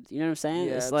 And you know what I'm saying?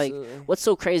 Yeah. It's like, absolutely. what's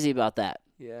so crazy about that?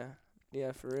 Yeah.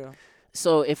 Yeah. For real.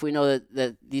 So if we know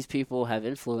that these people have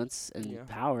influence and Yeah.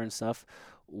 power and stuff,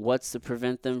 what's to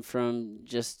prevent them from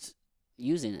just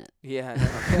using it? Yeah.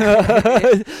 I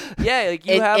know. Yeah. Like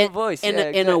you have a voice. in Yeah, a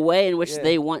exactly. way in which Yeah.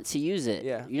 they want to use it.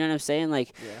 Yeah. You know what I'm saying?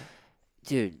 Like, Yeah.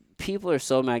 dude, people are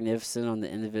so magnificent on the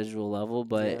individual level,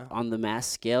 but Yeah. on the mass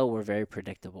scale, we're very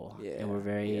predictable. Yeah, And we're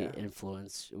very yeah.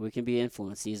 influenced. We can be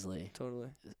influenced easily. Totally.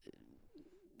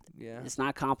 Yeah. It's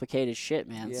not complicated shit,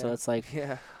 man. So Yeah. it's like,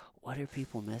 Yeah. what are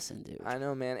people missing, dude? I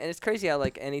know, man. And it's crazy how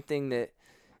like anything that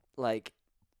like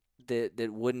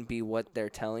that wouldn't be what they're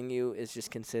telling you is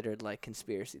just considered like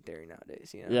conspiracy theory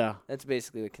nowadays, you know? Yeah. That's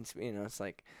basically what it's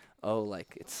like, oh,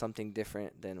 like it's something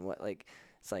different than what like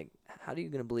it's like how are you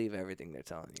gonna believe everything they're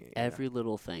telling you? You know? Every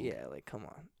little thing. Yeah, like come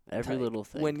on. Every Like, little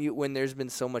thing. when there's been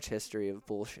so much history of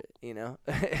bullshit, you know?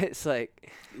 It's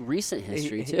like Recent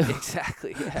history, too.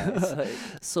 Exactly. Yeah. It's like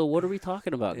So what are we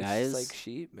talking about, it's guys? just like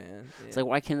sheep, man. Yeah. It's like,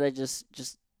 why can't I just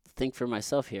think for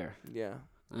myself here? yeah.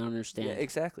 I don't understand. Yeah,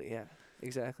 exactly. Yeah.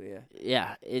 Exactly. Yeah.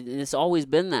 Yeah, it's always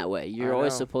been that way. You're I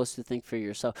always know. supposed to think for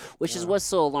yourself, which is Yeah. what's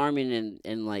so alarming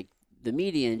in like the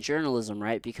media and journalism,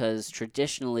 right? Because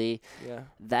traditionally, Yeah.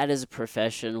 that is a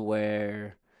profession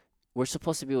where we're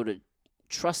supposed to be able to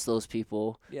trust those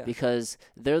people Yeah. because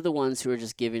they're the ones who are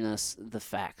just giving us the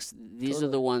facts. These are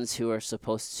Totally. the ones who are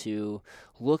supposed to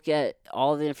look at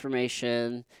all the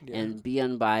information Yeah. and be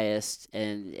unbiased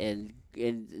and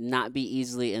not be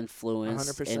easily influenced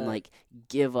 100%. and like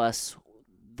give us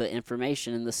the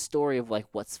information and the story of like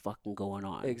what's fucking going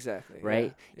on. Exactly.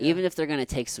 Right? Yeah. Even if they're gonna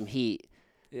take some heat,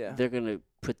 Yeah. they're gonna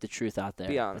put the truth out there.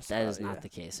 Be honest but that about is it, not yeah. the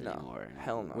case No, anymore.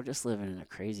 hell no. We're just living in a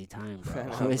crazy time, I bro.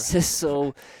 know, It's bro. just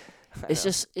so. I It's know.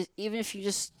 just even if you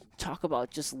just talk about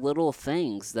just little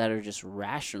things that are just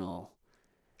rational.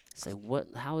 It's like what?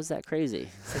 How is that crazy?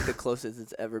 It's like the closest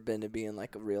it's ever been to being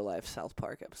like a real life South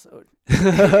Park episode.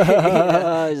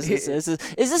 Is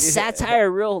this satire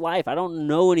of real life? I don't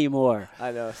know anymore.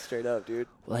 I know, straight up, dude.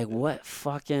 Like what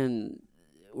fucking?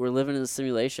 We're living in a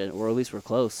simulation, or at least we're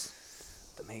close.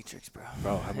 The Matrix, bro.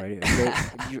 Bro, I'm ready.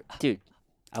 Dude,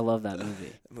 I love that movie.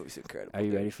 That movie's incredible. Are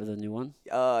you dude. ready for the new one?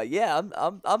 Yeah,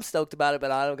 I'm stoked about it,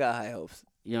 but I don't got high hopes.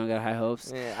 You don't got high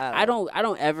hopes? Yeah, I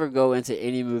don't ever go into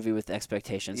any movie with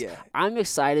expectations. Yeah, I'm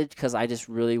excited because I just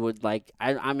really would like.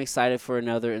 I'm excited for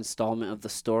another installment of the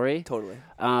story. totally.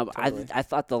 I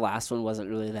thought the last one wasn't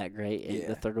really that great, and Yeah.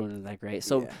 the third one wasn't that great.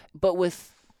 So, Yeah. but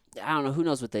with I don't know who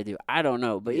knows what they do. I don't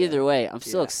know, but Yeah. either way, I'm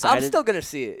still Yeah. excited. I'm still gonna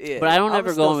see it. Yeah, but I don't I'm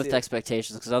ever still go in with see it.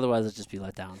 expectations because otherwise I'll just be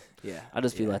let down. Yeah, I'll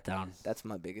just be yeah. let down. That's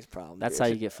my biggest problem. That's dude.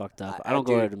 how you get fucked up. I I don't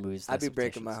go do. to movies. with I'd be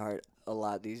breaking my expectations. heart a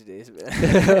lot these days,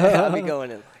 man. I'll be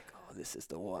going in like, oh, this is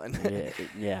the one.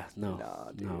 Yeah, no, Nah,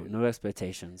 no, dude. no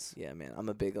expectations. Yeah, man. I'm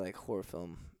a big like horror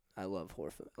film. I love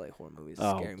horror movies,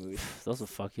 Oh, scary movies. Those will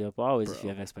fuck you up always if you Bro,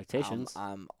 have expectations.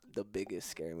 I'm the biggest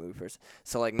scary movie person.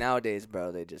 So like nowadays,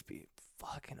 bro, they just be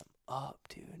fucking them up,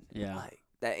 dude. Yeah. Like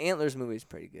that Antlers movie is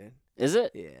pretty good. Is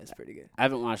it? Yeah, it's pretty good. I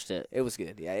haven't watched it. It was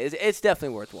good. Yeah, it's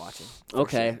definitely worth watching. for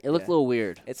Okay, sure. it looked Yeah. a little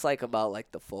weird. It's like about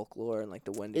like the folklore and like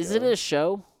the Wendigo. Is it a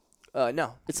show?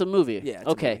 No. It's a movie. Yeah. It's a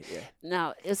Okay. movie, yeah.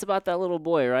 Now it's about that little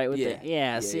boy, right? With Yeah. The,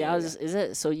 yeah. Yeah, See, yeah, I was yeah. just. Is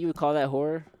it? So you would call that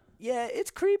horror? Yeah, it's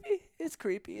creepy. It's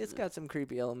creepy. It's got some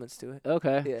creepy elements to it.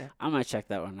 Okay. Yeah. I might check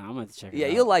that one out. I'm gonna have to check it Yeah,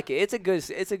 out. you'll like it. It's a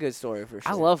good story for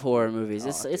sure. I love horror movies. Oh,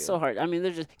 It's dude. so hard. I mean,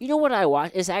 they're just. You know what I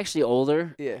watch? It's actually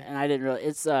older. Yeah. And I didn't really.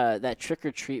 It's that Trick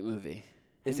or Treat movie.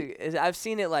 I've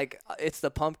seen it like it's the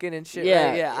pumpkin and shit. Yeah,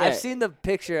 right? Yeah. yeah. I've seen the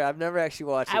picture. I've never actually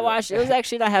watched it. I though. watched. It was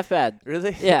actually not half bad.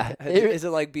 Really? Yeah. Is it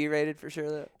like B-rated for sure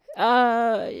though?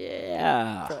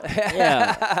 Yeah.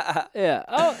 Yeah. Yeah.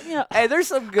 Oh, you know. Hey, there's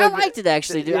some good. I liked it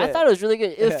actually, dude. I Yeah. thought it was really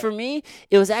good. Yeah. For me,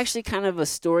 it was actually kind of a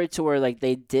story to where like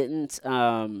they didn't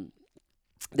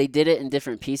they did it in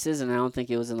different pieces, and I don't think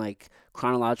it was in like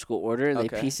chronological order. And Okay.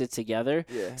 They pieced it together.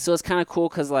 Yeah. So it's kind of cool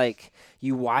because like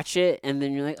you watch it and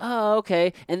then you're like, oh,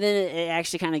 okay, and then it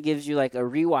actually kind of gives you like a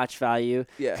rewatch value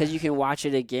Yeah. because you can watch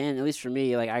it again. At least for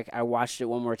me, like I watched it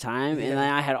one more time, and Yeah.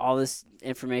 then I had all this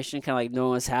information, kind of like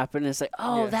knowing what's happening. It's like,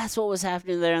 oh, Yeah. that's what was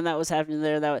happening there, and that was happening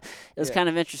there. It was Yeah. kind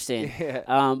of interesting.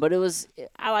 Yeah. But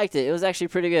I liked it. It was actually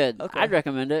pretty good. Okay. I'd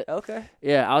recommend it. Okay.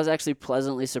 Yeah, I was actually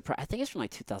pleasantly surprised. I think it's from like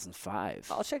 2005.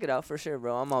 I'll check it out for sure,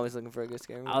 bro. I'm always looking for a good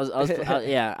scary movie.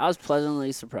 I was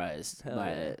pleasantly surprised Hell by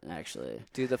yeah. it, actually.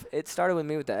 Dude, it started with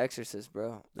me with The Exorcist,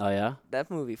 bro. Oh yeah, That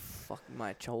movie fucked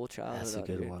my whole childhood that's a up,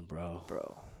 good dude. one, bro.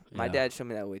 Bro. My Yeah. dad showed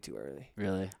me that way too early.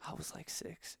 Really? I was like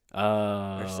 6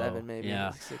 Oh, or 7 maybe.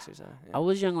 Yeah, Like 6 or 7. Yeah. I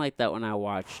was young like that when I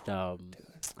watched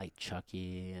like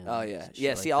Chucky. And Oh yeah, shit yeah.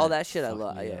 like See all that shit I fucked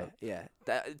love. me Yeah, up.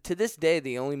 yeah. To this day,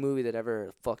 the only movie that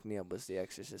ever fucked me up was The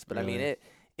Exorcist. But I mean, Really?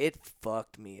 it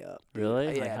fucked me up. dude.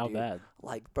 Really? Yeah, Like how dude. bad?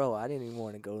 Like, bro, I didn't even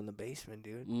want to go in the basement,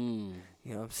 dude. Mm,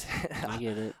 You know what I'm saying? I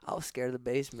get it, I was scared of the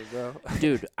basement, bro.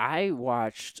 dude. I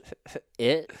watched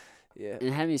it, Yeah. and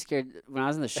it had me scared. When I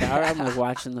was in the shower, I'm like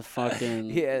watching the fucking.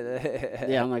 Yeah.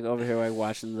 Yeah, I'm like over here like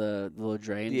watching the little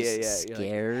drain. Yeah, just yeah.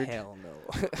 You're like, Scared. hell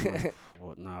no. I'm like,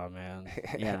 well, no, man.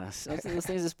 Yeah, those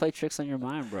things just play tricks on your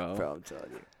mind, bro. Bro, I'm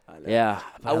telling you. I know. Yeah,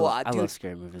 but I dude, love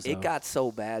scary movies. It though. got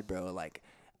so bad, bro. Like,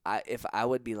 if I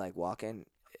would be like walking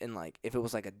and like if it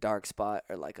was like a dark spot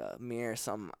or like a mirror or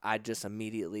something, I'd just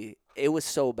immediately. It was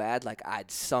so bad, like I'd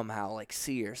somehow like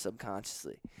see her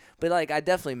subconsciously. But like I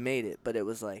definitely made it, but it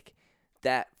was like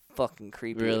that fucking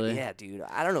creepy. Really? Yeah, dude.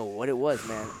 I don't know what it was,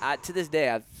 man. To this day,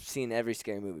 I've seen every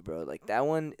scary movie, bro. Like that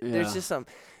one. There's Yeah. just some.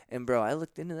 And bro, I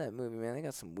looked into that movie, man. They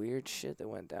got some weird shit that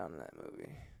went down in that movie.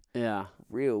 Yeah.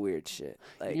 Real weird shit.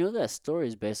 Like You know that story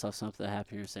is based off something that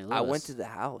happened here in St. Louis. I went to the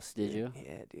house. Did dude. you?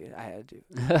 Yeah, dude. I had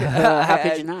to. How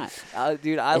could you not?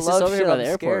 Dude, I It's just love over shit here by the I'm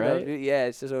airport, scared of, right? dude. Yeah,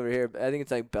 it's just over here. I think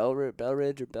it's like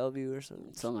Belridge or Bellevue or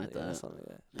something. Something like Yeah, that. something like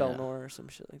that. Yeah. Belnor or some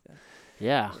shit like that.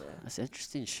 Yeah. That's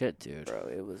interesting shit, dude. Bro,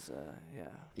 it was yeah.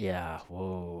 Yeah.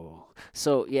 Whoa.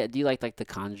 So yeah, do you like the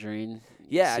Conjuring?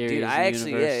 Yeah, series dude. and I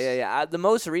actually, universe? yeah. The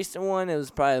most recent one, it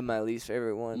was probably my least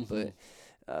favorite one, Mhm.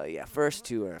 but yeah, first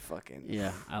two are fucking.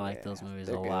 Yeah, I like yeah, those movies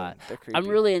they're a good. lot. They're creepy. I'm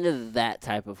really into that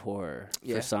type of horror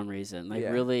Yeah. for some reason. Like Yeah.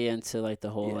 really into the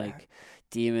whole Yeah.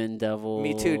 demon devil.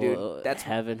 Me too, dude. That's-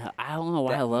 heaven. I don't know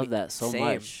why I love that so same,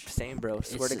 much. Same, bro.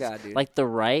 Swear to It's God, dude. Like The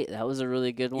Right, that was a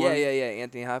really good one. yeah.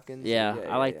 Anthony Hopkins. Yeah,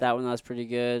 I like that one. That was pretty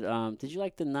good. Did you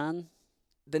like The Nun?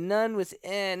 The Nun was,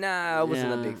 nah, I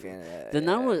wasn't a Yeah. big fan of that. The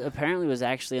Nun was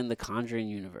actually in the Conjuring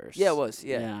universe. Yeah, it was.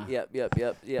 Yeah. Yeah.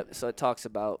 Yep. So it talks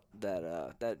about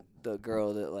that the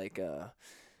girl that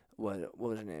what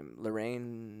was her name?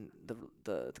 Lorraine,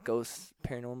 the ghost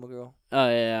paranormal girl. Oh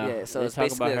yeah. Yeah. So They it's talk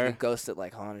basically about like her. a ghost that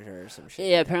haunted her or some shit.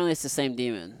 Yeah, apparently it's the same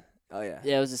demon. Oh yeah.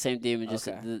 Yeah, it was the same demon. Just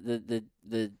Okay.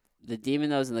 the demon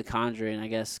that was in the Conjuring, I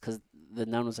guess, because the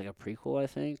Nun was like a prequel, I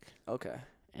think. Okay.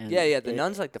 And Yeah. The it-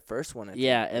 Nun's like the first one. I think.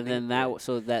 Yeah, I and think, then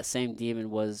so that same demon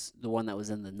was the one that was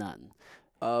in the Nun,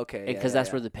 Oh, okay. because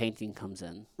that's where the painting comes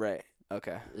in. Right.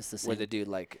 Okay. It's the same. Where the dude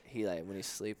he when he's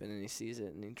sleeping and he sees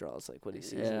it and he draws what he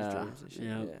sees in his Yeah, dreams and shit.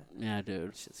 yeah, Yeah. yeah, dude.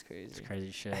 It's just crazy. It's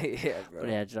crazy shit. yeah, bro. But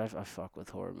yeah, dude, I fuck with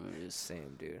horror movies.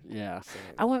 Same, dude. Yeah. Same.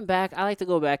 I went back. I like to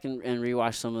go back and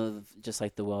rewatch some of just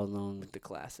the well-known, With the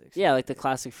classics. yeah, the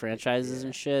classic franchises Yeah.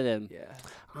 and shit. And Yeah.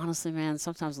 honestly, man,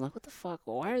 sometimes I'm like, what the fuck?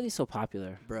 Why are these so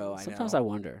popular? Bro, I Sometimes know. I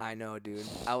wonder. I know, dude.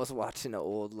 I was watching an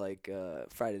old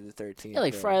Friday the 13th. Yeah,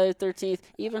 like Friday the 13th,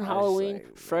 even I was Halloween,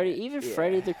 like, Freddy, man, even yeah.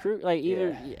 Freddy the Crew, like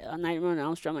even Yeah. Nightmare on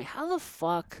Elm Street. I'm like, how the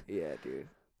fuck Yeah, dude.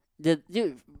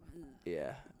 dude?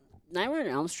 Yeah. Nightmare on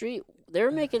Elm Street, they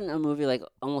were making a movie like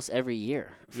almost every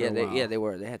year. For a while. They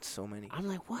were. They had so many. I'm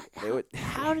like, what? They How, would-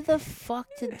 how the fuck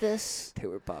did this They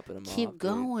were popping them keep off. dude.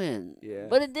 going? Yeah.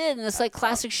 But it did, and it's like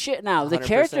classic shit now. The 100%.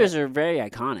 characters are very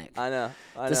iconic, I know.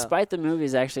 despite the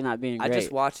movies actually not being I great.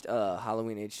 just watched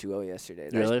Halloween H2O yesterday.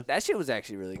 Really? That shit was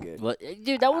actually really good. Well,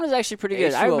 dude, that one was actually pretty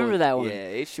good. I H2O remember was- that one.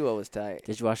 Yeah, H2O was tight.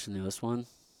 Did you watch the newest one?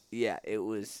 Yeah, it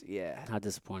was. Yeah, How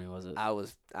disappointing was it? I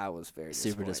was very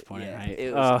Super disappointed, Yeah, right?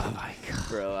 It was, Oh my god.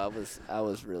 bro. I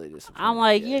was really disappointed. I'm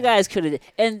like, yeah. you guys could have,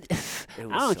 and It I was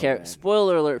don't so care. bad.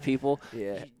 Spoiler alert, people.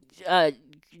 Yeah,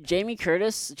 Jamie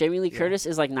Lee Curtis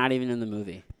is like not even in the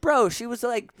movie. bro. She was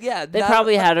like, yeah. They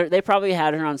probably had her. They probably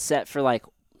had her on set for like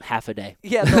half a day.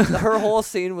 Yeah, her whole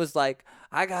scene was like,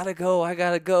 I gotta go.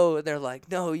 And they're like,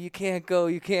 no, you can't go.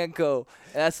 And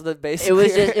that's the basic.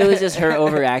 It was just her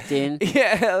overacting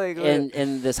yeah, like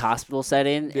in this hospital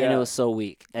setting, and Yeah. it was so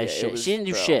weak as yeah, it shit. was- She didn't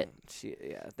do bro, shit.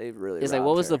 They really. It's like, robbed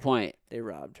what was her. the point? They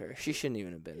robbed her. She shouldn't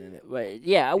even have been in it. But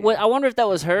yeah, I wonder if that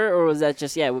was her or was that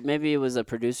just maybe it was a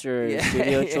producer or Yeah,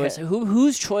 studio yeah. choice.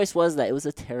 Whose choice was that? It was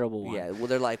a terrible one. Yeah, well,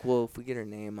 they're like, well, if we get her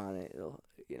name on it, it'll.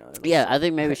 Yeah, I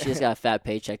think maybe she just got a fat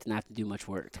paycheck, didn't have to do much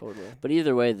work. Totally. But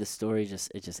either way, the story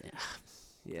just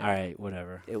Yeah. all right,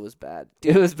 whatever. It was bad.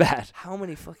 It was bad. How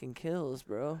many fucking kills,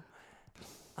 bro?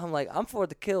 I'm like, I'm for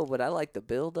the kill, but I like the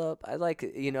build up. I like,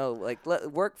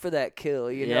 work for that kill.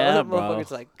 Yeah, the bro.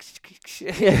 motherfucker's like, just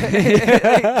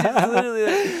literally.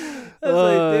 I was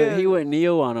like, dude. He went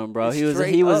Neo on him, bro.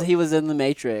 Straight He up. was in the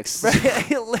Matrix.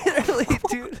 Literally,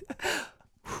 dude.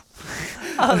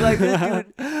 I was like,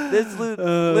 this dude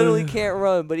literally can't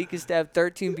run, but he can stab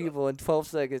 13 people in 12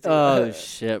 seconds. Oh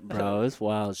shit, bro! It's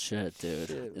wild shit, dude.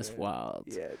 Shit, It's man. wild.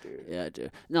 Yeah, dude. Yeah,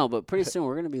 dude. No, but pretty soon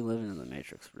we're gonna be living in the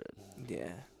Matrix, bro.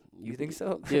 Yeah. You think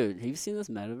so? Dude, have you seen this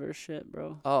metaverse shit,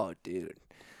 bro? Oh, dude.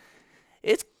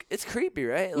 It's creepy,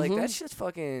 right? Like, Mhm. that shit's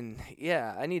fucking...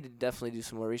 Yeah, I need to definitely do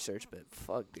some more research, but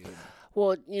fuck, dude.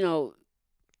 Well,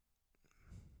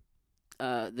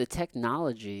 the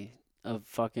technology of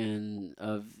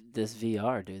this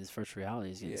VR, dude, this virtual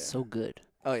reality is getting Yeah. so good.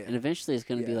 Oh, yeah. And eventually it's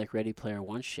going to be Yeah. like Ready Player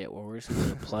One shit where we're just going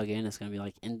to plug in. It's going to be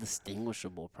like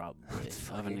indistinguishable probably It's of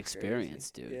fucking an experience,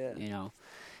 dude. Yeah.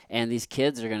 And these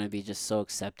kids are going to be just so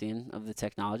accepting of the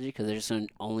technology because they're just going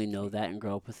to only know that and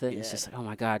grow up with it. And it's Yeah. just like, oh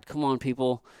my God, come on,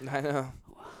 people. I know.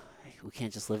 We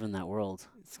can't just live in that world.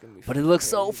 It's gonna be But it fucking looks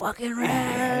so crazy. fucking Yeah,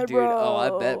 rad, dude. bro. Oh,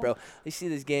 I bet, bro. You see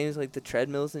these games like the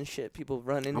treadmills and shit, people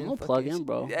running. I'm and gonna plug fucking in,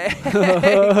 bro.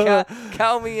 Yeah.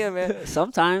 Count me in, man.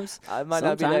 Sometimes. I might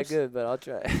not be that Sometimes. good, but I'll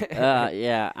try.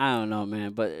 Yeah, I don't know,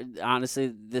 man. But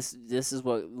honestly, this is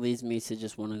what leads me to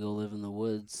just want to go live in the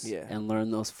woods Yeah. and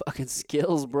learn those fucking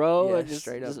skills, bro. Yeah, And just,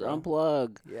 straight up, just bro.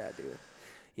 unplug. Yeah, dude.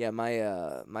 Yeah,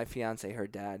 my fiance, her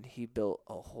dad, he built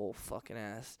a whole fucking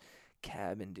ass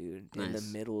cabin, dude, in the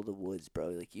Nice. middle of the woods, bro.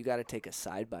 Like, you got to take a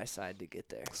side by side to get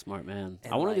there. Smart man.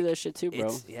 And, I want to do like, that shit too,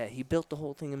 bro. Yeah, he built the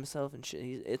whole thing himself and shit.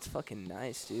 It's fucking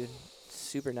nice, dude.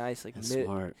 Super nice. Like That's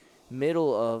smart.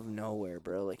 middle of nowhere,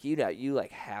 bro. Like you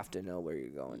like have to know where you're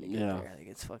going to get Yeah. there. Like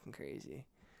it's fucking crazy.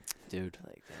 Dude,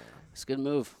 Like it's a good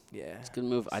move. yeah. It's a good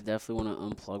move. I definitely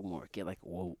want to unplug more. Get like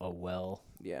a well.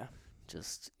 Yeah.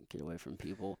 Just get away from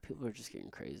people. People are just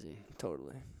getting crazy.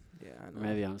 Totally. Yeah, I know. Or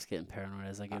maybe I'm just getting paranoid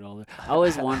as I get older. I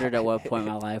always wondered at what point in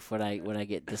my life would I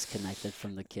get disconnected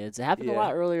from the kids. It happened a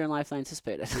lot earlier in life than I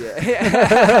anticipated. Yeah.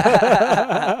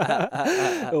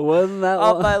 It wasn't that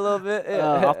Off long. by a little bit.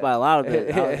 Off by a lot of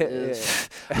it. Yeah.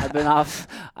 I've been off.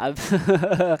 I've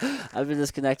been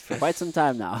disconnected for quite some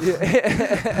time now.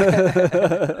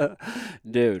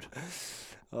 Dude.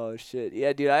 Oh shit.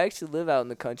 Yeah, dude. I actually live out in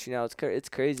the country now. It's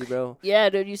crazy, bro. Yeah,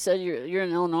 dude. You said you're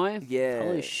in Illinois. Yeah.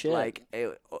 Holy shit. Like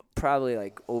probably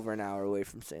like over an hour away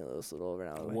from St. Louis. A little over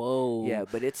an hour away. Whoa. Yeah,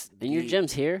 but it's And your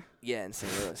gym's here. Yeah, in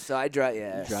St. Louis. So I drive.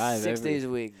 Yeah, You drive 6 days a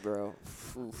week, bro.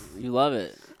 You love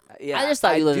it. Yeah, I just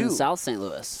thought you lived do. in South St.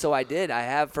 Louis. So I did. I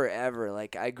have forever.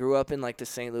 Like I grew up in like the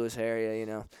St. Louis area, you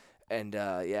know, and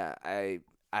yeah, I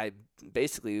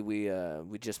basically we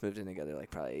just moved in together like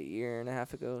probably a year and a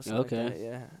half ago. Okay. Like that,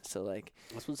 yeah. So like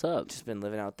That's what's up. just been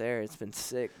living out there. It's been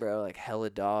sick, bro. Like hella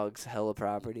dogs, hella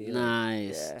property. like,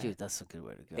 Nice. yeah. Dude, that's a good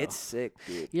way to go. It's sick,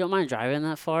 dude. You don't mind driving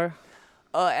that far?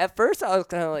 At first I was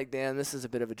kind of like, damn, this is a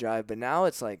bit of a drive, but now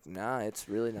it's like, nah, it's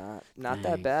really not Dang.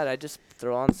 that bad. I just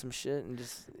throw on some shit and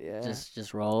just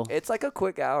Just roll. It's like a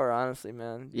quick hour, honestly,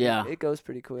 man. Yeah. It goes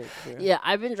pretty quick. Yeah,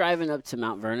 I've been driving up to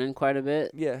Mount Vernon quite a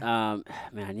bit. Yeah.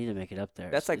 Man, I need to make it up there.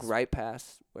 That's like It's- right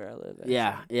past where I live.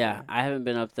 Yeah, actually. yeah. I haven't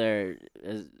been up there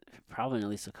probably in at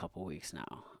least a couple weeks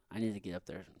now. I need to get up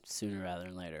there sooner rather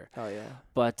than later. Oh yeah.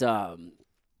 But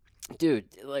dude,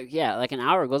 like like an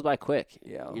hour goes by quick.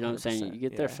 Yeah. You know what I'm saying? 100%. You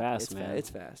get there Yeah, fast, it's man. It's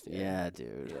fast. Yeah. Yeah,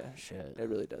 dude. Yeah. Shit. It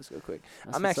really does go quick.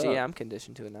 That's I'm what's actually up. I'm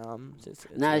conditioned to it now. It's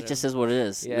Now it whatever. just is what it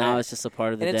is. Yeah. Now it's just a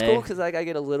part of the and day. it's cool because like I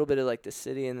get a little bit of like the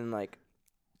city and then like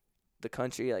the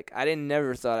country. Like I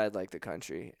never thought I'd like the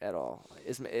country at all.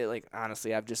 Like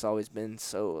honestly, I've just always been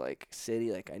so like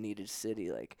city. Like I needed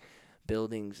city like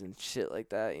buildings and shit like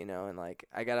that, you know. And like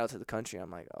I got out to the country,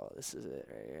 I'm like, oh, this is it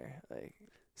right here. Like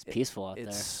It's peaceful out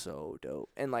it's there. so dope.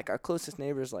 And like our closest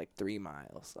neighbor is like 3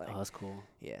 miles. Like Oh, that's cool.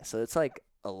 yeah, so it's like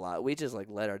a lot. We just like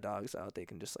let our dogs out. They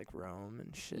can just like roam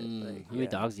and shit. Like How many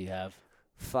dogs do you have?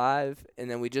 5, and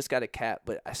then we just got a cat,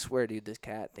 but I swear, dude, this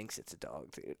cat thinks it's a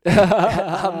dog, dude.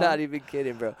 I'm not even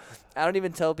kidding, bro. I don't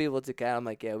even tell people it's a cat. I'm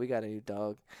like, yeah, we got a new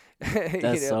dog.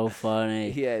 That's so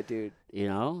funny. Yeah, dude. You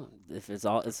know, if it's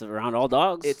around all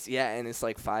dogs. And it's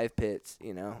like 5 pits,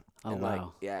 you know. Oh, and wow. Like,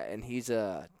 yeah, and he's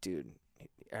dude,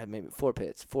 maybe 4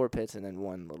 pits, and then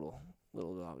one little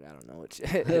dog. I don't know which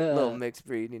little mixed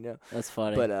breed, you know. That's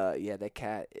funny. But yeah, the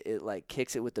cat it like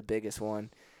kicks it with the biggest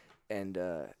one, and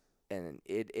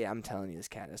it I'm telling you, this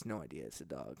cat has no idea it's a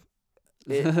dog.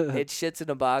 It shits in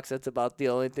a box. That's about the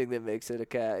only thing that makes it a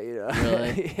cat, you know.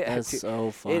 Really? Yeah, That's dude.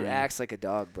 so funny. It acts like a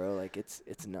dog, bro. Like it's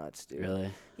nuts, dude. Really?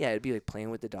 Yeah, it'd be like playing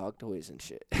with the dog toys and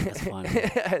shit. That's funny.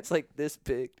 It's like this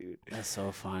big, dude. That's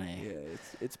so funny. Yeah,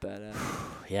 it's badass.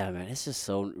 Yeah, man. It's just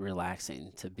so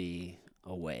relaxing to be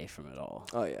away from it all.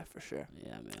 Oh yeah, for sure.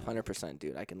 Yeah, man. 100%,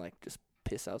 dude. I can like just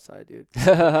piss outside, dude.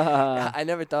 yeah, I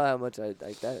never thought how much I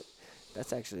like that.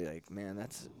 That's actually like, man,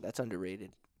 that's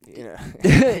underrated. You know,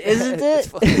 Isn't it? It's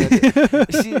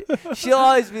fucking she'll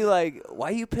always be like, "Why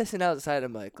are you pissing outside?"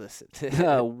 I'm like, "Listen,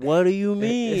 what do you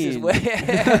this is mean?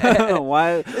 way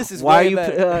why? this is why way you?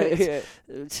 better."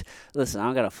 Listen, I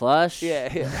don't got a flush. yeah,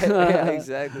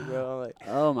 exactly, bro. I'm like,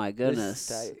 Oh my is goodness,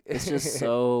 tight. it's just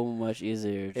so much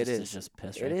easier. It To is. just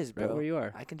piss It right, is, right bro. where you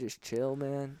are. I can just chill,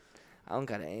 man. I don't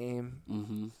gotta aim.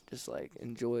 Mm-hmm. Just like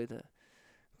enjoy the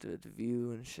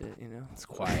view and shit, you know. It's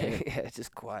quiet. Yeah, it's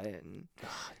just quiet and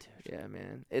Oh, dude. yeah,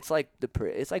 man. It's like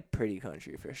it's like pretty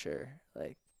country for sure.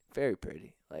 Like very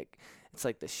pretty. Like it's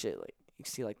like the shit. Like you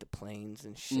see like the planes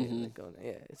and shit. Mhm. Like going.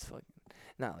 Yeah, it's fucking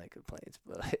not like the planes,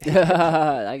 but like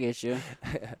I get you.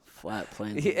 Flat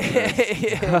planes. yeah, are the best.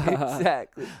 yeah,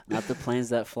 exactly. Not the planes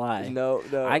that fly. No.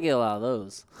 I get a lot of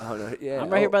those. Oh no. Yeah. I'm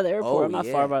right here by the airport. oh, I'm not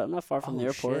yeah. far from the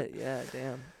airport. Shit. Yeah.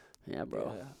 Damn. Yeah,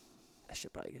 bro. Yeah. That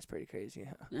shit probably gets pretty crazy.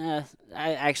 Huh? Yeah,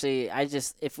 I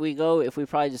just if we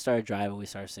probably just started driving, we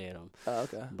start seeing them. Oh,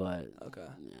 okay. But Okay.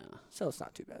 yeah, So it's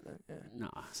not too bad then. Yeah. no,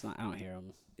 it's not. I don't hear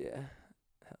them. Yeah.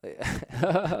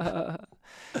 Hell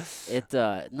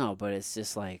yeah. No, but it's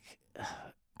just like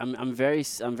I'm very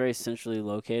centrally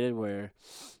located where.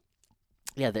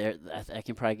 Yeah, I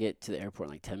can probably get to the airport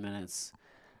in like 10 minutes.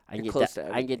 I can You're get close to I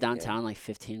can get everything, yeah. downtown in like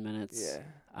 15 minutes. Yeah.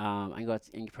 I can go out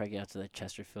and probably get out to like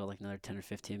Chesterfield like another 10 or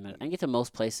 15 minutes. I can get to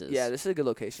most places. Yeah, this is a good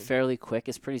location. fairly quick.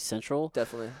 It's pretty central,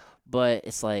 Definitely. but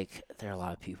it's like there are a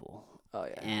lot of people. Oh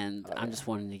yeah. And Oh, I'm yeah. just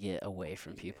wanting to get away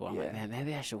from people. I'm like, Yeah. man,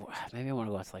 maybe I want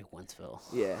to go out to like Wentzville.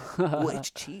 Yeah. Well,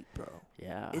 it's cheap, bro.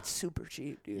 Yeah. It's super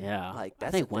cheap, dude. Yeah. Like I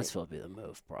that's think the thing. Wentzville would be the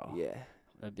move, bro. Yeah.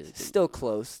 That'd be the good. Still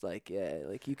close. Like yeah.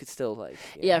 Like you could still like.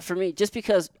 Yeah, for me, just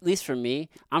because, at least for me,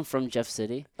 I'm from Jeff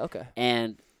City. Okay.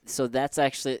 And so that's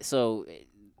actually,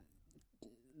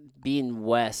 being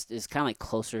west is kind of like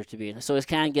closer to being, so it's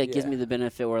kind of gives Yeah. me the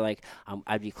benefit where like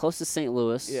I'd be close to St.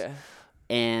 Louis. Yeah.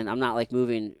 And I'm not like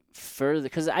moving further,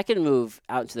 because I can move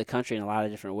out into the country in a lot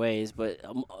of different ways, but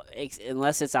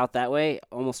unless it's out that way,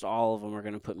 almost all of them are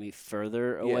going to put me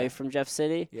further away Yeah. from Jeff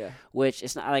City, Yeah. which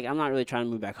it's not like I'm not really trying to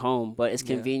move back home, but it's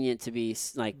Yeah. convenient to be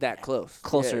like That close.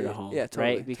 closer Yeah, to yeah. home, Yeah.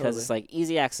 Totally. right? Because it's like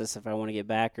easy access if I want to get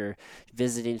back or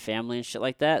visiting family and shit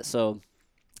like that. So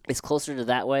it's closer to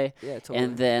that way. Yeah. Totally.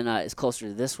 And then it's closer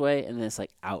to this way, and then it's like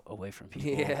out away from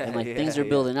people. Yeah, and like yeah, things are yeah.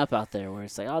 building up out there where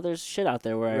it's like, oh, there's shit out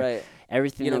there where right.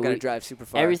 everything You don't that gotta we, drive super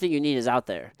far. everything you need is out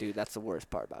there. Dude, that's the worst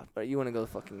part about it. But you want to go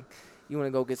you want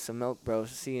to go get some milk, bro.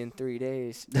 See you in 3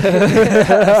 days.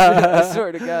 I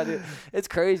swear to God, dude. It's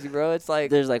crazy, bro. It's like,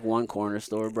 There's like one corner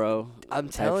store, bro. I'm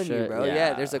type telling you, shit. bro.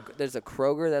 Yeah. There's a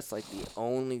Kroger that's like the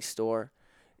only store.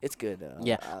 It's good, though.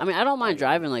 Yeah, I mean, I don't mind I-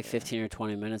 driving like yeah. 15 or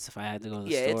 20 minutes if I had to go to the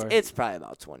Yeah, store. it's probably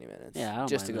about 20 minutes. Yeah, I don't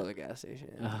just to mind go to the gas station.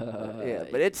 that. Yeah,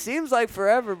 but it seems like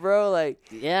forever, bro. Like,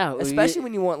 Yeah, especially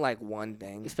when you want like one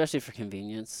thing. especially for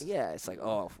convenience. Yeah, it's like,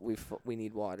 oh, we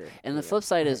need water. And the Yeah. flip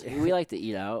side is we like to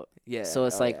eat out. Yeah. So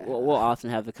it's oh, like yeah. we'll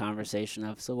often have the conversation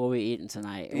of, so what are we eating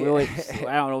tonight? And Yeah. we always,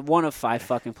 I don't know, one of 5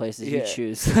 fucking places you Yeah.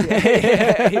 choose.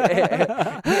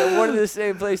 Yeah, one of the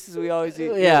same places we always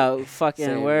eat. Yeah, fucking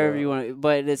Same, wherever bro. you want.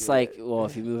 But it's Yeah. like, well,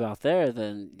 if you move out there,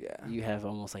 then Yeah. you have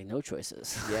almost like no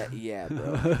choices. Yeah,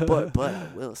 bro. but I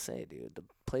will say, dude, the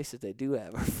places they do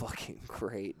have are fucking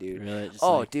great, dude. Really, just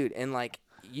Oh, like, dude, and like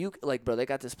bro, they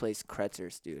got this place,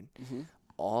 Kretzer's, dude. mhm.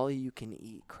 All you can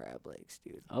eat crab legs,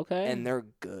 dude, Okay. and they're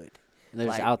good. They're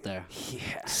just like, out there.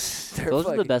 Yeah, Those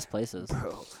are the best places.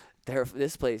 bro.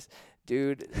 This place,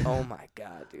 dude. Oh my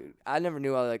god, dude. I never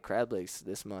knew I liked crab legs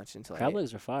this much until Crab I ate.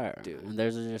 legs are fire, Dude. and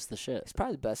theirs are just the shit. It's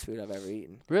probably the best food I've ever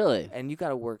eaten. Really, And you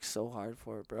gotta work so hard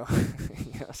for it, bro. You know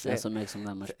what I'm saying? that's what makes them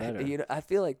that much better. You know, I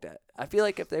feel like that. I feel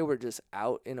like if they were just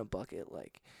out in a bucket,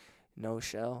 like no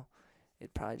shell,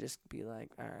 it'd probably just be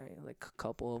like, all right, like a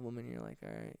couple of them, and you're like, all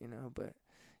right, you know. But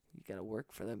you gotta work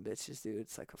for them bitches, dude.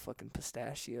 It's like a fucking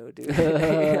pistachio, dude.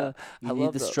 You I need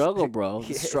love the those. struggle, bro. The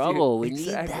Yeah, dude, struggle. We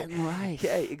exactly. need that in life.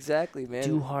 Yeah, exactly, man.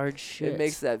 Do hard shit. It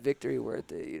makes that victory worth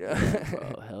it, you know.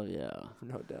 Bro, hell yeah.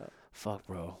 No doubt. Fuck,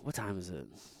 bro. What time is it?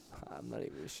 I'm not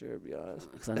even sure, to be honest.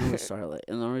 Because I know we started late.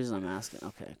 And the reason I'm asking,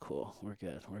 okay, cool. We're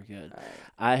good. We're good.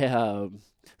 All right.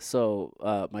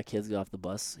 My kids get off the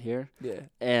bus here, Yeah.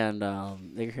 and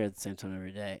they're here at the same time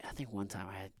every day. I think one time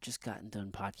I had just gotten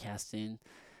done podcasting,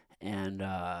 and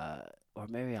or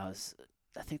maybe I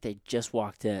think they just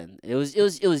walked in. It was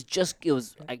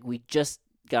like we just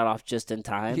got off just in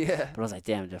time. Yeah. But I was like,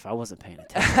 damn, Jeff, I wasn't paying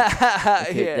attention.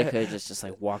 They Yeah. could have just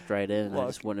like walked right in, and I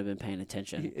just wouldn't have been paying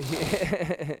attention.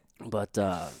 But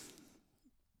yeah,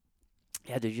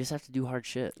 dude, you just have to do hard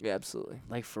shit, Yeah, absolutely.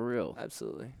 like for real,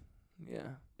 Absolutely. Yeah.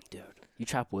 dude. You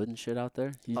chop wood and shit out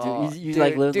there. You Oh, do. You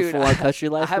like live the dude, full on country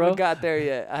I life, haven't bro. got there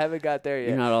yet.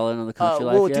 You're not all in on the country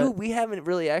well, life yet. dude, we haven't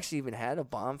really actually even had a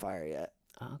bonfire yet.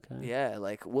 Oh, okay. Yeah,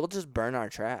 like we'll just burn our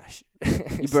trash.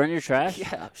 You burn your trash?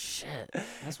 Yeah. Oh, shit.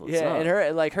 That's what's Yeah, up.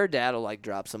 and her dad will like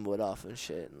drop some wood off and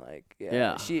shit, and like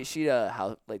Yeah. she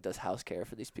does house care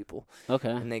for these people, Okay.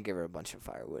 and they give her a bunch of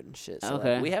firewood and shit. So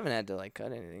Okay. like, we haven't had to like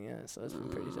cut anything yet, so it's been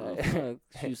pretty tight.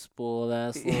 Fuck, you spoiled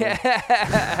ass little,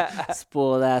 Yeah.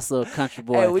 spoiled ass little country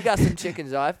boy. Hey, we got some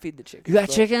chickens though. I feed the chickens. you got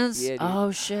bro. chickens? Yeah, dude. Oh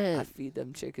I shit. feed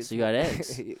them chickens. So you got bro.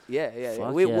 eggs? yeah.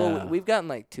 Fuck Well, yeah. we've gotten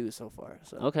like 2 so far.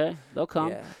 So Okay, they'll come.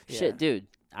 Yeah, Shit, yeah. dude.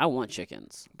 I want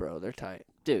chickens, bro, they're tight.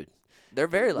 dude. They're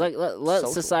very like. Let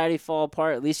social. society fall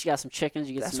apart. At least you got some chickens.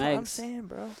 You get That's some what I'm eggs. saying,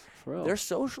 bro. For real. They're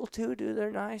social too, dude.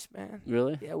 They're nice, man.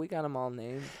 Really? Yeah, we got them all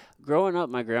named. Growing up,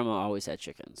 my grandma always had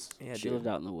chickens. Yeah, she dude. lived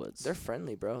out in the woods. They're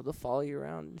friendly, bro. They'll follow you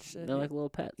around and shit. They're like little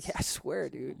pets. Yeah, I swear,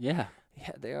 dude. Yeah.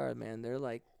 Yeah, they are, man.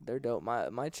 They're dope.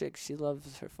 My chick, she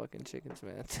loves her fucking chickens,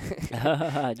 man.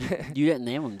 you didn't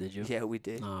name them, did you? Yeah, we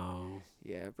did. Oh.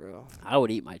 Yeah, bro. I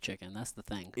would eat my chicken. That's the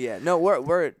thing. Yeah, no,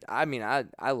 we're. I mean,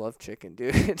 I love chicken,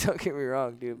 dude. Don't get me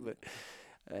wrong, dude. But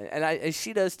And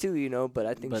she does too, you know. But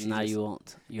I think. But she now just, you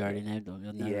won't. You already named them.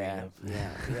 You'll never Yeah, name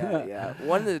them. yeah.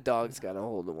 One of the dogs got a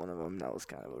hold of one of them. That was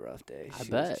kind of a rough day. I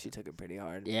bet. She took it pretty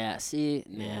hard. Yeah, see,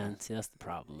 Yeah. man, see, that's the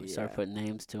problem. You start Yeah. putting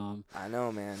names to them. I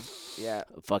know, man. Yeah.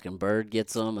 A fucking bird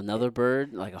gets them. Another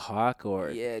bird, like a hawk or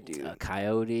Yeah, dude. a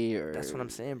coyote or That's what I'm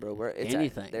saying, bro. It's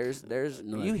anything. There's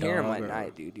Another you hear them dog at or-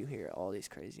 night, dude. You hear all these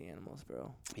crazy animals,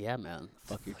 bro. Yeah, man.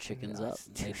 Fuck your chickens up. nuts,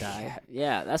 They dude. die.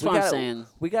 Yeah, that's We what I'm gotta- saying.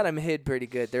 We got them hid pretty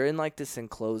good. They're in like this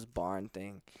enclosed barn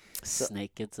thing.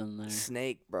 Snake gets in there.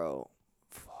 Snake, bro.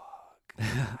 Fuck. I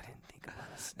didn't think about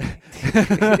a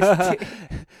snake.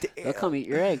 They'll Damn. come eat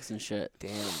your eggs and shit.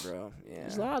 Damn, bro.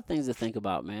 There's a Yeah. lot of things to think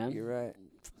about, man. You're right.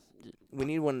 We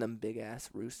need one of them big ass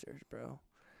roosters, bro.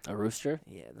 A rooster?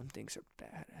 Yeah, them things are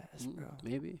badass, Mm, bro.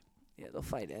 Maybe. Yeah, they'll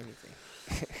fight anything.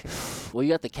 Well, you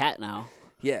got the cat now.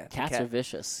 Yeah, the Cats cat- are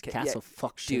vicious. cat- Cats yeah, will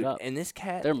fuck shit dude. up. And this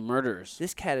cat, They're murderers.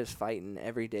 this cat is fighting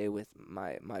every day with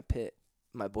my Pit,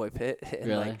 my boy Pit, and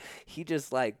Really? like he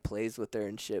just like plays with her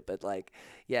and shit. But like,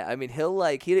 yeah, I mean he'll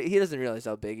like he doesn't realize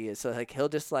how big he is, so like he'll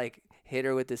just like hit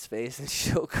her with his face and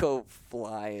she'll go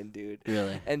flying, dude.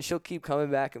 Really? And she'll keep coming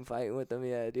back and fighting with him.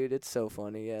 Yeah, dude, it's so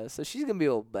funny. Yeah, so she's gonna be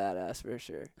a old badass for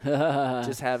sure.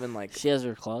 Just having like, She has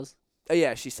her claws? oh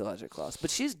yeah, she still has her claws, but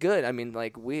she's good. I mean,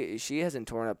 like she hasn't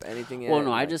torn up anything yet. Well,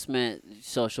 no, I like- just meant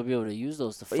so she'll be able to use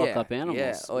those to Oh, fuck yeah, up animals.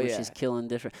 yeah, oh, when yeah. she's killing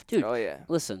different. Dude, Oh yeah,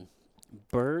 listen,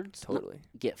 birds totally.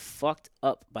 get fucked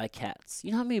up by cats.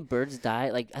 You know how many birds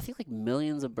die? Like I think like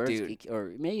millions of birds, Dude. get,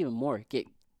 or maybe even more, get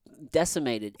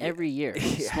decimated Yeah. every year.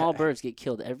 Yeah. Small birds get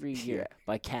killed every year Yeah.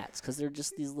 by cats because they're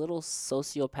just these little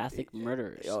sociopathic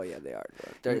murderers. Oh yeah, they are.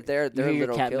 Bro. You- They're you hear your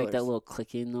little cat killers. make that little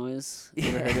clicking noise? You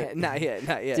ever heard Yeah, it? not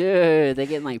yet. Dude, they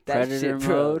get in like That predator shit,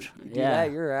 bro. mode. You do Yeah.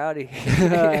 that, you're out of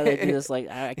here. They do this like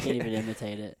I can't even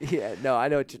imitate it. Yeah, no, I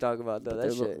know what you're talking about though. But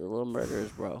That they're shit. little murderers,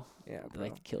 bro. Yeah, They bro.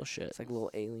 like to kill shit. It's like a little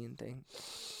alien thing.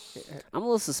 Yeah. I'm a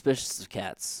little suspicious of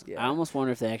cats. Yeah. I almost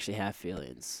wonder if they actually have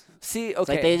feelings. See, It's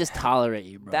okay. like they just tolerate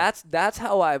you, bro. That's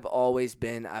how I've always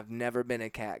been. I've never been a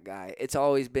cat guy. It's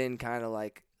always been kind of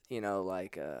like, you know,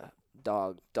 like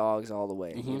dogs all the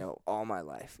way, Mhm. you know, all my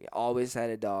life. Always had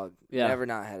a dog. Yeah. Never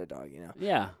not had a dog, you know.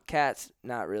 Yeah. Cats,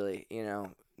 not really, you know.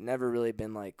 Never really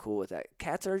been like cool with that.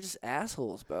 Cats are just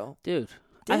assholes, bro. Dude.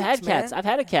 I've had Dicks, cats. man. I've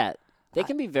had a cat. They I-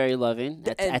 can be very loving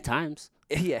and- at times.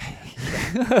 Yeah.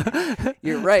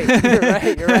 You're right.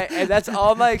 You're right. And that's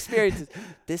all my experiences.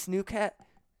 This new cat,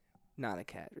 not a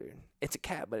cat, dude. It's a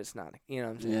cat, but it's not. You know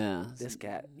what I'm saying? Yeah. This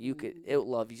cat, it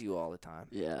loves you all the time.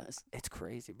 Yeah. It's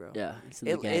crazy, bro. Yeah. It's in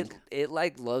the It, gang. it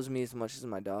like loves me as much as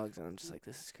my dogs, and I'm just like,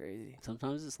 this is crazy.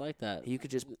 Sometimes it's like that. You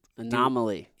could just,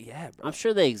 Anomaly. yeah, bro. I'm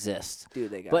sure they exist.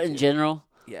 Dude, they got But in you. general,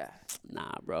 Yeah.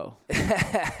 nah, bro.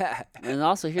 yeah. And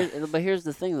also here's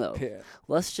the thing though.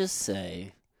 Let's just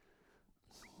say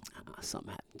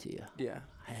something happened to you. Yeah.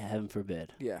 Heaven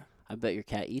forbid. Yeah. I bet your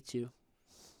cat eats you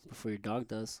before your dog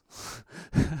does.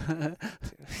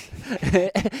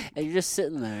 And you're just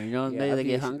sitting there, you know, Yeah, maybe I'd they be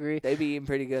get ex- hungry. They be eating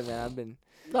pretty good, man. I've been,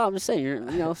 No, I'm just saying,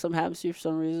 if something happens to you for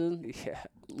some reason, yeah.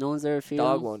 no one's there to feed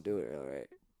Dog them, won't do it, all right.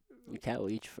 your cat will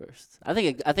eat you first. I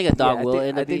think a dog Yeah, will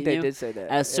end I up think eating they you. did say that.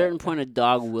 At a certain point, a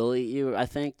dog will eat you, I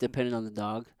think, depending on the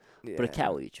dog. yeah. But a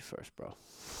cat will eat you first, bro.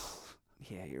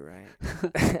 Yeah, you're right.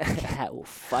 A cat will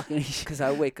fucking eat you. Because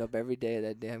I wake up every day,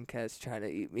 that damn cat's trying to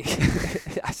eat me.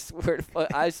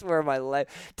 I swear my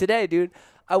life. Today, dude,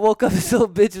 I woke up, this little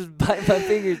bitch was biting my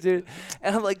fingers, dude.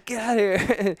 And I'm like, get out of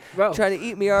here. Bro. Trying to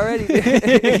eat me already, dude.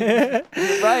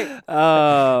 You're right.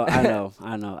 Oh, I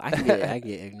know. I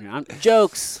get ignorant.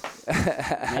 Jokes.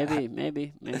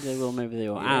 Maybe they will, maybe they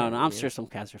won't. I don't know. I'm Yeah. sure some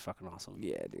cats are fucking awesome.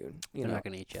 Yeah, dude. They're not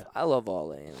gonna eat you. I love all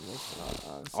the animals.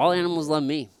 Honestly. All animals love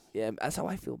me. Yeah, that's how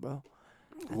I feel, bro.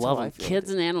 That's Love how I them. feel, Kids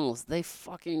dude. and animals, they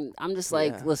fucking. I'm just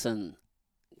like, Yeah. listen.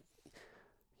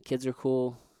 Kids are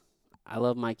cool. I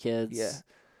love my kids. Yeah.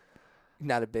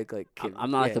 Not a big, like, kid.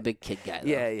 I'm not like yeah. a big kid guy. Though.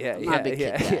 Yeah. I'm not a big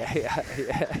kid guy.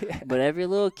 Yeah. But every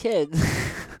little kid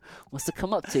wants to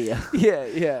come up to you.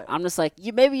 Yeah. I'm just like,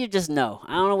 maybe you just know.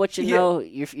 I don't know what you Yeah. know.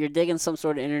 You're digging some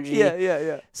sort of energy. Yeah.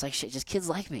 It's like shit. Just kids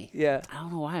like me. Yeah. I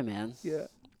don't know why, man. Yeah.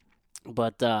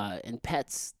 But in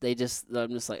pets, I'm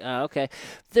just like, oh, okay.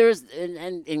 There's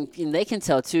and they can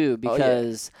tell too Oh, yeah.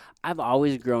 because I've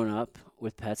always grown up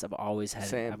with pets. I've always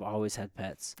had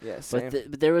pets. Yeah, same.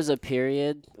 But there was a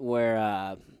period where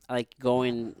it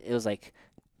was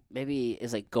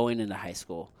like going into high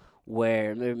school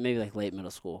where maybe like late middle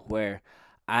school where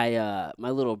my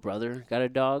little brother got a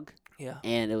dog yeah.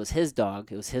 and it was his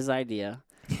dog. It was his idea,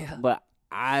 Yeah. but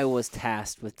I was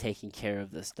tasked with taking care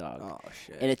of this dog. Oh,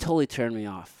 shit. And it totally turned me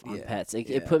off on Yeah, pets. It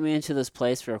yeah. put me into this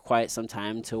place for quite some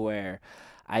time to where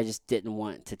I just didn't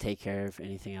want to take care of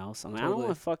anything else. I'm like, Totally.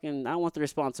 I don't want the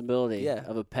responsibility Yeah.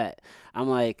 of a pet. I'm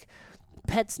like,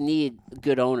 pets need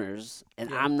good owners, and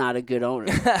Yeah. I'm not a good owner.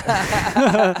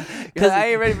 I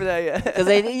ain't ready for that yet.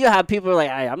 Because you have people who are like,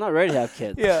 hey, I'm not ready to have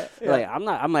kids. Yeah. Like I'm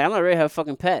not ready to have a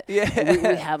fucking pet. Yeah.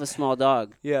 We have a small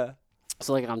dog. Yeah.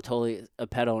 So like I'm totally a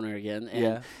pet owner again, and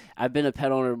Yeah. I've been a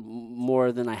pet owner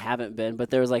more than I haven't been.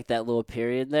 But there was like that little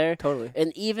period there, Totally.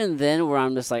 and even then where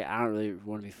I'm just like I don't really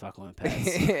want to be fucking with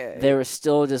pets. Yeah. They were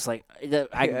still just like I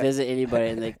can Yeah. visit anybody,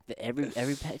 and like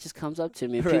every pet just comes up to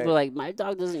me. And Right. people are like, my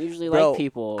dog doesn't usually Bro, like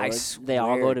people. I Like, they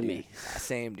all swear, go to dude. me.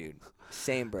 Same, dude.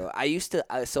 Same, bro. I used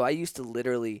to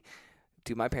literally,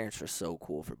 dude, my parents were so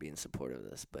cool for being supportive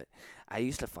of this, but I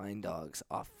used to find dogs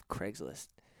off Craigslist,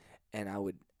 and I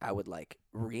would like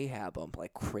rehab them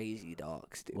like crazy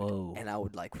dogs, dude. Whoa. And I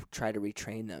would like try to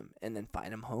retrain them and then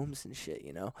find them homes and shit,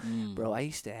 you know? Mm. Bro, I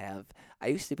used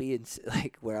to be in,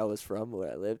 like, where I was from,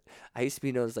 where I lived, I used to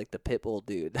be known as, like, the pit bull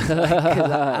dude. Like,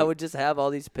 'cause I would just have all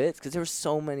these pits, because there were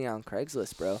so many on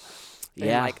Craigslist, bro. And,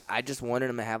 Yeah. like, I just wanted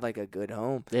them to have, like, a good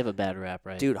home. They have a bad rap,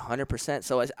 right? Dude, 100%.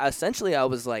 So, essentially, I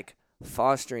was, like,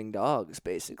 fostering dogs,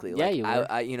 basically. Yeah, Like, you were.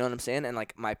 I you know what I'm saying? And,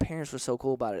 like, my parents were so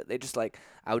cool about it. They just, like,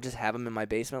 I would just have them in my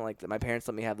basement. Like, my parents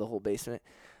let me have the whole basement.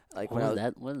 Like, What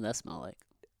did that smell like?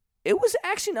 it was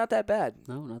actually not that bad.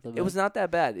 No, not that bad. It was not that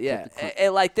bad. Yeah,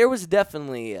 the like there was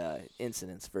definitely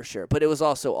incidents for sure, but it was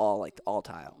also all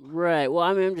tile. Right. Well,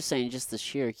 I mean, I'm just saying, just the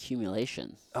sheer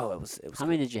accumulation. Oh, it was. How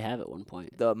many did you have at one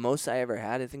point? The most I ever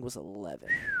had, I think, was 11.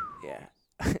 Yeah,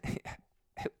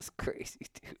 it was crazy,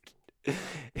 dude.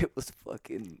 It was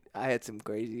fucking. I had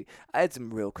some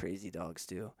real crazy dogs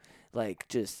too. Like,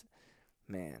 just,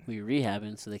 man. We were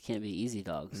rehabbing, so they can't be easy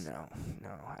dogs. No.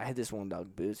 I had this one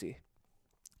dog, Boozy.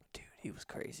 Dude, he was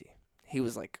crazy. He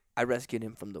was like, I rescued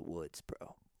him from the woods,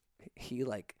 bro. He,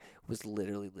 like, was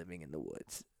literally living in the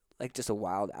woods. Like, just a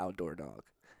wild outdoor dog.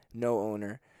 No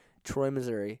owner. Troy,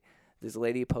 Missouri. This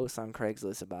lady posts on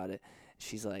Craigslist about it.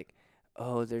 She's like,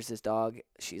 oh, there's this dog.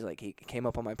 She's like, he came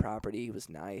up on my property. He was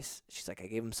nice. She's like, I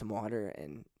gave him some water,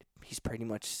 and he's pretty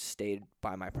much stayed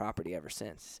by my property ever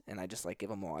since. And I just, like,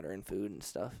 give him water and food and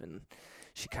stuff, and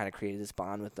she kind of created this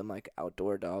bond with them, like,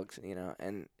 outdoor dogs, you know.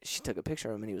 And she took a picture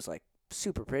of him, and he was, like,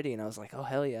 super pretty. And I was like, oh,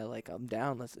 hell yeah, like, I'm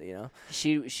down. Let's, you know.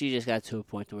 She just got to a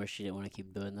point to where she didn't want to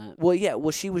keep doing that. Well, yeah.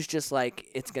 Well, she was just like,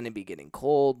 it's going to be getting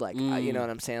cold. Like, you know what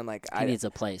I'm saying? Like, He needs a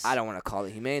place. I don't want to call the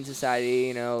Humane Society,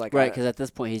 you know. Like, Right, because at this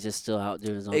point, he's just still out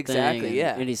doing his own thing. Exactly, and-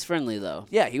 yeah. And he's friendly, though.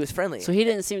 Yeah, he was friendly. So he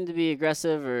didn't seem to be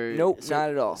aggressive or... Nope, so, not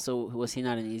at all. So was he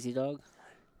not an easy dog?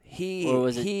 He Or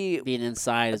was it he being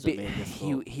inside is what made it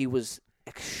difficult? he was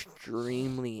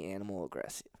extremely animal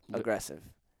aggressive.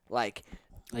 Like,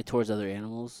 Like towards other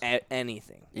animals?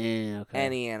 anything. Yeah, okay.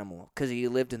 Any animal, because he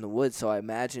lived in the woods, so I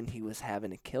imagine he was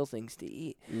having to kill things to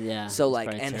eat. Yeah. So it's like,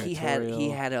 probably and he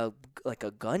territorial. had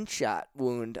a gunshot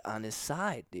wound on his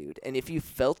side, dude. And if you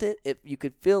felt it, if you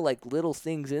could feel like little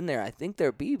things in there, I think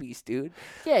they're BBs, dude.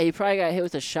 Yeah, he probably got hit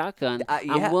with a shotgun.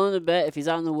 Yeah. I'm willing to bet if he's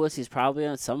out in the woods, he's probably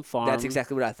on some farm. That's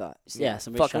exactly what I thought. Yeah,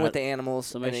 somebody fucking shot with the animals.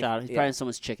 Somebody and shot him. He's yeah. probably in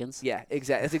someone's chickens. Yeah,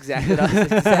 exactly. That's exactly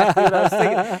what I was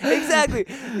thinking. Exactly.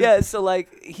 Yeah. So like,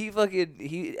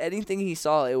 anything he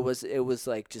saw, it was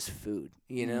like just food,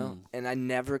 you know. And I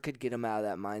never could get him out of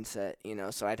that mindset, you know.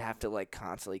 So I'd have to like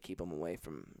constantly keep him away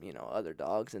from, you know, other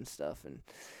dogs and stuff. And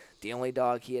the only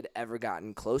dog he had ever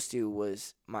gotten close to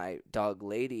was my dog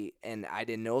Lady, and I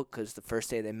didn't know it because the first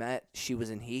day they met, she was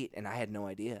in heat, and I had no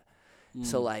idea.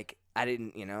 So like, I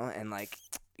didn't, you know, and like,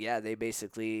 yeah, they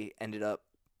basically ended up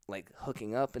like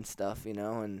hooking up and stuff, you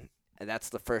know, and that's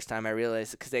the first time I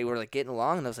realized, because they were like getting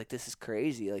along, and I was like, this is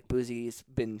crazy. Like, Boozy's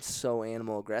been so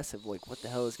animal aggressive. Like, what the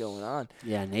hell is going on?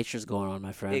 Yeah, nature's going on,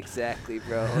 my friend. Exactly,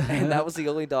 bro. And that was the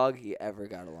only dog he ever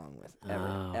got along with,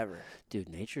 Oh. ever. Dude,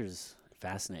 nature's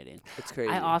fascinating. It's crazy.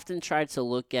 I often try to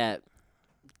look at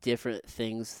different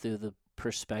things through the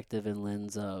perspective and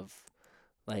lens of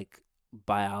like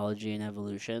biology and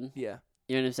evolution. Yeah,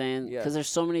 You know what I'm saying? Yeah. Because there's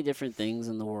so many different things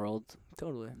in the world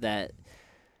totally. that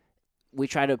we'll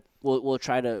try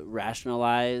to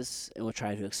rationalize, and we'll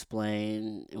try to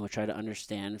explain, and we'll try to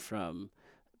understand from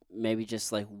maybe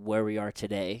just like where we are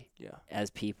today Yeah, as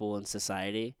people in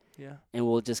society, yeah. and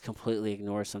we'll just completely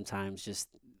ignore sometimes just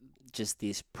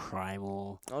these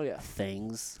primal Oh, yeah.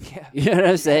 things. Yeah. You know what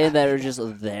I'm saying? That are just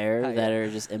there, Oh, that yeah. are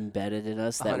just embedded in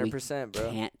us that we 100%, bro.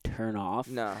 can't turn off.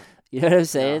 No. You know what I'm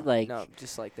saying? No, Like, no,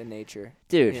 just like the nature.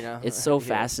 dude, you know? it's so Yeah.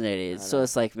 fascinating. I So know.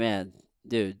 it's like, man,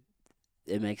 dude,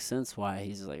 it makes sense why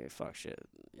he's like, fuck shit.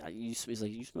 he's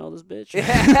like, you smell this bitch? Yeah.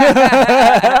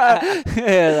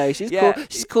 Yeah, like she's Yeah. cool.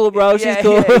 She's cool, bro. She's Yeah,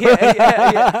 cool.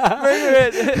 yeah.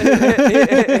 Murder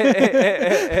it.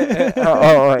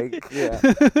 Oh my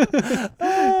god.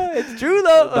 It's true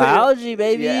though. Biology,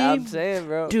 baby. Yeah, I'm saying,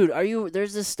 bro. Dude,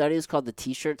 there's this study, it's called the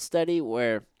T-shirt study,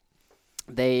 where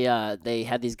they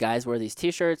had these guys wear these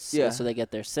T-shirts, Yeah. so they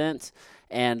get their scent,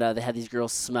 and they had these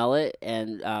girls smell it,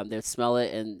 and they'd smell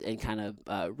it and kind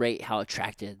of rate how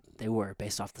attracted they were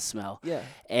based off the smell. Yeah.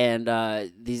 And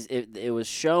it was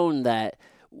shown that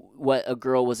what a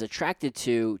girl was attracted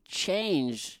to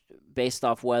changed based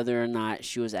off whether or not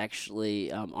she was actually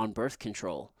on birth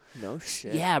control. No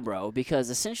shit. Yeah, bro. Because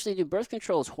essentially, dude, birth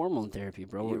control is hormone therapy,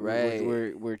 bro. You're right.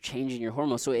 We're changing your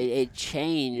hormones, so it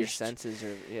changed. Your senses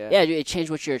are Yeah, dude, it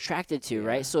changed what you're attracted to, Yeah.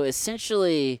 right? So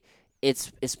essentially,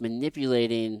 it's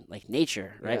manipulating like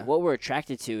nature, right? Yeah. What we're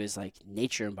attracted to is like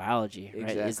nature and biology, right?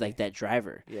 Is Exactly. like that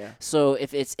driver. Yeah. So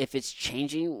if it's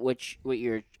changing what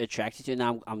you're attracted to,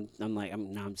 now I'm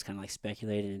just kind of like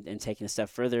speculating and taking a step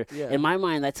further. Yeah. In my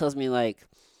mind, that tells me like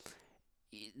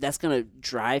that's gonna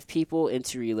drive people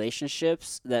into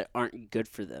relationships that aren't good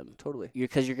for them. Totally.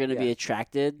 Because you're gonna be Yeah.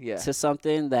 attracted Yeah. to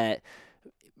something that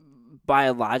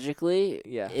biologically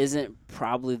Yeah. isn't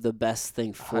probably the best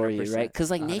thing for you, 100%. right?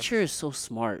 Because like 100%. nature is so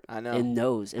smart I know. and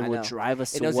knows and I will know. drive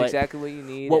us It to knows what exactly what you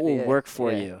need. what and will work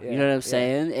for yeah, you. yeah, You know what I'm yeah.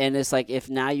 saying? And it's like if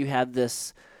now you have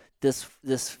this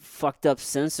fucked up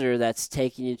sensor that's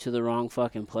taking you to the wrong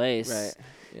fucking place. Right.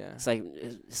 Yeah.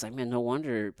 It's like man, no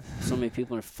wonder so many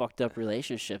people are fucked up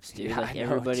relationships, dude. Yeah, like I know,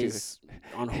 everybody's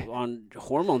on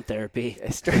hormone therapy.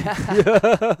 It's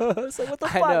It's like what the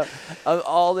fuck? I know. Of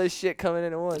all this shit coming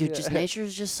in at once. Dude, yeah. just nature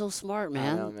is just so smart,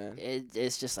 man. know, man.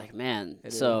 It's just like, man.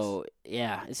 It So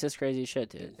yeah, it's just crazy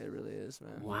shit, dude. It really is,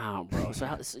 man. Wow, bro. So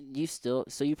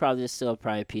you probably still have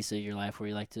probably a piece of your life where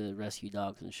you like to rescue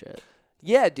dogs and shit.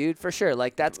 Yeah, dude, for sure.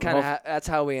 Like that's kind of Well- that's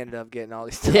how we ended up getting all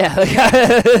these dogs. Yeah, like,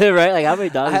 right. Like how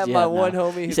many dogs I have do you my have one now?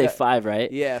 homie. You who say got- 5,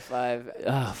 right? Yeah, 5.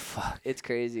 Oh fuck. It's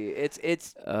crazy.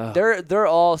 It's Ugh. they're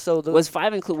all so the Was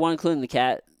 5 one including the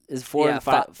cat? Is 4 yeah, and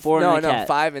 5? 4 no, and the cat.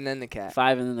 5 and then the cat.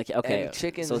 5 and then the cat. Okay. And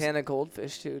chickens so and a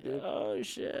goldfish too, dude. oh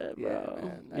shit, Yeah, bro.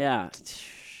 man. Yeah.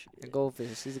 A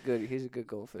goldfish. He's a good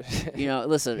goldfish. You know,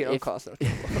 listen. he don't If cost no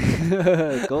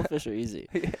trouble. goldfish are easy.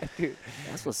 Yeah, dude.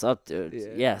 That's what's up, dude. Yeah.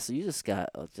 Yeah. So you just got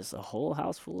just a whole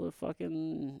house full of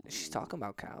fucking. She's talking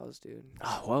about cows, dude.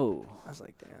 Oh, whoa. I was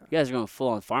like, damn. You guys are going full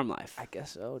on farm life. I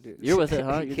guess so, dude. You're with it,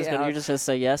 huh? Yeah, You're just gonna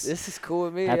say yes. This is cool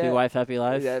with me. Happy yeah. wife, happy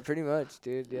life. Yeah, pretty much,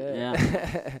 dude. Yeah.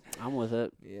 Yeah. I'm with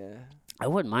it. Yeah. I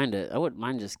wouldn't mind it. I wouldn't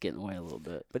mind just getting away a little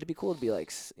bit. But it'd be cool to be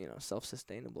like,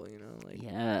 self-sustainable. Like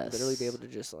Yes. literally be able to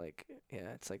just like,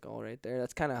 it's like all right there.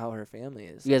 That's kind of how her family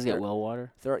is. You guys get They're- well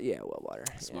water. well water.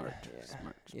 Smart. Yeah.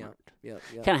 Smart. Yeah. Smart. Yep.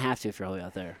 Kind of have to if you're all the way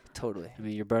out there. Totally. I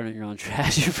mean, you're burning your own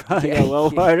trash. You probably Yeah, got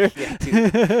well yeah, water. yeah,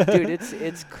 dude,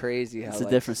 it's crazy how It's a like,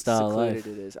 different style of secluded life.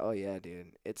 it is. Oh yeah, dude,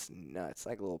 it's nuts.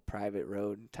 Like a little private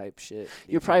road type shit.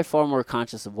 You're probably far more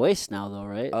conscious of waste now, though,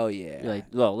 right? Oh yeah. You're like,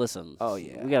 well, listen. Oh,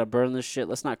 yeah. We gotta burn this shit.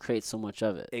 Let's not create so much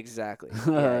of it. Exactly.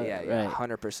 Yeah. Right.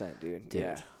 100%, dude.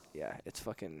 Dude. Yeah. It's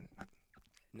fucking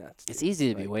nuts. It's dude. easy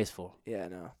to be Like, wasteful. Yeah,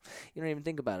 no. You don't even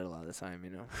think about it a lot of the time,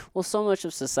 Well, so much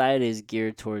of society is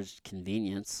geared towards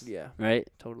convenience, Yeah, right?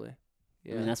 totally.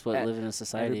 Yeah. I mean, that's what Eh, living in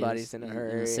society Everybody's is. in a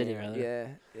hurry. In the city, and-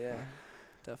 rather. Yeah.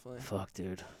 Definitely. Fuck,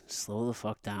 dude. Slow the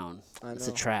fuck down. I It's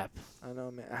a know. trap. I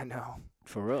know, man. I know.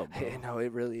 For real, bro. I know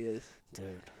it really is.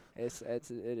 Dude.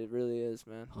 It really is,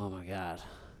 man. Oh, my God.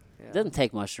 Yeah. It doesn't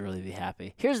take much to really be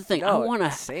happy. Here's the thing. No, I want to...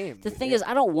 same. The dude. thing Yeah. is,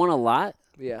 I don't want a lot,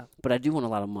 Yeah. but I do want a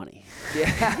lot of money.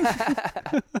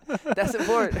 Yeah. That's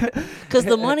important. Because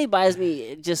the money buys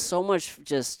me just so much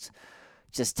just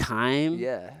time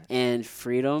Yeah. and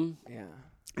freedom. Yeah.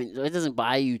 It doesn't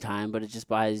buy you time, but it just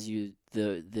buys you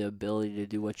the ability to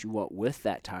do what you want with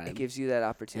that time It gives you that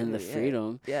opportunity. and the yeah.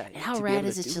 freedom. Yeah. And how to be rad able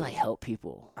is it do to like help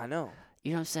people? I know.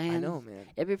 You know what I'm saying? I know, man.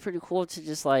 It'd be pretty cool to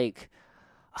just like,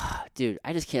 dude,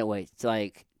 I just can't wait to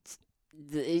like.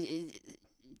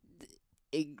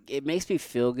 It makes me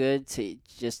feel good to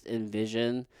just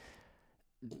envision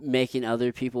making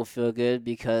other people feel good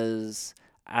because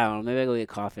I don't know, maybe I go get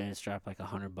coffee and it's dropped like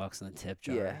 $100 in the tip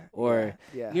jar. Yeah. Or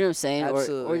yeah. you know what I'm saying? Or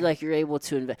Absolutely. like you're able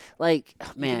to invest. Like You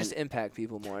man, can just impact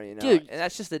people more, Dude. And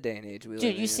that's just the day and age we live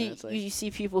dude, in. you see It's like, you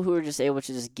see people who are just able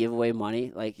to just give away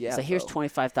money. Like Yeah, it's like here's bro.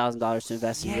 $25,000 to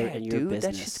invest in your dude, business.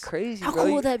 that's just crazy. How bro.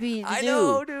 cool would that be to I do?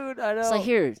 know, dude. I know. It's like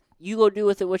here, you go do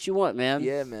with it what you want, man.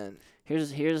 Yeah, man.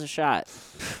 Here's a shot.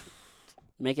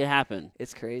 Make it happen.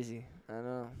 It's crazy. I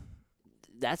know.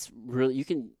 that's really, you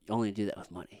can only do that with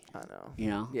money. I know. You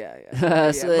know. Yeah,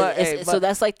 yeah. So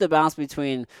that's like the balance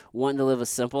between wanting to live a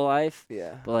simple life,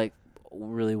 yeah. but like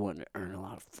really wanting to earn a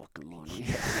lot of fucking money.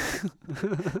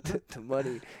 The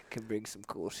money can bring some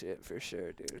cool shit for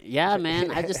sure, dude. Yeah,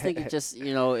 man. I just think it just,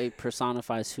 it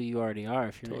personifies who you already are.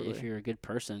 If you're Totally. if you're a good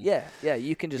person, Yeah,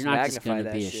 you can just you're not magnify just gonna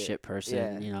that be a shit. shit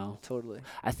person. Yeah. Totally.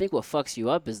 I think what fucks you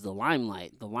up is the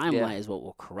limelight. The limelight is what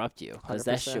will corrupt you, because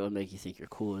that 100%. shit will make you think you're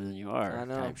cooler than you are. I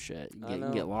know. Type shit. You I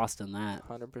can get lost in that.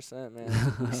 100%,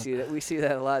 man. We see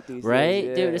that a lot these Right,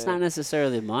 days. dude. It's Yeah. not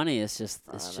necessarily money. It's just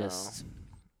I know.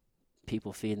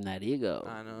 people feeding that ego.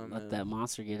 I know, Let man. that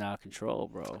monster get out of control,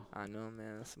 bro. I know,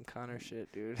 man. That's some Connor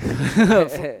shit, dude.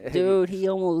 Dude, he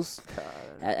almost God.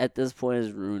 at this point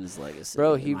has ruined his legacy.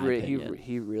 Bro, in my opinion.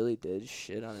 he really did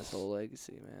shit on his whole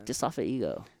legacy, man. Just off of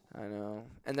ego. I know.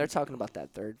 And they're talking about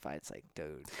that third fight. It's like,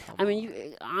 dude. I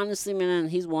mean, honestly, man,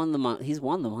 he's won the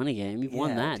money game. You've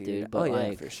won that, dude. But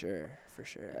like, for sure.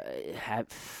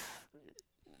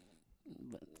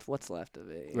 What's left of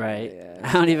it? Right. Yeah.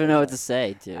 I don't even know what to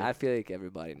say, dude. I feel like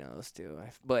everybody knows too,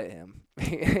 but him.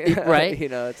 Right?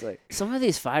 It's like Some of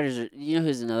these fighters are,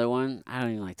 who's another one? I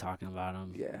don't even like talking about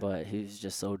him. Yeah. But who's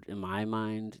just so, in my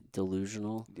mind,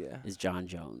 delusional yeah. is John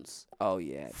Jones. Oh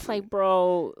yeah. It's like,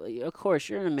 bro, of course,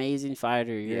 you're an amazing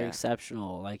fighter. You're Yeah.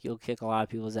 exceptional. Like, you'll kick a lot of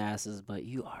people's asses, but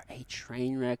you are a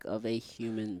train wreck of a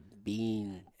human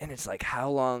being. And it's like, how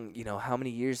long, how many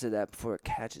years of that before it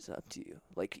catches up to you?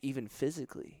 Like, even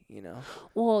physically,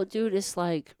 Well, dude, it's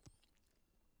like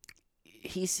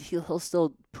he'll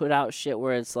still put out shit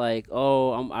where it's like,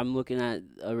 oh, I'm looking at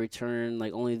a return,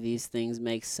 like only these things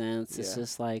make sense. It's Yeah.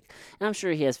 just like, and I'm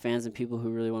sure he has fans and people who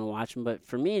really want to watch him, but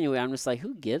for me anyway, I'm just like,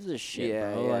 who gives a shit,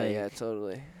 Yeah, bro? yeah, Like, yeah,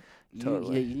 totally. You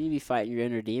Totally. need to be fighting your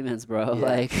inner demons, bro. Yeah,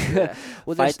 Like, yeah.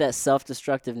 Well, fight that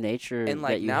self-destructive nature. And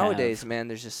like that you nowadays, have. man,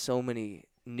 there's just so many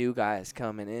new guys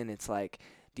coming in. It's like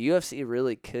the UFC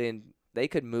really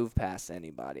could move past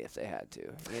anybody if they had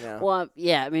to, Well,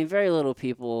 yeah, I mean, very little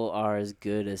people are as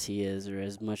good as he is, or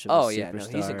as much of a superstar. yeah, no,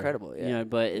 he's incredible. Yeah,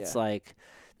 But it's like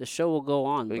the show will go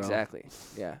on, bro. exactly.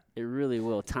 Yeah, It really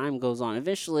will. Time goes on.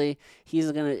 Eventually,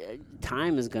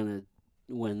 time is gonna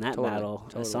win that Totally, battle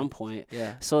totally. at some point.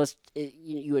 yeah, So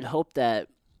you would hope that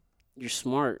you're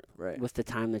smart right. with the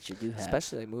time that you do have.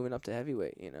 Especially like moving up to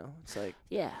heavyweight, It's like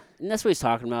Yeah, and that's what he's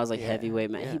talking about. Is like Yeah,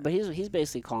 heavyweight man. yeah. But he's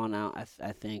basically calling out.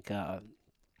 I think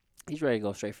he's ready to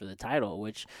go straight for the title,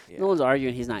 which yeah. no one's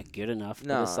arguing he's not good enough.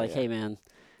 No, But it's like, yeah. hey man,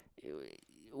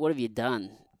 what have you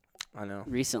done I know.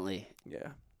 recently?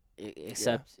 Yeah,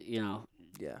 Except yeah.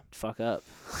 fuck up.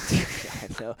 I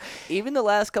know. Even the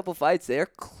last couple fights, they're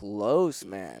close,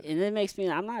 man. And it makes me.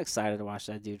 I'm not excited to watch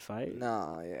that dude fight.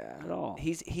 No, yeah. At all.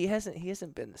 He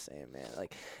hasn't been the same, man.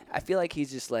 Like I feel like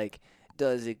he's just like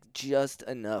does it just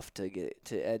enough to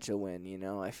edge a win,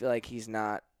 I feel like he's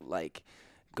not like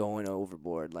going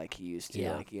overboard like he used to,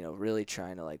 Yeah. like, really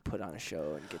trying to like put on a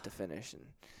show and get the finish, and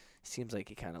seems like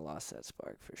he kind of lost that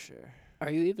spark for sure. Are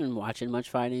you even watching much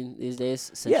fighting these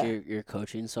days since Yeah. you're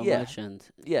coaching so Yeah. much? And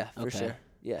Yeah, for Okay. sure.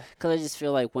 Yeah. because I just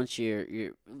feel like once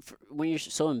when you're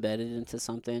so embedded into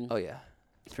something, Oh yeah.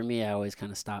 for me, I always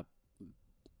kind of stop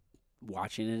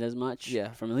watching it as much.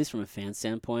 Yeah. At least from a fan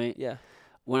standpoint. Yeah.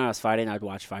 When I was fighting, I'd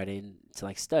watch fighting to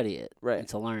like study it Right. and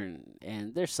to learn.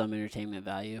 And there's some entertainment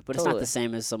value, but it's not Totally. the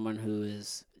same as someone who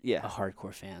is a Yeah.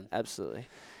 hardcore fan. Absolutely.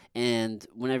 And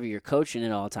whenever you're coaching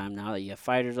it all the time, now that you have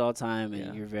fighters all the time and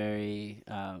Yeah. you're very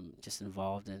just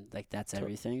involved in like that's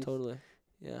everything. Totally.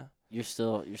 Yeah. You're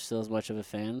still as much of a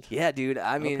fan. Yeah, dude.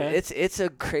 I mean, Okay. it's a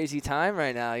crazy time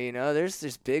right now.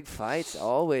 There's big fights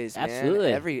always, man.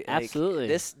 Absolutely. Absolutely.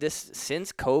 This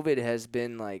since COVID has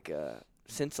been like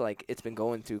since like it's been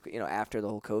going through after the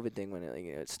whole COVID thing when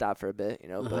it stopped for a bit,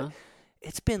 Uh-huh. but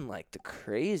it's been like the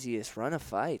craziest run of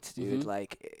fights, dude. Mhm.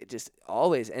 Like it just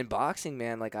always, and boxing,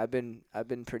 man. Like I've been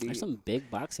pretty. There's some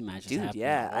big boxing matches Dude, happening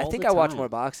yeah. I all think the I watch time. more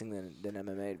boxing than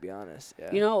MMA, to be honest.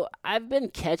 Yeah. I've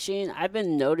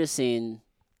been noticing,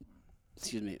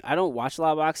 excuse me, I don't watch a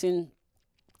lot of boxing,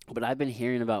 but I've been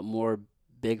hearing about more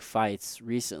big fights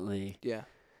recently Yeah.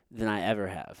 than I ever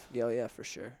have. Yeah, yeah, for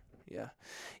sure.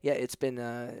 Yeah, it's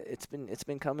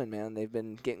been coming, man. They've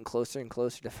been getting closer and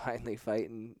closer to finally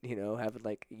fighting. Having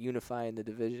like unifying the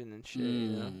division and shit.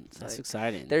 It's That's like,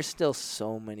 exciting. there's still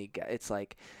so many guys. It's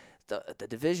like the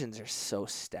divisions are so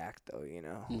stacked, though.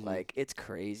 Mhm. Like it's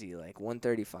crazy. Like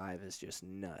 135 is just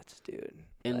nuts, dude.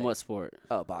 In Like- what sport?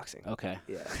 Oh, boxing. Okay.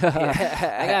 Yeah.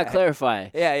 I gotta clarify.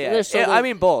 Yeah, yeah. There's so Yeah, I much-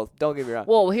 mean both. Don't get me wrong.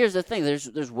 Well, here's the thing.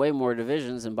 There's way more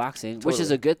divisions in boxing, which is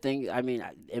Totally. a good thing. I mean,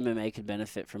 MMA could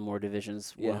benefit from more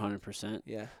divisions, Yeah. 100%.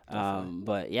 Yeah. Definitely.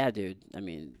 But yeah, dude. I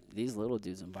mean, these little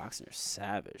dudes in boxing are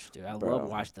savage, dude. I Bro. love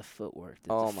watching the footwork,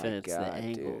 the Oh defense, my god, the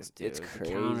angles, dude. It's the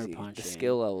crazy. counterpunching. The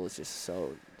skill level is just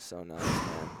so nice,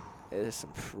 man. It is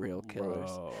some real killers.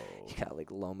 Bro. You got like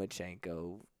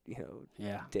Lomachenko,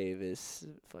 Yeah. Davis,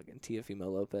 fucking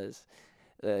Teofimo Lopez.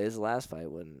 His last fight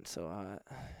wasn't so hot.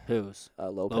 Who's?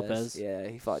 Lopez. Lopez? Yeah,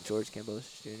 he fought George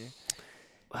Kambosos Jr.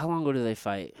 How long ago did they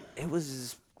fight? It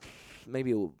was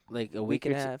maybe Like a week week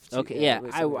and or a two? half, Okay, yeah, yeah.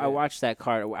 something like I that. watched that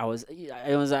card. It was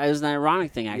an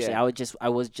ironic thing actually. Yeah. I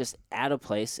was just at a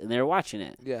place and they were watching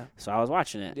it, yeah, so I was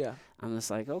watching it. yeah, I'm just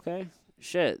like, okay,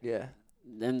 shit. yeah.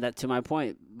 And that to my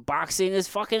point, boxing is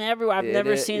fucking everywhere. I've It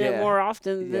never is, seen it yeah. more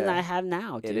often than Yeah. I have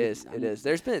now, dude. It is. It is.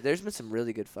 There's been some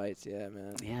really good fights. Yeah,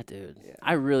 man. Yeah, dude. Yeah.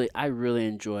 I really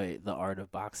enjoy the art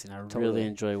of boxing. I Totally. really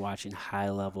enjoy watching high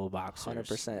level boxers.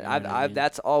 100%. You know I've what I mean?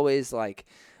 that's always like,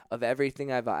 of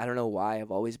everything I don't know why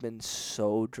I've always been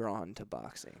so drawn to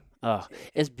boxing. Oh,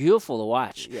 it's beautiful to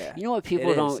watch. Yeah. You know what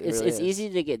people It don't? is. It It's really it's is. easy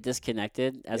to get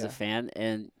disconnected as a Yeah. fan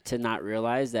and to not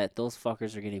realize that those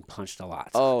fuckers are getting punched a lot.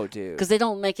 Oh, dude. Because they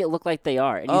don't make it look like they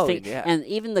are. And you Oh, think, yeah. and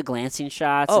even the glancing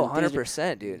shots. Oh, and things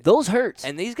 100%, dude. Those hurt.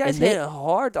 And these guys and they- hit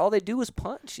hard. All they do is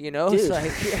punch. Dude. It's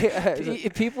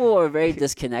like, People are very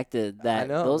disconnected that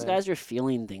know, those man. guys are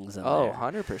feeling things in oh, there.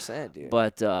 100%, dude.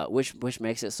 But which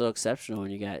makes it so exceptional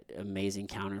when you got amazing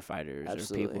counter fighters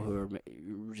Absolutely. or people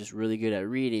who are just really good at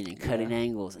reading and cutting Yeah.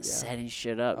 angles and Yeah. setting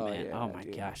shit up, Oh, man. yeah, Oh my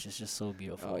dude. gosh, it's just so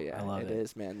beautiful. Oh yeah, I love it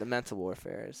is, man. The mental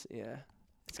warfare is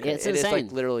It's Yeah, it's it is like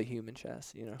insane. literally human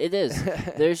chess. It is.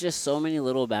 There's just so many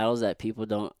little battles that people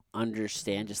don't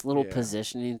understand. Just little Yeah.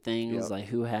 positioning things, Yep. like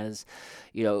who has,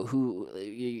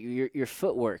 your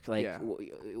footwork. Like, Yeah.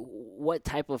 what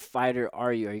type of fighter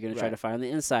are you? Are you going to try Right. to fight on the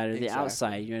inside or the Exactly.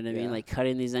 outside? You know what I mean? Yeah. Like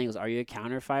cutting these angles. Are you a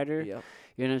counter fighter? Yep.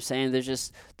 You know what I'm saying?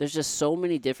 There's just so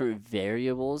many different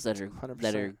variables that are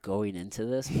 100%. going into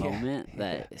this Yeah. moment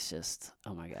that Yeah. it's just,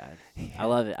 oh my god, I Yeah.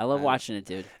 love it. I love I know. watching it,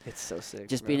 dude. It's so sick.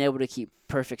 Just bro. being able to keep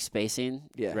perfect spacing,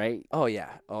 Yeah. right? Oh yeah.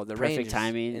 Oh, the Perfect range is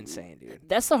timing. insane, dude.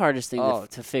 That's the hardest thing Oh,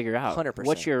 to figure out. 100%.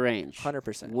 What's your range?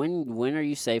 100%. When are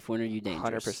you safe? When are you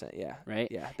dangerous? 100%. Yeah. Right?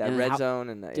 Yeah. That And red how- zone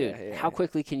and that. Dude, yeah, how yeah.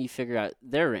 quickly can you figure out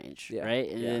their range? Yeah, Right?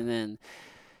 And, yeah. then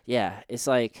yeah, it's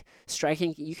like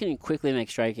striking. You can quickly make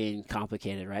striking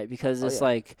complicated, right? Because Oh, it's yeah.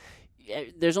 like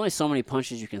there's only so many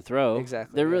punches you can throw.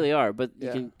 Exactly, There yeah. really are, but you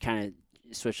Yeah. can kind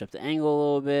of switch up the angle a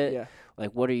little bit. Yeah.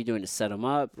 Like, what are you doing to set them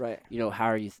up? Right. How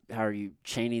are you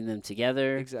chaining them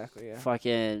together? Exactly. Yeah.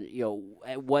 Fucking,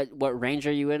 at what range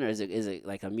are you in? Or is it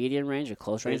like a medium range, a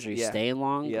close range? Are you Yeah. staying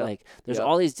long? Yep. Like, there's Yep.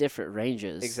 all these different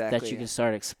ranges that Exactly, you yeah. can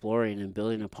start exploring and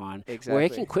building upon. Where it Exactly.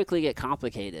 can quickly get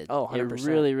complicated. Oh, it 100%.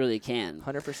 really, really can.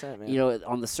 100%, man.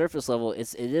 On the surface level,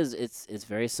 it's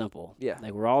very simple. Yeah.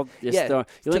 Like we're all just Yeah, throwing.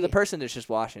 to the person that's just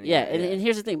watching. Yeah, and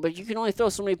here's the thing, but you can only throw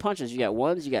so many punches. You got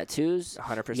ones, you got twos,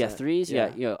 100%. you got threes,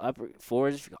 Yeah. you got upper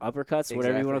fours, uppercuts,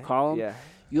 whatever you want to call them. Yeah.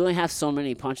 You only have so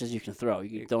many punches you can throw.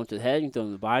 You can throw them to the head, you can throw them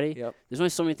to the body. Yep. There's only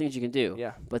so many things you can do.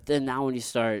 Yeah. But then now when you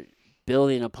start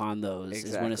building upon those is when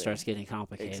Exactly. it starts getting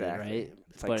complicated, Exactly. right?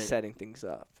 It's like But setting things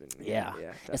up. And Yeah.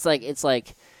 Yeah. it's like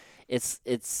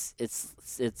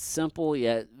it's simple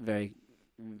yet very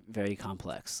very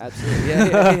complex. Absolutely.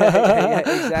 Yeah,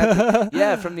 exactly.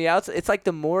 Yeah, from the outside, it's like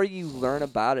the more you learn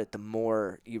about it, the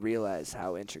more you realize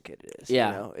how intricate it is. Yeah.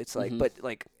 You know? It's like, Mhm. but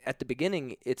like at the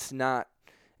beginning, it's not.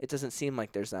 It doesn't seem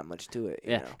like there's that much to it.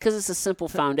 You Yeah, know? because it's a simple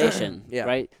foundation, Yeah.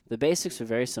 right? The basics are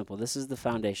very simple. This is the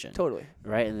foundation, Totally.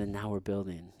 right? And then now we're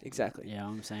building. Exactly. You know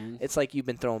what I'm saying? It's like you've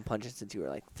been throwing punches since you were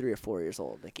like 3 or 4 years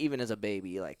old. Like even as a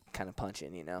baby, like kind of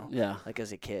punching, you know. Yeah. Like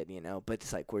as a kid, you know. But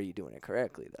it's like, were you doing it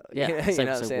correctly though? Yeah. You know, It's you like,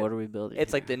 know what I'm so saying? what are we building?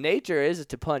 It's like here? the nature is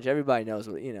to punch. Everybody knows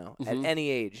what you know. Mhm. At any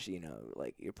age, you know,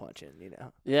 like you're punching, you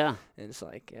know. Yeah. And it's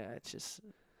like, yeah, it's just,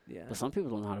 yeah. But some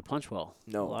people don't know how to punch well.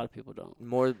 No. A lot of people don't.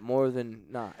 More than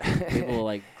not. People will,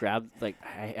 like grab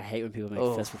I hate when people make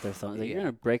Oh, fists with their thumbs. Like, yeah. you're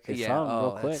gonna break your Yeah, thumb oh,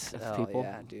 real quick. that's- oh, People.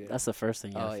 yeah, dude. That's the first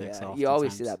thing you Oh gotta fix. yeah, you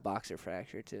always see oftentimes. that boxer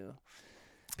fracture too.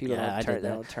 People Yeah, I don't turn, did they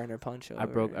that. don't turn their punch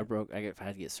over. I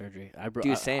had to get surgery. I broke.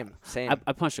 Dude, same.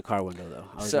 I punched a car window though.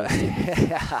 I was So really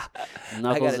stupid. I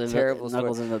Knuckles got a in terrible the,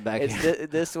 knuckles in the back.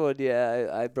 It's this one, yeah.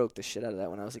 I broke the shit out of that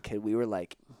when I was a kid. We were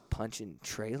like punching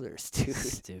trailers, dude.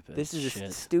 Stupid. This is shit.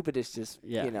 just stupidest. Just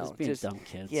Yeah, you know, just being just dumb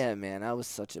kids. yeah, man. I was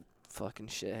such a fucking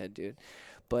shithead, dude.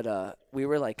 But we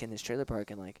were like in this trailer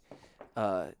park and like.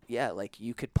 Yeah, like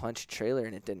you could punch a trailer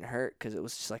and it didn't hurt because it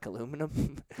was just like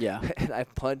aluminum. Yeah. And I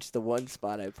punched the one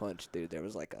spot I punched, dude. There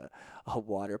was like a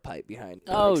water pipe behind.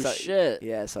 Oh like, so- shit.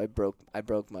 Yeah, so I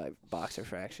broke my boxer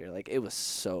fracture. Like it was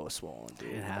so swollen,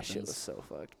 dude. It That shit happens. was so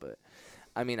fucked. But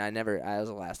I mean, I was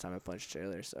the last time I punched a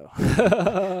trailer, so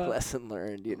lesson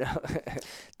learned, you know.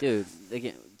 Dude,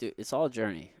 it's all a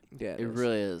journey. Yeah, It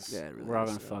really is. Yeah, it really We're all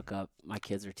is, gonna yeah. fuck up. My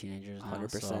kids are teenagers now,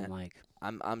 so 100%. I'm like,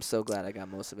 I'm so glad I got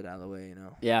most of it out of the way. You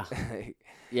know. yeah,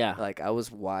 yeah. Like I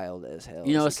was wild as hell.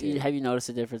 You know, as a kid. have you noticed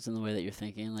a difference in the way that you're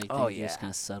thinking? Like, Oh, things just yeah. kind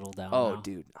of settle down. Oh, now?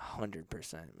 dude,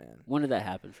 100%, man. When did that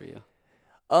happen for you?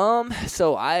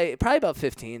 So I probably about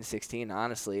 15, 16,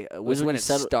 honestly, was when when you it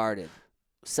settled- started.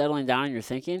 Settling down in your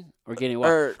thinking, or getting what?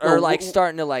 Or Well, like wh-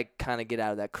 starting to like kind of get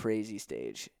out of that crazy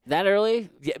stage. that early?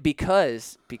 Yeah,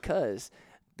 because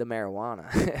the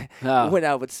marijuana. Oh. When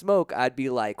I would smoke, I'd be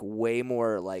like way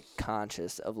more like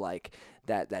conscious of like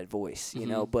that voice, you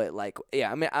know. Mhm. But like,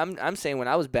 yeah, I mean, I'm saying when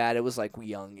I was bad, it was like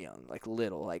young, like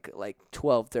little, like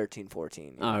 12, 13,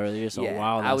 14. You know? Oh, really? You're so yeah,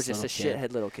 wild. I was just a little kid.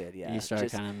 shithead little kid. Yeah, You started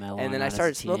just- kind of mellowing and then out I as a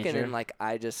started smoking, teenager. and like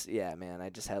I just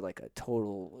had like a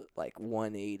total like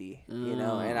 180, you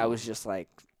know, and I Oh. was just like.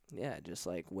 Yeah, just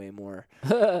like way more.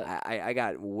 I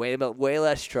got way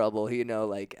less trouble, you know.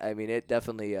 Like I mean, it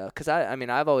definitely. Cause I mean,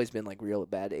 I've always been like real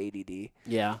bad ADD.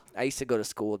 yeah. I used to go to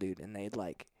school, dude, and they'd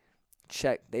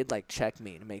check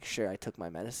me to make sure I took my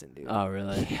medicine, dude. Oh,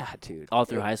 really? Yeah, dude. All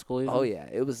through It- high school? Even? Oh yeah,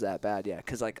 it was that bad. Yeah,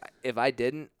 cause like if I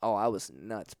didn't, I was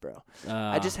nuts, bro.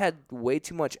 I just had way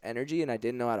too much energy, and I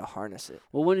didn't know how to harness it.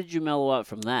 Well, when did you mellow out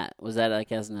from that? Was that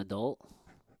like as an adult?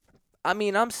 I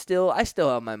mean, I still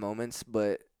have my moments,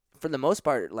 but for the most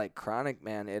part, like chronic,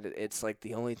 man, it's like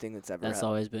the only thing that's ever. That's helped.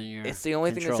 always been your. It's the only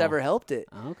thing control. that's ever helped it.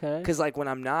 Okay. Cause like when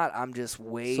I'm not, I'm just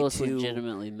way So it's too.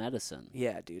 legitimately medicine.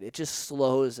 Yeah, dude, it just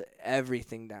slows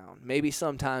everything down. Maybe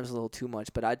sometimes a little too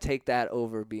much, but I'd take that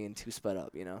over being too sped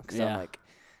up, you know? Because Yeah. I'm like,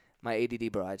 my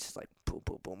ADD, bro, I just like boom,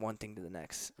 boom, boom, one thing to the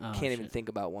next. Oh, Can't even shit. think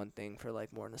about one thing for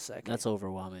like more than a second. That's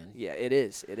overwhelming. Yeah, it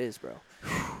is, bro.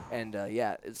 And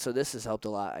yeah, so this has helped a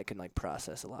lot. I can like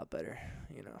process a lot better,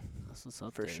 you know, That's what's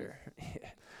up, for dude. sure.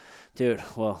 Dude,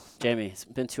 well, Jamie, it's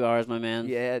been 2 hours, my man.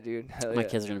 Yeah, dude. Hell My yeah.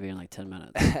 kids are going to be in like 10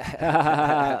 minutes.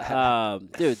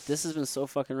 Dude, this has been so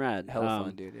fucking rad. Hella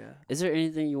fun, dude. Yeah. Is there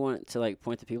anything you want to like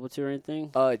point the people to or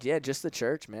anything? Yeah, just the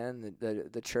church, man.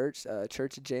 The church,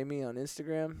 Church of Jamie on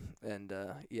Instagram, and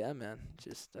yeah, man.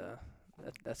 Just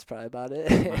that's probably about it.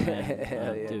 Man,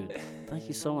 Hell yeah. Dude, thank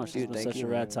you so much. Dude, It's been thank such you, a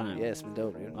rad man. time. Yeah, it's been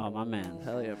dope, dude. Oh, my man.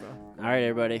 Hell yeah, bro. All right,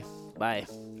 everybody. Bye.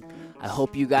 I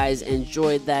hope you guys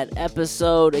enjoyed that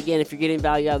episode. Again, if you're getting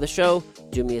value out of the show,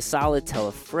 do me a solid. Tell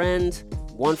a friend,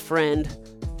 one friend.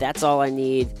 That's all I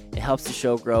need. It helps the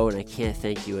show grow, and I can't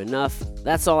thank you enough.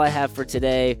 That's all I have for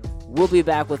today. We'll be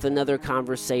back with another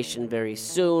conversation very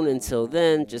soon. Until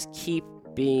then, just keep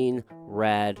being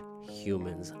rad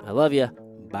humans. I love you.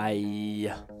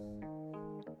 Bye.